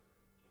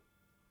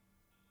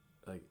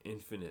like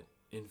infinite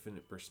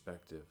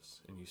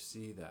perspectives, and you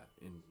see that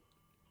in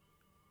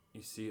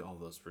you see all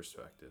those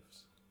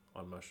perspectives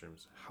on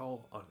mushrooms.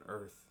 How on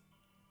earth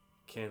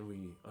can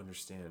we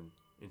understand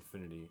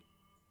infinity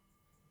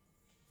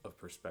of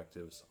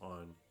perspectives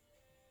on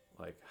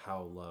like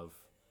how love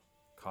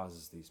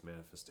causes these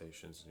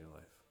manifestations in your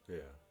life?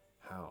 Yeah.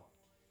 How?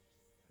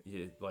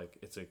 Like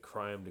it's a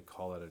crime to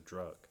call it a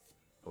drug.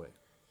 Oh, wait.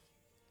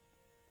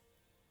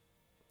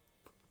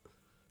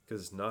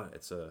 Because it's not.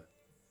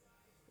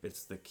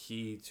 It's the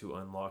key to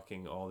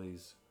unlocking all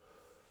these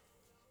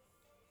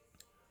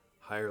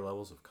higher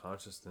levels of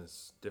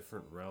consciousness,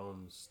 different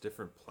realms,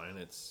 different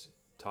planets,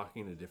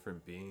 talking to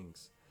different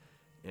beings.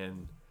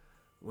 And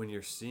when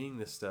you're seeing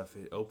this stuff,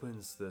 it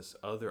opens this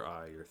other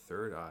eye, your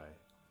third eye,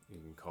 you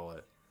can call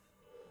it,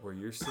 where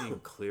you're seeing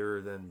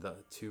clearer than the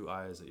two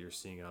eyes that you're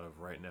seeing out of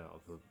right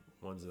now, the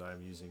ones that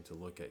I'm using to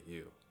look at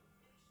you.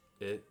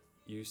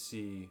 You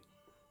see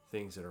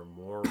things that are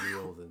more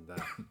real than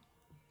that.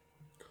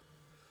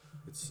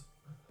 It's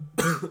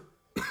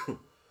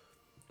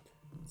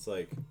it's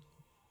like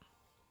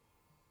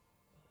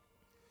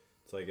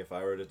if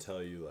I were to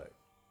tell you, like,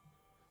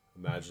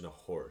 imagine a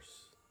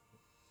horse,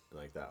 and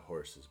like that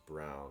horse is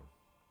brown,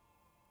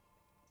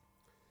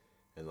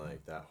 and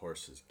like that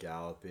horse is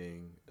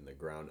galloping, and the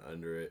ground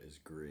under it is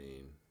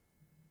green,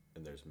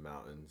 and there's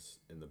mountains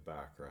in the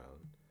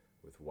background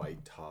with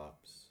white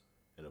tops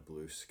and a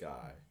blue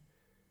sky,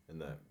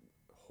 and that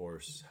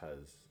horse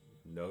has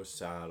no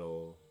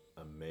saddle,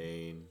 a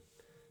mane,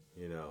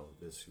 you know,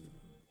 this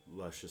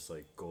luscious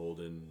like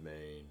golden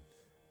mane,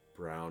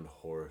 brown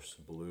horse,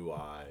 blue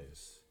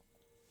eyes,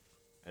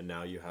 and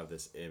now you have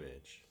this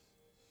image.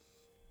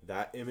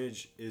 That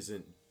image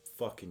isn't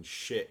fucking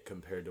shit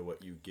compared to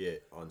what you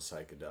get on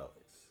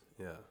psychedelics.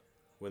 Yeah.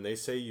 When they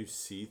say you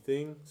see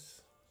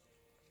things,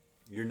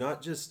 you're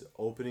not just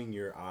opening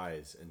your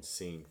eyes and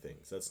seeing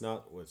things. That's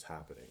not what's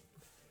happening.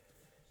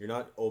 You're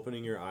not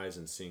opening your eyes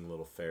and seeing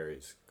little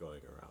fairies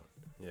going around.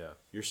 Yeah.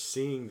 You're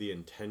seeing the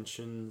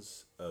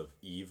intentions of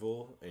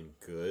evil and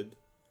good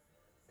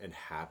and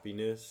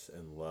happiness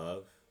and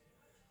love,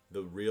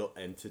 the real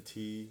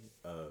entity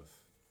of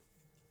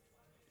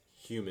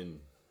human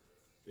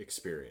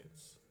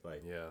experience.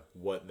 Like,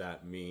 what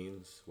that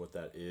means, what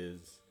that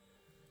is.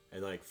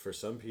 And, like, for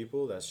some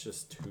people, that's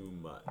just too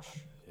much.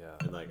 Yeah.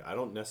 And, like, I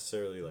don't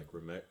necessarily, like,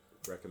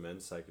 recommend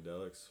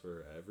psychedelics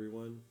for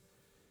everyone.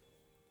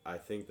 I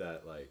think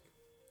that, like,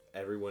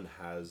 everyone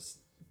has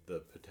the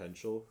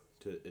potential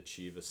to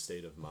achieve a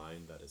state of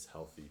mind that is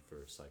healthy for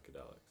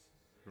psychedelics.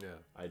 Yeah.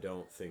 I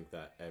don't think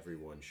that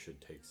everyone should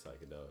take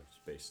psychedelics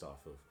based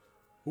off of,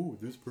 oh,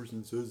 this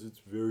person says it's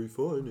very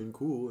fun and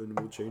cool and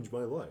will change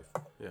my life.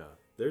 Yeah.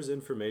 There's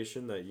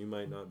information that you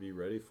might not be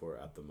ready for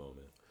at the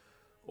moment.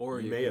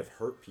 Or you may have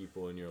hurt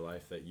people in your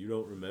life that you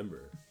don't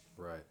remember.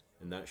 Right.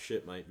 And that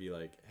shit might be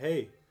like,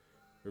 hey,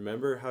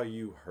 remember how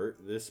you hurt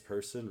this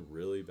person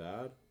really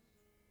bad?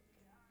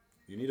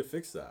 You need to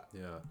fix that.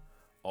 Yeah.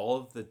 All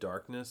of the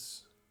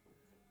darkness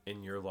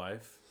in your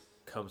life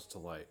comes to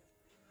light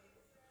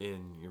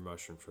in your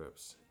mushroom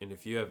trips. And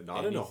if you have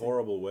not in a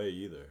horrible way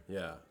either.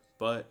 Yeah.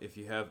 But if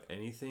you have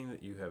anything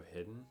that you have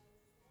hidden,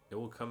 it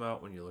will come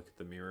out when you look at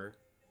the mirror.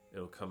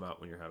 It'll come out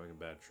when you're having a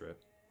bad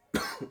trip.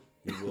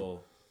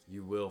 You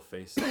will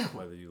face it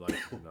whether you like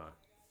it or not.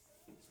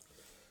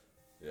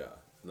 Yeah.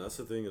 And that's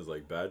the thing is,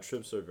 like, bad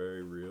trips are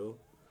very real,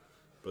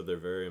 but they're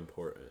very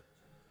important.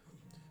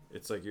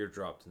 It's like you're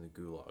dropped in the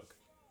gulag.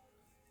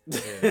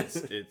 And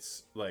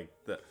it's like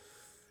that.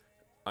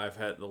 I've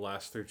had the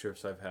last 3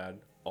 trips I've had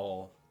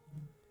all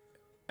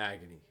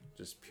agony,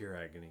 just pure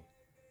agony.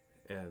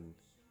 And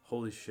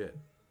holy shit.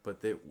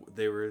 But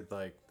they were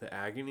like, the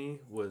agony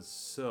was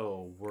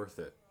so worth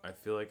it. I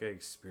feel like I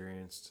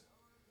experienced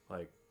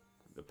like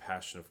the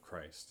passion of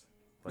Christ.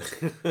 Like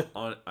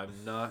I'm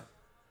not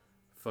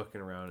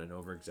fucking around and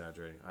over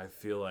exaggerating. I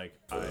feel like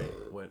I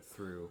went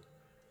through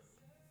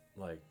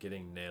like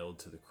getting nailed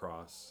to the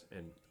cross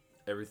and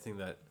everything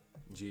that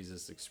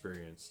Jesus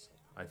experienced.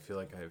 I feel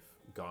like I've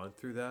gone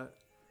through that,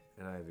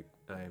 and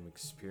I've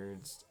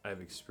experienced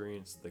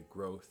the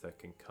growth that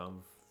can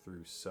come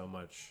through so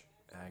much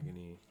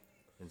agony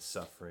and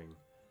suffering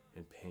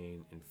and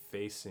pain and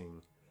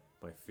facing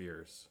my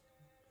fears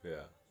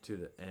Yeah. to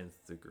the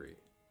nth degree.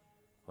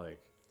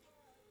 Like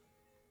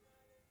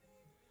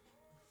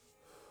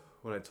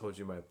when I told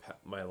you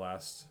my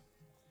last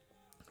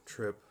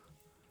trip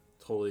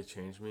totally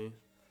changed me.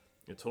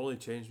 It totally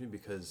changed me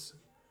because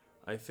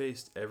I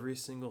faced every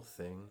single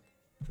thing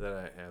that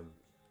I am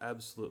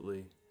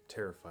absolutely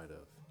terrified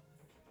of.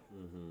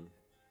 Mm-hmm.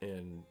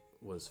 And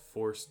was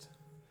forced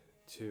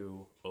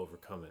to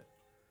overcome it.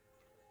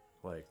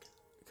 Like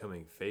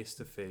coming face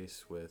to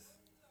face with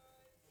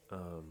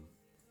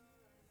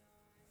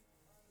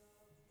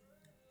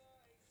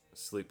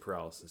sleep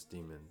paralysis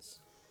demons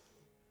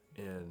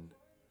and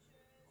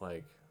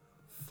like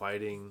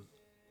fighting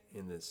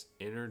in this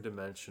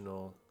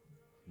interdimensional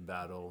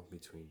battle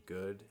between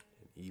good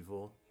and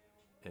evil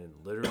and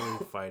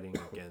literally fighting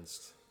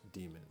against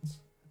demons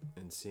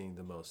and seeing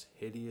the most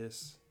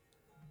hideous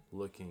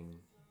looking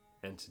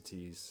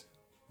entities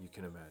you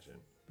can imagine.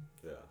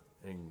 Yeah.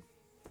 And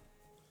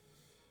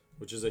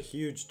which is a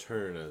huge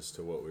turn as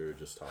to what we were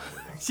just talking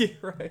about. yeah,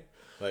 right.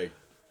 Like,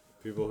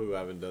 people who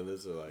haven't done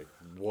this are like,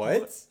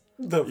 what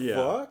the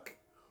fuck?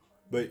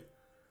 But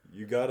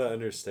you gotta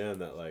understand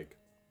that, like,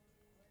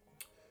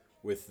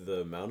 with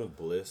the amount of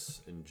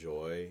bliss and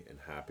joy and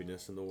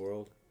happiness in the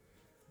world,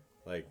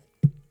 like,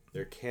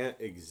 there can't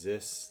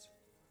exist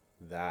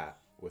that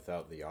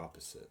without the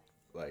opposite.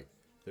 Like,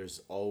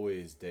 there's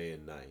always day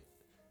and night.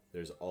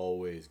 There's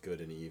always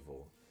good and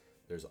evil.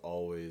 There's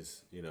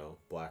always,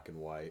 black and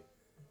white.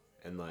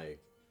 And, like,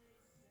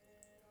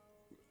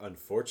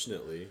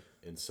 unfortunately,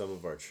 in some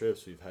of our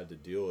trips, we've had to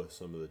deal with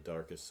some of the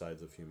darkest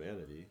sides of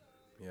humanity.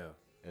 Yeah.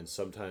 And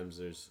sometimes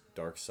there's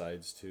dark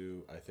sides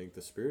to, I think,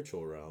 the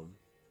spiritual realm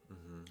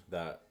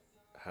that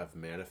have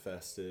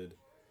manifested.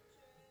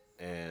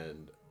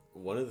 And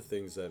one of the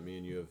things that me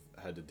and you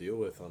have had to deal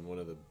with on one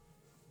of the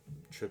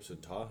trips in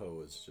Tahoe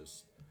was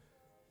just,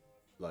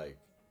 like,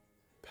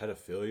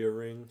 pedophilia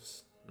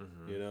rings,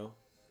 Yeah.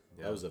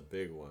 That was a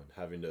big one.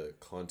 Having to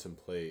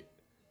contemplate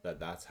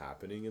that's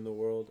happening in the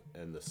world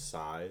and the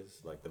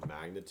size, like the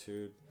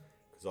magnitude,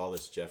 because all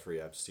this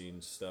Jeffrey Epstein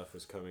stuff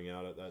was coming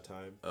out at that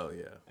time. Oh,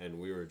 yeah. And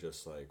we were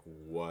just like,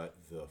 what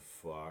the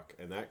fuck?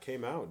 And that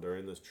came out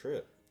during this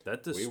trip.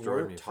 That destroyed we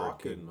weren't me for a good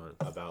talking month.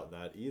 about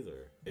that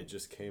either. It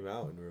just came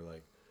out and we were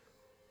like,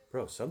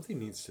 bro, something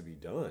needs to be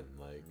done.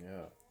 Like,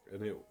 yeah.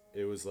 And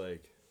it was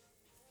like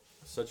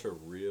such a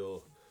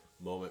real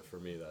moment for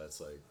me that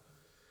it's like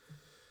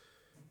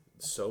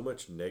so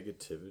much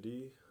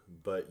negativity,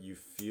 but you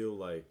feel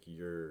like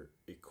you're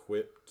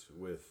equipped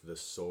with the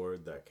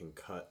sword that can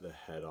cut the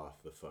head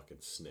off the fucking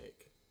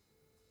snake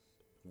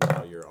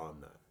while you're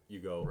on that.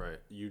 You go, right.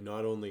 You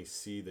not only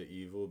see the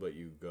evil, but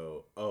you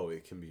go, oh,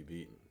 it can be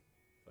beaten.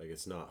 Like,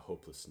 it's not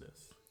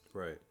hopelessness.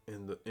 Right.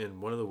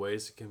 And one of the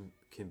ways it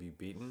can be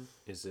beaten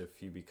is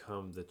if you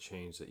become the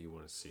change that you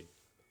want to see.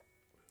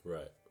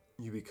 Right.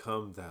 You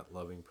become that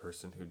loving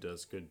person who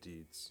does good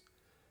deeds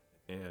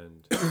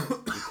and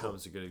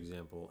becomes a good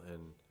example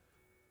and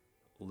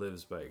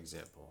lives by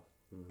example,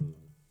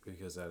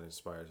 because that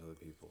inspires other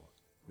people.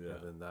 Yeah.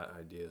 And then that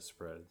idea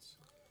spreads.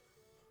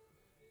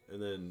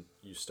 And then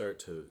you start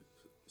to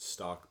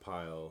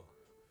stockpile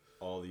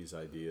all these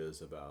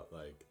ideas about,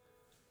 like,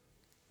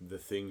 the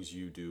things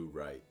you do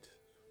right.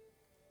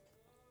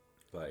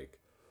 Like,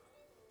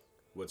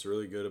 what's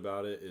really good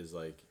about it is,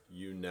 like,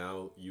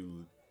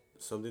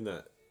 something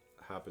that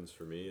happens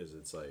for me is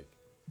it's like,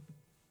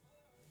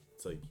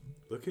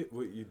 look at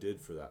what you did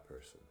for that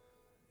person.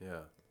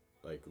 Yeah.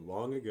 Like,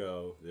 long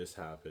ago, this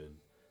happened,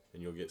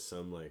 and you'll get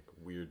some, like,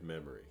 weird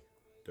memory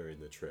during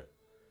the trip.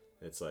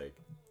 It's like,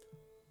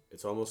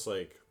 it's almost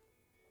like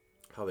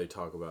how they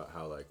talk about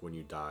how, like, when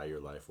you die,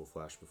 your life will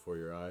flash before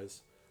your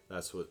eyes.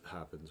 That's what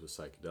happens with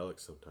psychedelics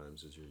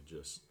sometimes, is you're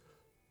just,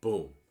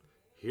 boom,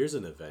 here's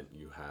an event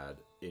you had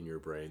in your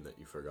brain that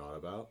you forgot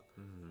about.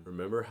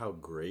 Remember how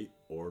great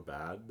or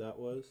bad that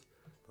was?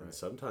 Right. And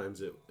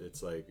sometimes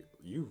it's like,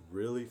 you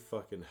really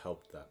fucking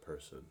helped that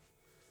person.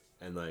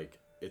 And, like,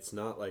 it's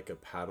not like a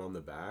pat on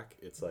the back.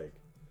 It's like,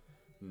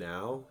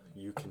 now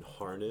you can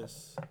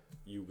harness,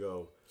 you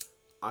go,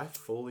 I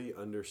fully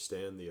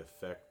understand the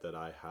effect that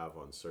I have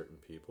on certain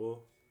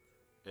people,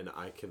 and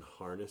I can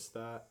harness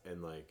that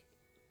and, like,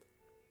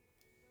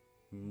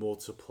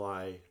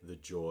 multiply the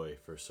joy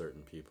for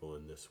certain people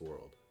in this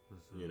world,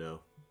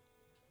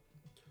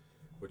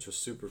 which was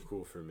super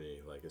cool for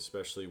me. Like,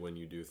 especially when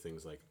you do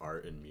things like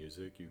art and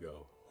music, you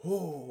go,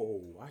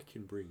 oh, I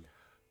can bring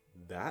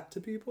that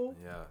to people.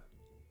 Yeah.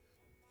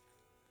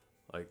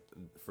 Like,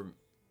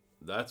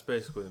 that's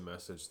basically the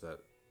message that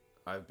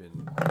I've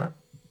been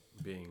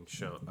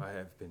I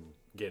have been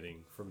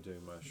getting from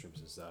doing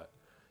mushrooms, is that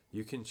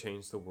you can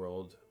change the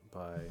world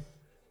by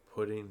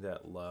putting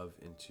that love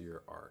into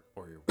your art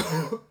or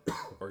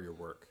your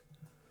work.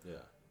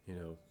 Yeah.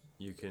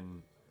 You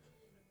can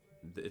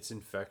it's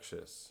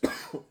infectious.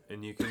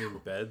 And you can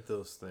embed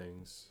those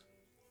things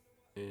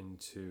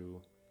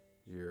into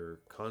your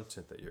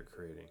content that you're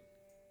creating.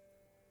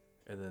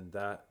 And then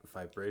that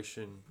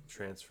vibration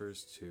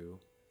transfers to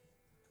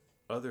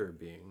other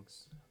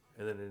beings,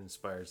 and then it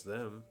inspires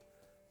them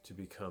to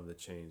become the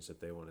change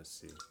that they want to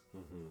see.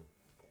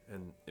 Mm-hmm.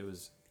 And it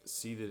was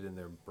seeded in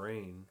their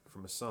brain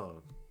from a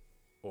song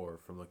or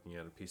from looking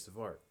at a piece of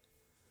art.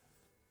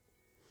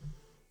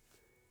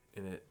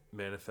 And it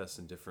manifests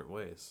in different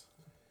ways.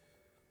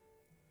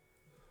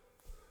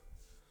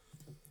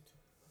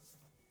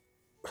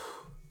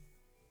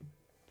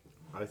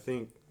 I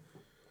think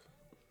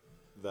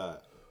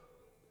that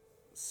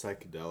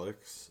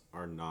psychedelics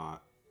are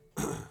not...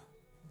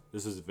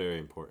 This is very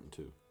important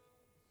too.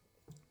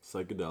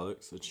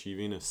 Psychedelics,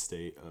 achieving a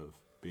state of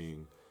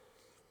being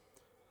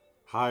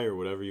high or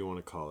whatever you want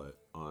to call it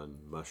on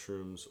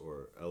mushrooms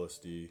or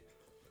LSD,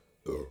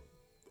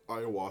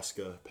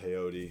 ayahuasca,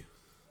 peyote,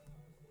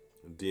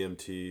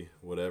 DMT,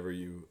 whatever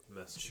you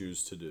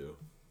choose to do.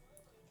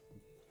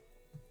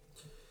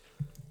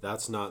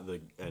 That's not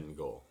the end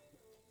goal,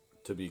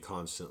 to be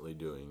constantly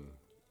doing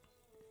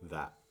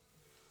that.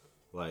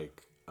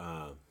 Like,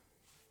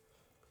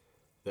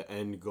 the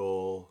end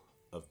goal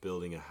of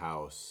building a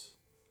house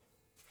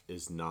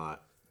is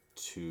not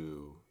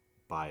to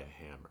buy a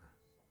hammer.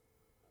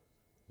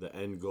 The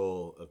end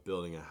goal of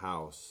building a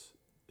house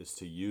is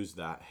to use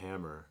that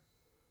hammer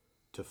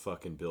to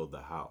fucking build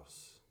the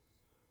house.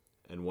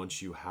 And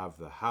once you have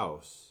the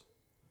house,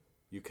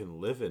 you can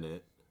live in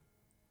it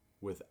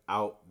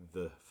without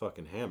the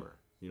fucking hammer.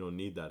 You don't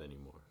need that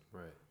anymore.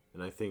 Right.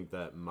 And I think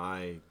that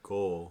my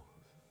goal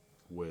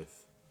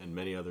with, and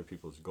many other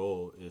people's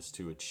goal, is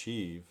to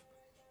achieve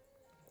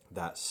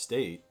that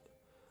state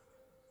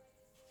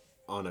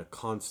on a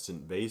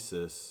constant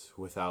basis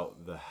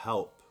without the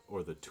help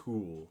or the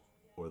tool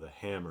or the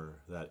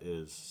hammer that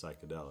is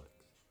psychedelics.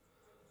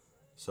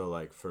 So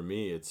like for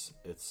me, it's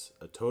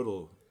a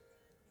total...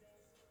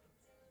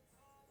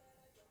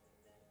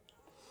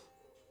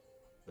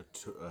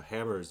 A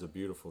hammer is a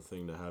beautiful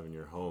thing to have in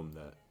your home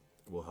that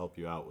will help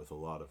you out with a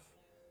lot of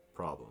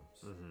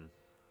problems. Mm-hmm.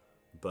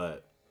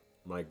 But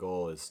my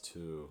goal is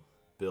to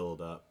build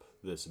up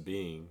this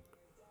being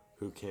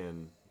who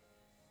can,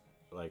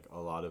 like a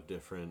lot of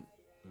different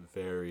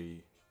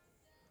very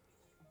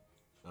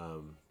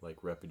like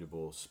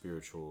reputable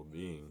spiritual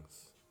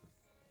beings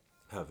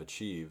have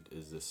achieved,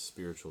 is this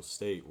spiritual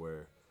state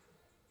where,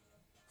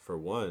 for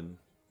one,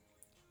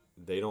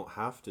 they don't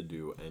have to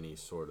do any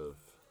sort of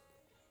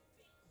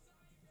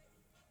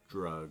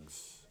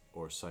drugs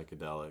or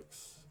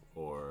psychedelics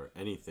or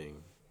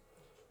anything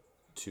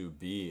to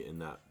be in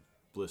that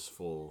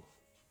blissful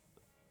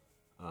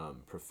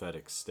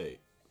prophetic state.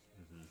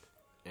 Mm-hmm.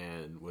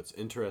 And what's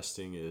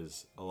interesting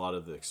is a lot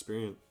of the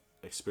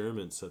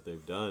experiments that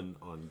they've done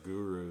on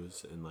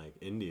gurus in like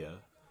India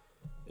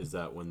is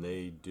that when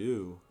they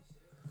do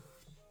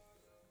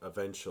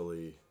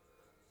eventually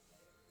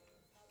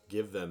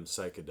give them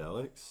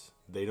psychedelics,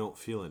 they don't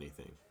feel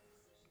anything.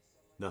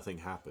 Nothing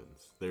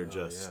happens. They're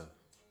just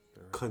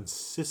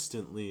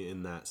consistently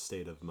in that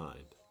state of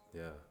mind.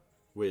 Yeah.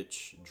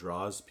 Which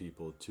draws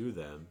people to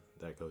them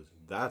that goes,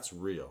 that's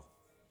real.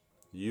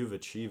 You've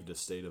achieved a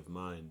state of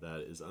mind that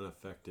is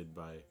unaffected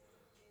by,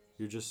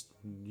 you're just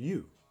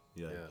you.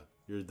 Yeah.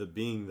 You're the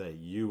being that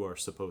you are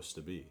supposed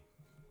to be.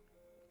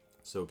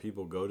 So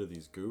people go to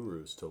these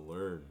gurus to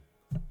learn.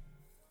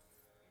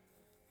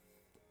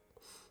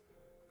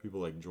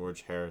 People like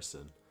George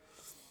Harrison,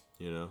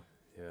 you know?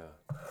 Yeah.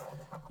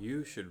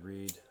 You should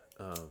read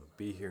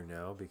Be Here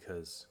Now,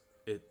 because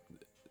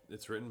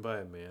it's written by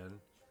a man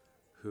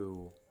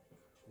who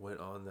went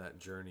on that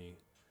journey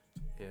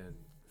and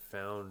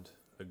found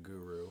a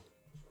guru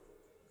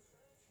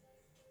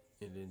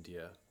in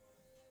India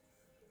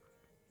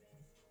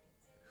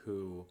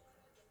who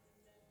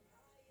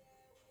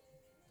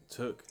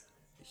took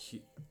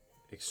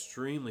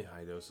extremely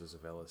high doses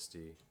of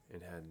LSD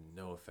and had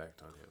no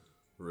effect on him.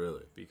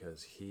 Really?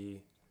 Because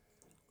he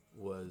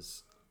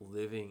was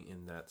living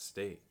in that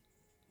state.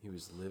 He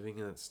was living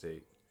in that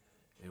state.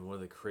 And one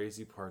of the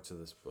crazy parts of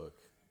this book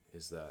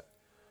is that,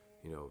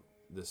 you know,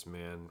 this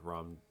man,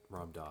 Ram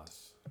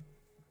Dass.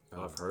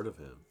 I've heard of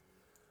him.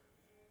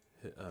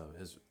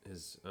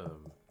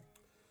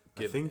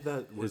 I think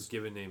that his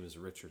given name is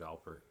Richard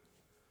Alpert,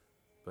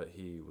 but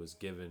he was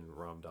given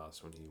Ram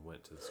Dass when he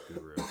went to this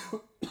guru.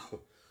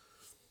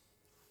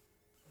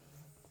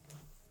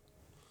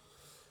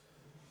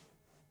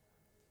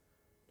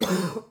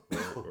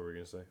 What were we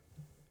gonna say?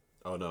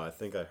 Oh no, I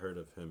think I heard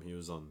of him. He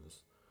was on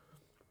this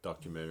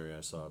documentary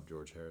I saw of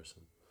George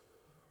Harrison.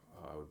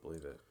 I would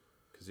believe it,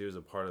 because he was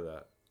a part of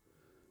that.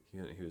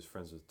 He was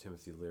friends with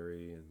Timothy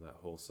Leary and that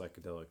whole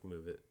psychedelic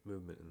movement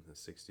in the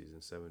 60s and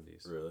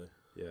 70s. Really?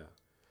 Yeah.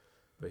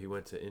 But he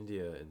went to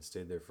India and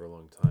stayed there for a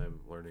long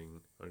time,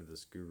 learning under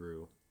this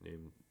guru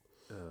named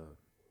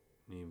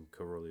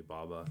Karoli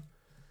Baba.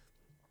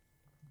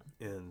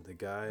 And the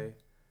guy,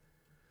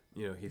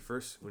 you know,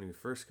 when he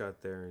first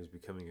got there and was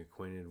becoming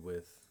acquainted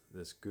with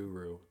this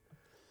guru,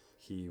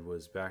 he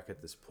was back at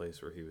this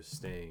place where he was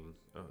staying,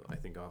 I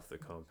think off the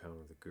compound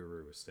where the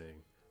guru was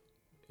staying.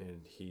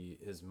 And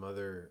his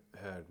mother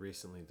had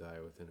recently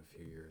died within a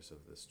few years of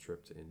this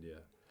trip to India.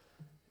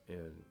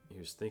 And he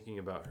was thinking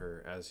about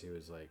her as he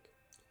was like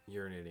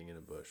urinating in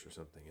a bush or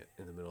something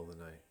in the middle of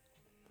the night.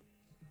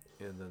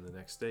 And then the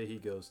next day he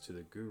goes to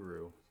the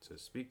guru to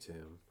speak to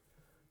him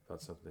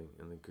about something.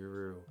 And the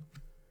guru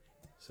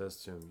says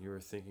to him, "You were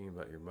thinking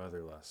about your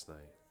mother last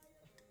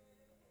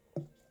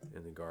night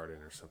in the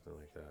garden," or something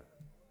like that.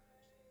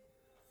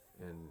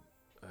 And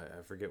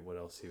I forget what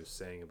else he was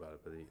saying about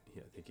it, but I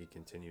think he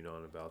continued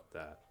on about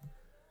that.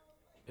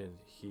 And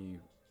he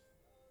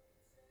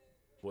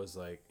was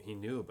like, he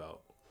knew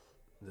about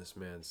this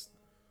man's,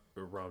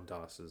 Ram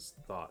Dass's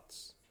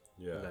thoughts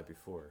the night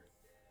before.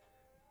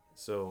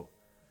 So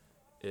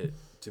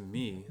to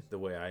me, the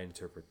way I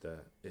interpret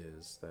that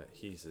is that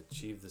he's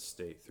achieved the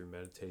state through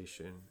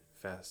meditation,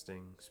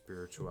 fasting,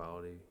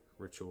 spirituality,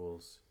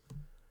 rituals,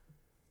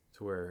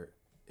 to where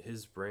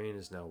his brain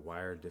is now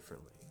wired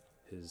differently.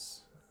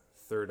 His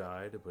third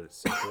eye, to put it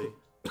simply,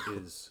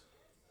 is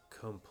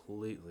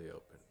completely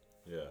open.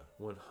 Yeah.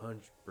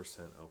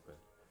 100% open.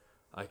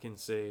 I can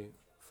say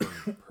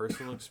from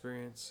personal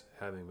experience,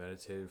 having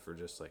meditated for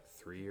just like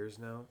 3 years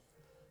now,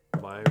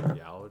 my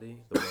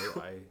reality, the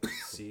way I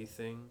see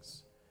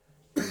things,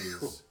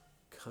 is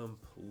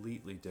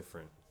completely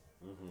different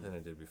than I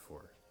did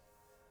before.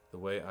 The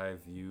way I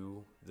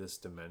view this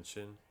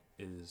dimension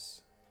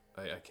is,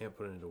 I can't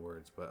put it into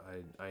words, but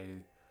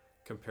I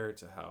compare it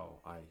to how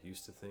I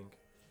used to think.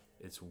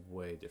 It's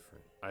way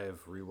different. I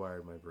have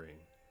rewired my brain,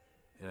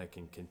 and I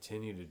can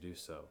continue to do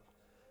so.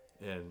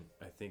 And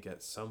I think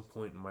at some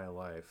point in my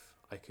life,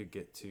 I could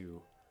get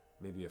to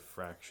maybe a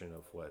fraction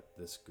of what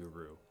this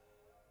guru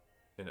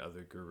and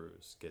other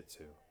gurus get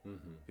to,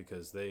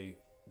 because they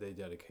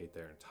dedicate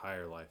their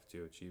entire life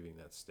to achieving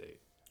that state.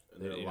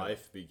 And their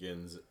life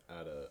begins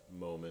at a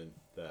moment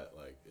that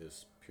like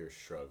is pure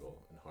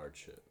struggle and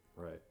hardship.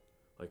 Right.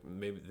 Like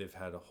maybe they've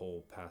had a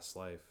whole past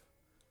life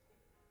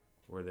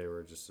where they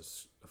were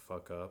just a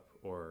fuck up,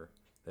 or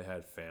they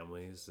had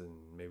families and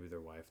maybe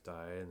their wife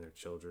died and their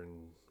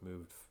children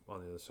moved on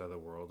the other side of the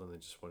world, and they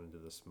just went into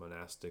this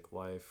monastic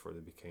life, or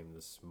they became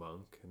this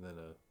monk and then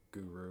a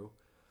guru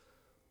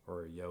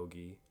or a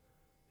yogi,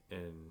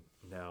 and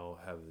now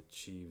have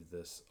achieved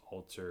this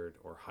altered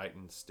or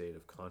heightened state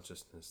of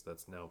consciousness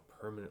that's now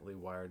permanently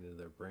wired into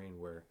their brain,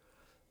 where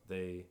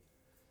they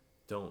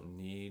don't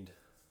need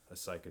a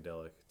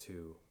psychedelic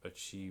to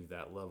achieve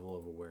that level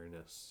of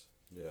awareness.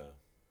 Yeah.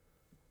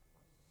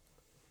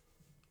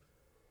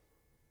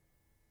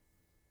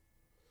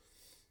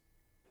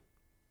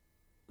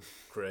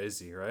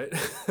 Crazy, right?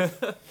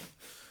 That's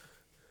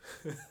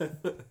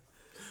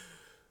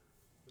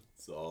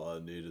all I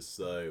need to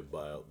say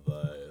about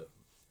that.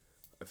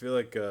 I feel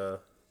like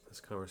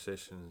this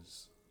conversation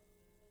is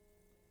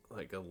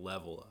like a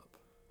level up.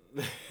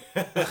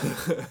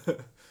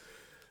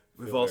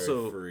 We've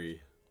also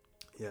free.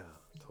 Yeah,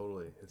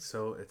 totally. It's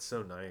so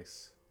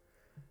nice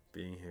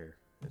being here.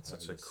 It's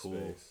such a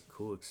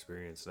cool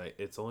experience. And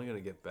it's only gonna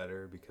get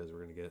better because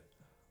we're gonna get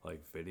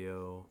like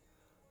video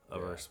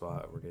of our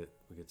spot. We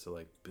get to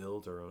like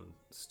build our own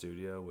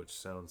studio, which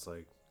sounds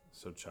like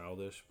so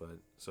childish, but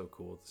so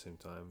cool at the same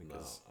time,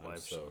 because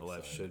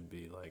life should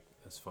be like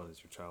as fun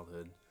as your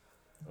childhood.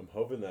 I'm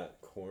hoping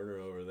that corner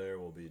over there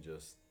will be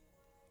just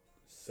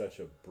such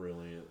a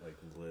brilliant, like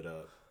lit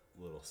up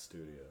little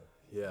studio.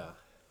 Yeah.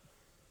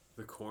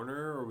 The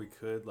corner, or we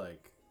could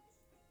like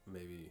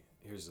maybe,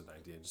 here's an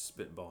idea, just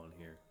spitballing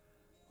here.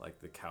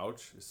 Like the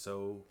couch is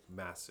so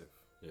massive.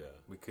 Yeah.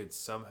 We could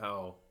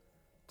somehow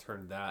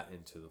turn that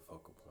into the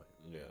focal point.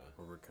 Yeah.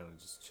 Where we're kind of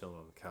just chilling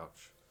on the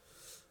couch.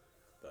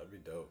 That'd be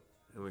dope.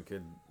 And we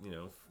could,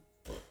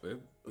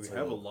 we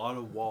have a lot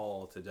of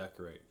wall to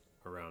decorate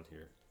around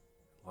here.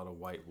 A lot of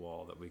white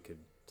wall that we could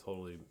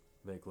totally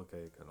make look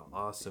like an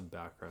awesome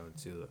background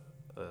to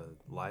a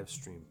live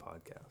stream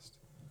podcast.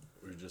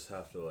 We just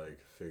have to like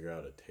figure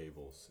out a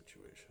table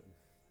situation.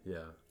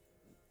 Yeah.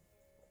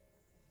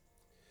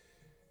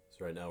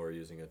 So right now we're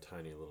using a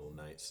tiny little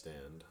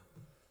nightstand.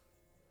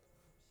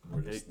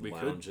 We're just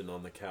lounging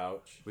on the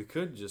couch. We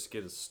could just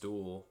get a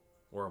stool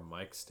or a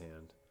mic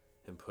stand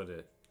and put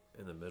it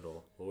in the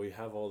middle. Well, we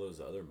have all those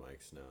other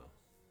mics now.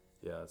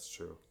 Yeah, that's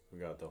true. We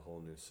got the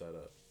whole new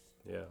setup.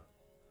 Yeah.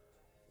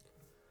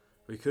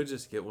 We could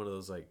just get one of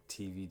those like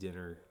TV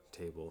dinner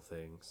table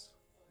things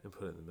and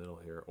put it in the middle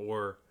here,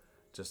 or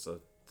just a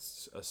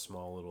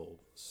small little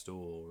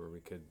stool where we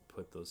could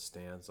put those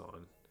stands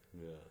on.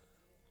 Yeah.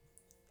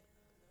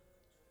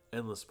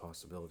 Endless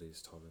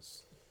possibilities,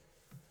 Thomas.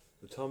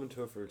 The Tom and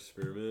Topher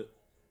experiment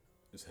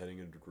is heading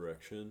in a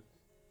direction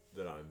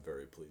that I'm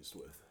very pleased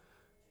with.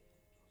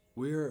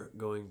 We're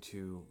going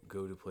to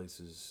go to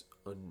places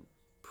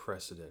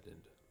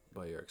unprecedented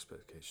by your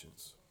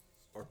expectations.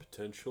 Our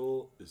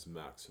potential is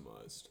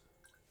maximized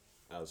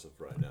as of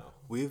right now.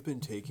 We have been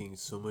taking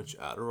so much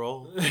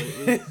Adderall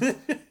lately,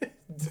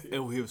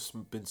 and we have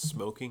been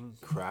smoking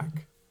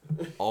crack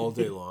all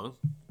day long.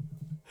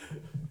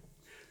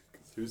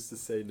 Who's to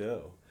say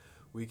no?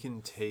 We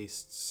can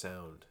taste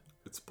sound.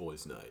 It's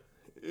boys' night.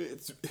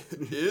 It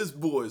is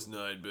boys'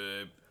 night,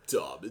 babe.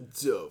 Tom and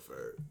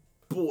Topher.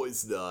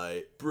 Boys'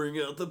 night. Bring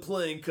out the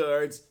playing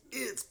cards.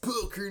 It's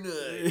poker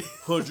night.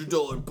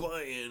 $100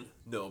 buy-in.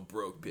 No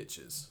broke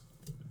bitches.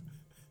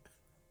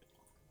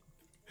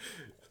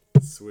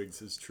 Swigs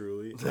his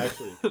Truly.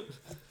 Actually,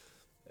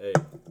 hey,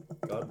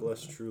 God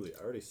bless Truly.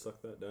 I already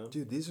sucked that down.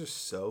 Dude, these are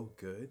so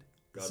good.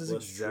 God this is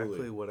bless exactly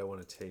Truly. what I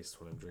want to taste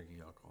when I'm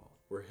drinking alcohol.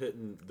 We're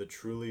hitting the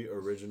Truly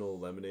original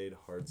lemonade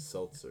hard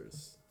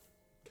seltzers.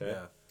 Okay?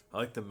 Yeah. I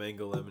like the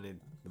mango lemonade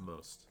the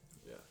most.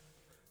 Yeah.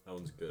 That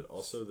one's good.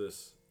 Also,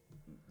 this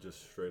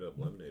just straight up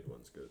lemonade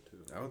one's good, too.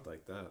 I would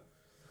like that.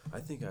 I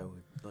think I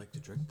would like to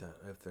drink that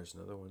if there's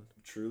another one.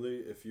 Truly,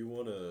 if you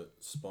want to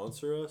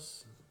sponsor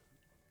us,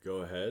 go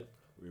ahead.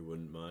 We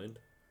wouldn't mind.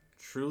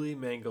 Truly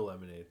mango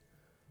lemonade.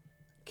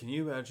 Can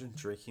you imagine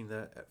drinking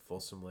that at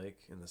Folsom Lake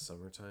in the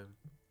summertime?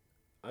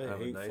 I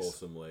hate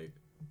Folsom Lake.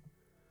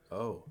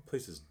 Oh. The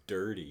place is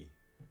dirty.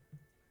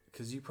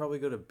 Because you probably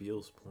go to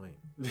Beals Point.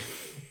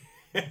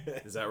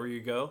 Is that where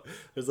you go?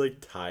 There's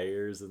like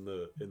tires in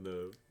the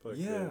fucking...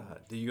 Yeah.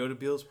 Do you go to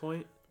Beals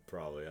Point?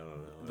 Probably, I don't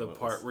know. The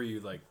part where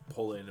you like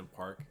pull in and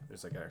park.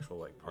 There's like actual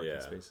like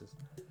parking spaces.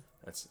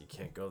 You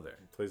can't go there.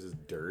 The place is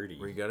dirty.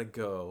 Where you gotta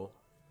go.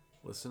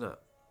 Listen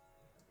up.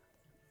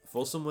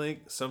 Folsom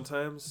Lake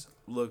sometimes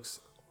looks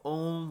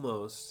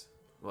almost,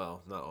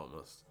 well, not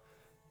almost.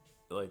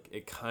 Like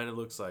it kind of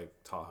looks like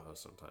Tahoe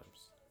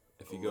sometimes.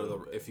 If you go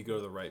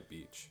to the right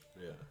beach.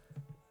 Yeah.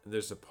 And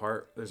there's a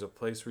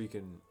place where you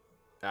can,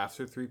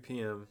 after 3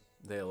 p.m.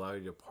 they allow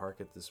you to park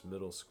at this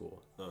middle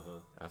school. Uh-huh.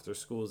 After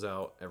school's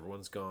out,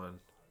 everyone's gone.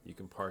 You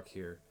can park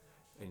here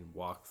and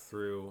walk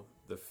through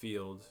the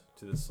field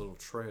to this little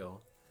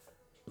trail.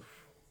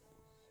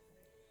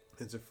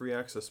 It's a free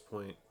access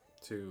point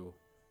to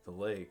the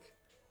lake,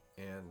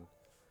 and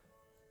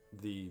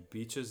the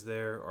beaches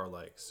there are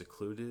like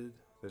secluded.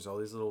 There's all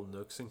these little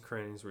nooks and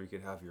crannies where you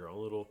could have your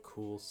own little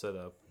cool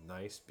setup.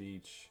 Nice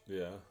beach.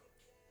 Yeah.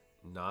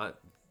 Not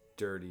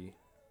dirty.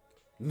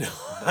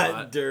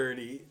 Not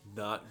dirty.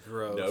 Not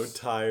gross. No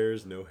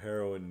tires, no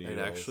heroin needles.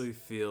 It actually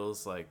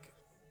feels like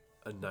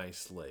a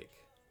nice lake.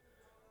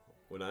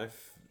 When I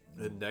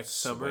the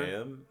next summer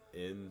swam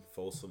in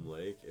Folsom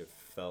Lake, it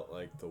felt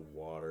like the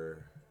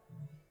water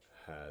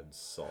had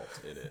salt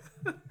in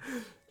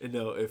it.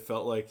 No, it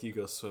felt like you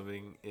go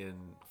swimming in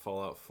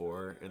Fallout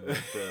 4 and like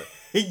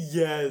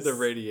yes, the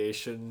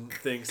radiation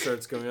thing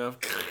starts going off.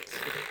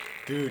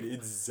 Dude,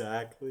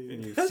 exactly.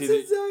 And you That's see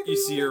exactly you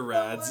see your what it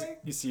felt rads. like.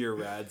 You see your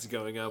rads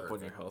going up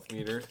on your health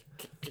meter.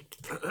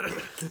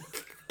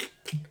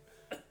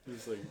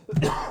 It's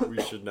like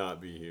we should not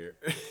be here.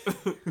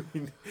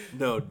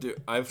 No,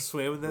 dude, I've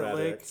swam in that Rad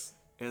lake X.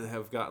 and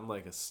have gotten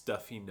like a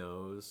stuffy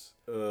nose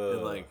Ugh.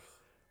 and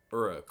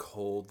or a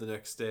cold the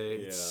next day.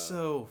 It's Yeah.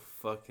 so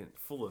fucking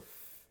full of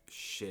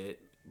shit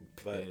and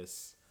But-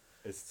 piss.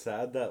 It's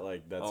sad that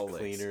like that's All lakes.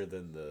 cleaner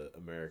than the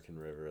American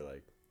River,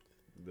 like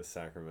the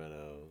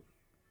Sacramento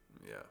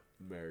Yeah.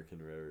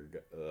 American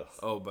River. Ugh.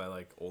 Oh, by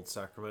like Old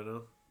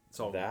Sacramento. It's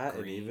all That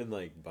green. and even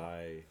like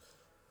by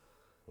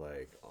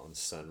like on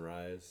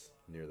Sunrise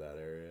near that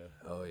area.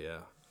 Oh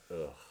yeah.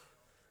 Ugh.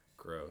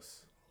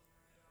 Gross.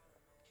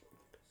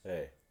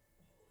 Hey.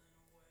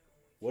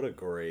 What a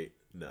great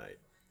night.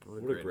 What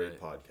a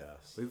great night.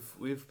 podcast.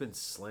 We've been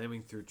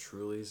slamming through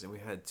Trulies and we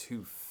had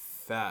 2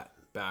 fat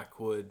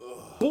backwood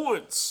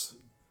bullets.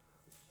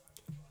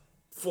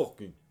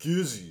 Fucking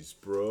gizzies,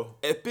 bro.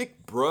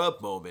 Epic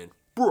bruh moment.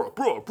 Bruh.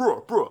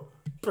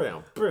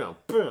 Bam, bam,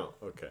 bam.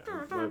 Okay.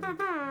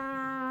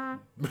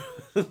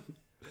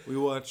 We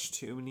watched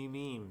too many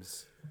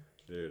memes.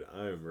 Dude,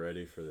 I am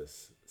ready for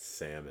this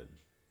salmon.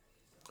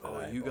 Oh,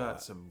 I you got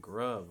bought. some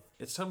grub.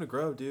 It's time to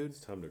grub, dude. It's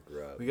time to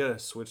grub. We gotta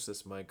switch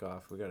this mic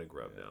off. We gotta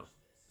grub now.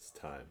 It's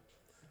time.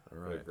 All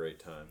What a right. great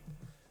time.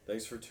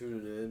 Thanks for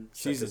tuning in.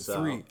 Check Season us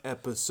out. 3,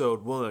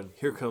 episode 1.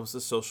 Here comes the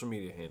social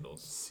media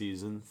handles.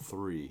 Season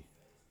 3.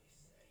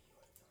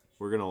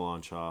 We're going to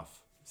launch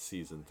off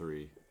season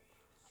 3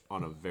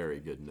 on a very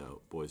good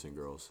note, boys and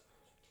girls.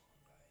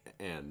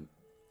 And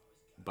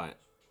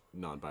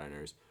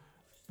non-binaries.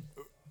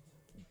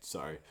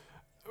 Sorry.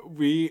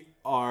 We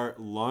are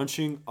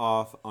launching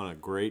off on a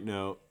great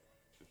note.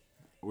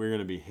 We're going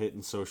to be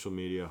hitting social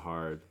media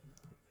hard.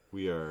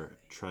 We are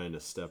trying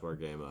to step our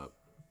game up.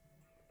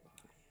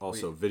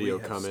 Also, video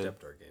we have coming.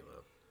 stepped our game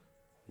up.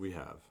 We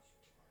have.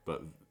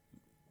 But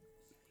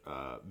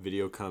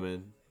video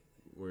coming.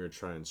 We're going to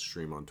try and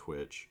stream on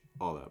Twitch.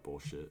 All that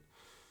bullshit.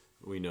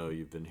 We know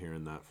you've been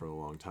hearing that for a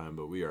long time,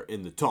 but we are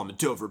in the Tom and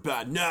Topher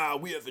pad now.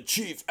 We have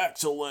achieved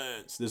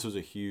excellence. This was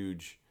a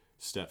huge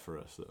step for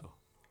us, though.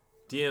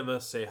 DM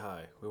us, say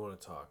hi. We want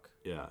to talk.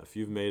 Yeah, if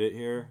you've made it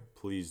here,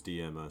 please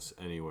DM us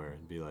anywhere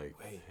and be like,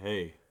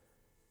 hey,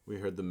 we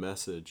heard the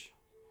message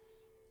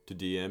to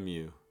DM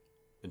you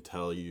and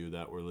tell you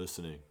that we're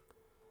listening.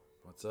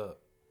 What's up?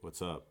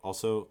 What's up?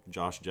 Also,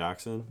 Josh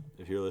Jackson,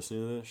 if you're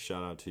listening to this,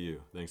 shout out to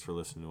you. Thanks for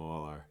listening to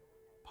all our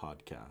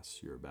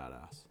podcasts. You're a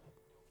badass.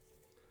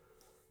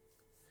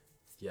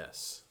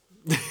 Yes.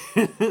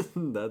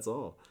 That's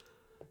all.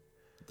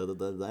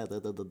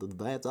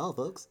 That's all,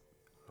 folks.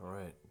 All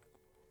right.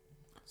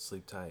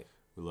 Sleep tight.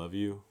 We love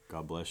you.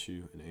 God bless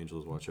you. And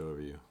angels watch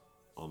over you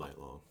all night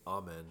long.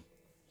 Amen.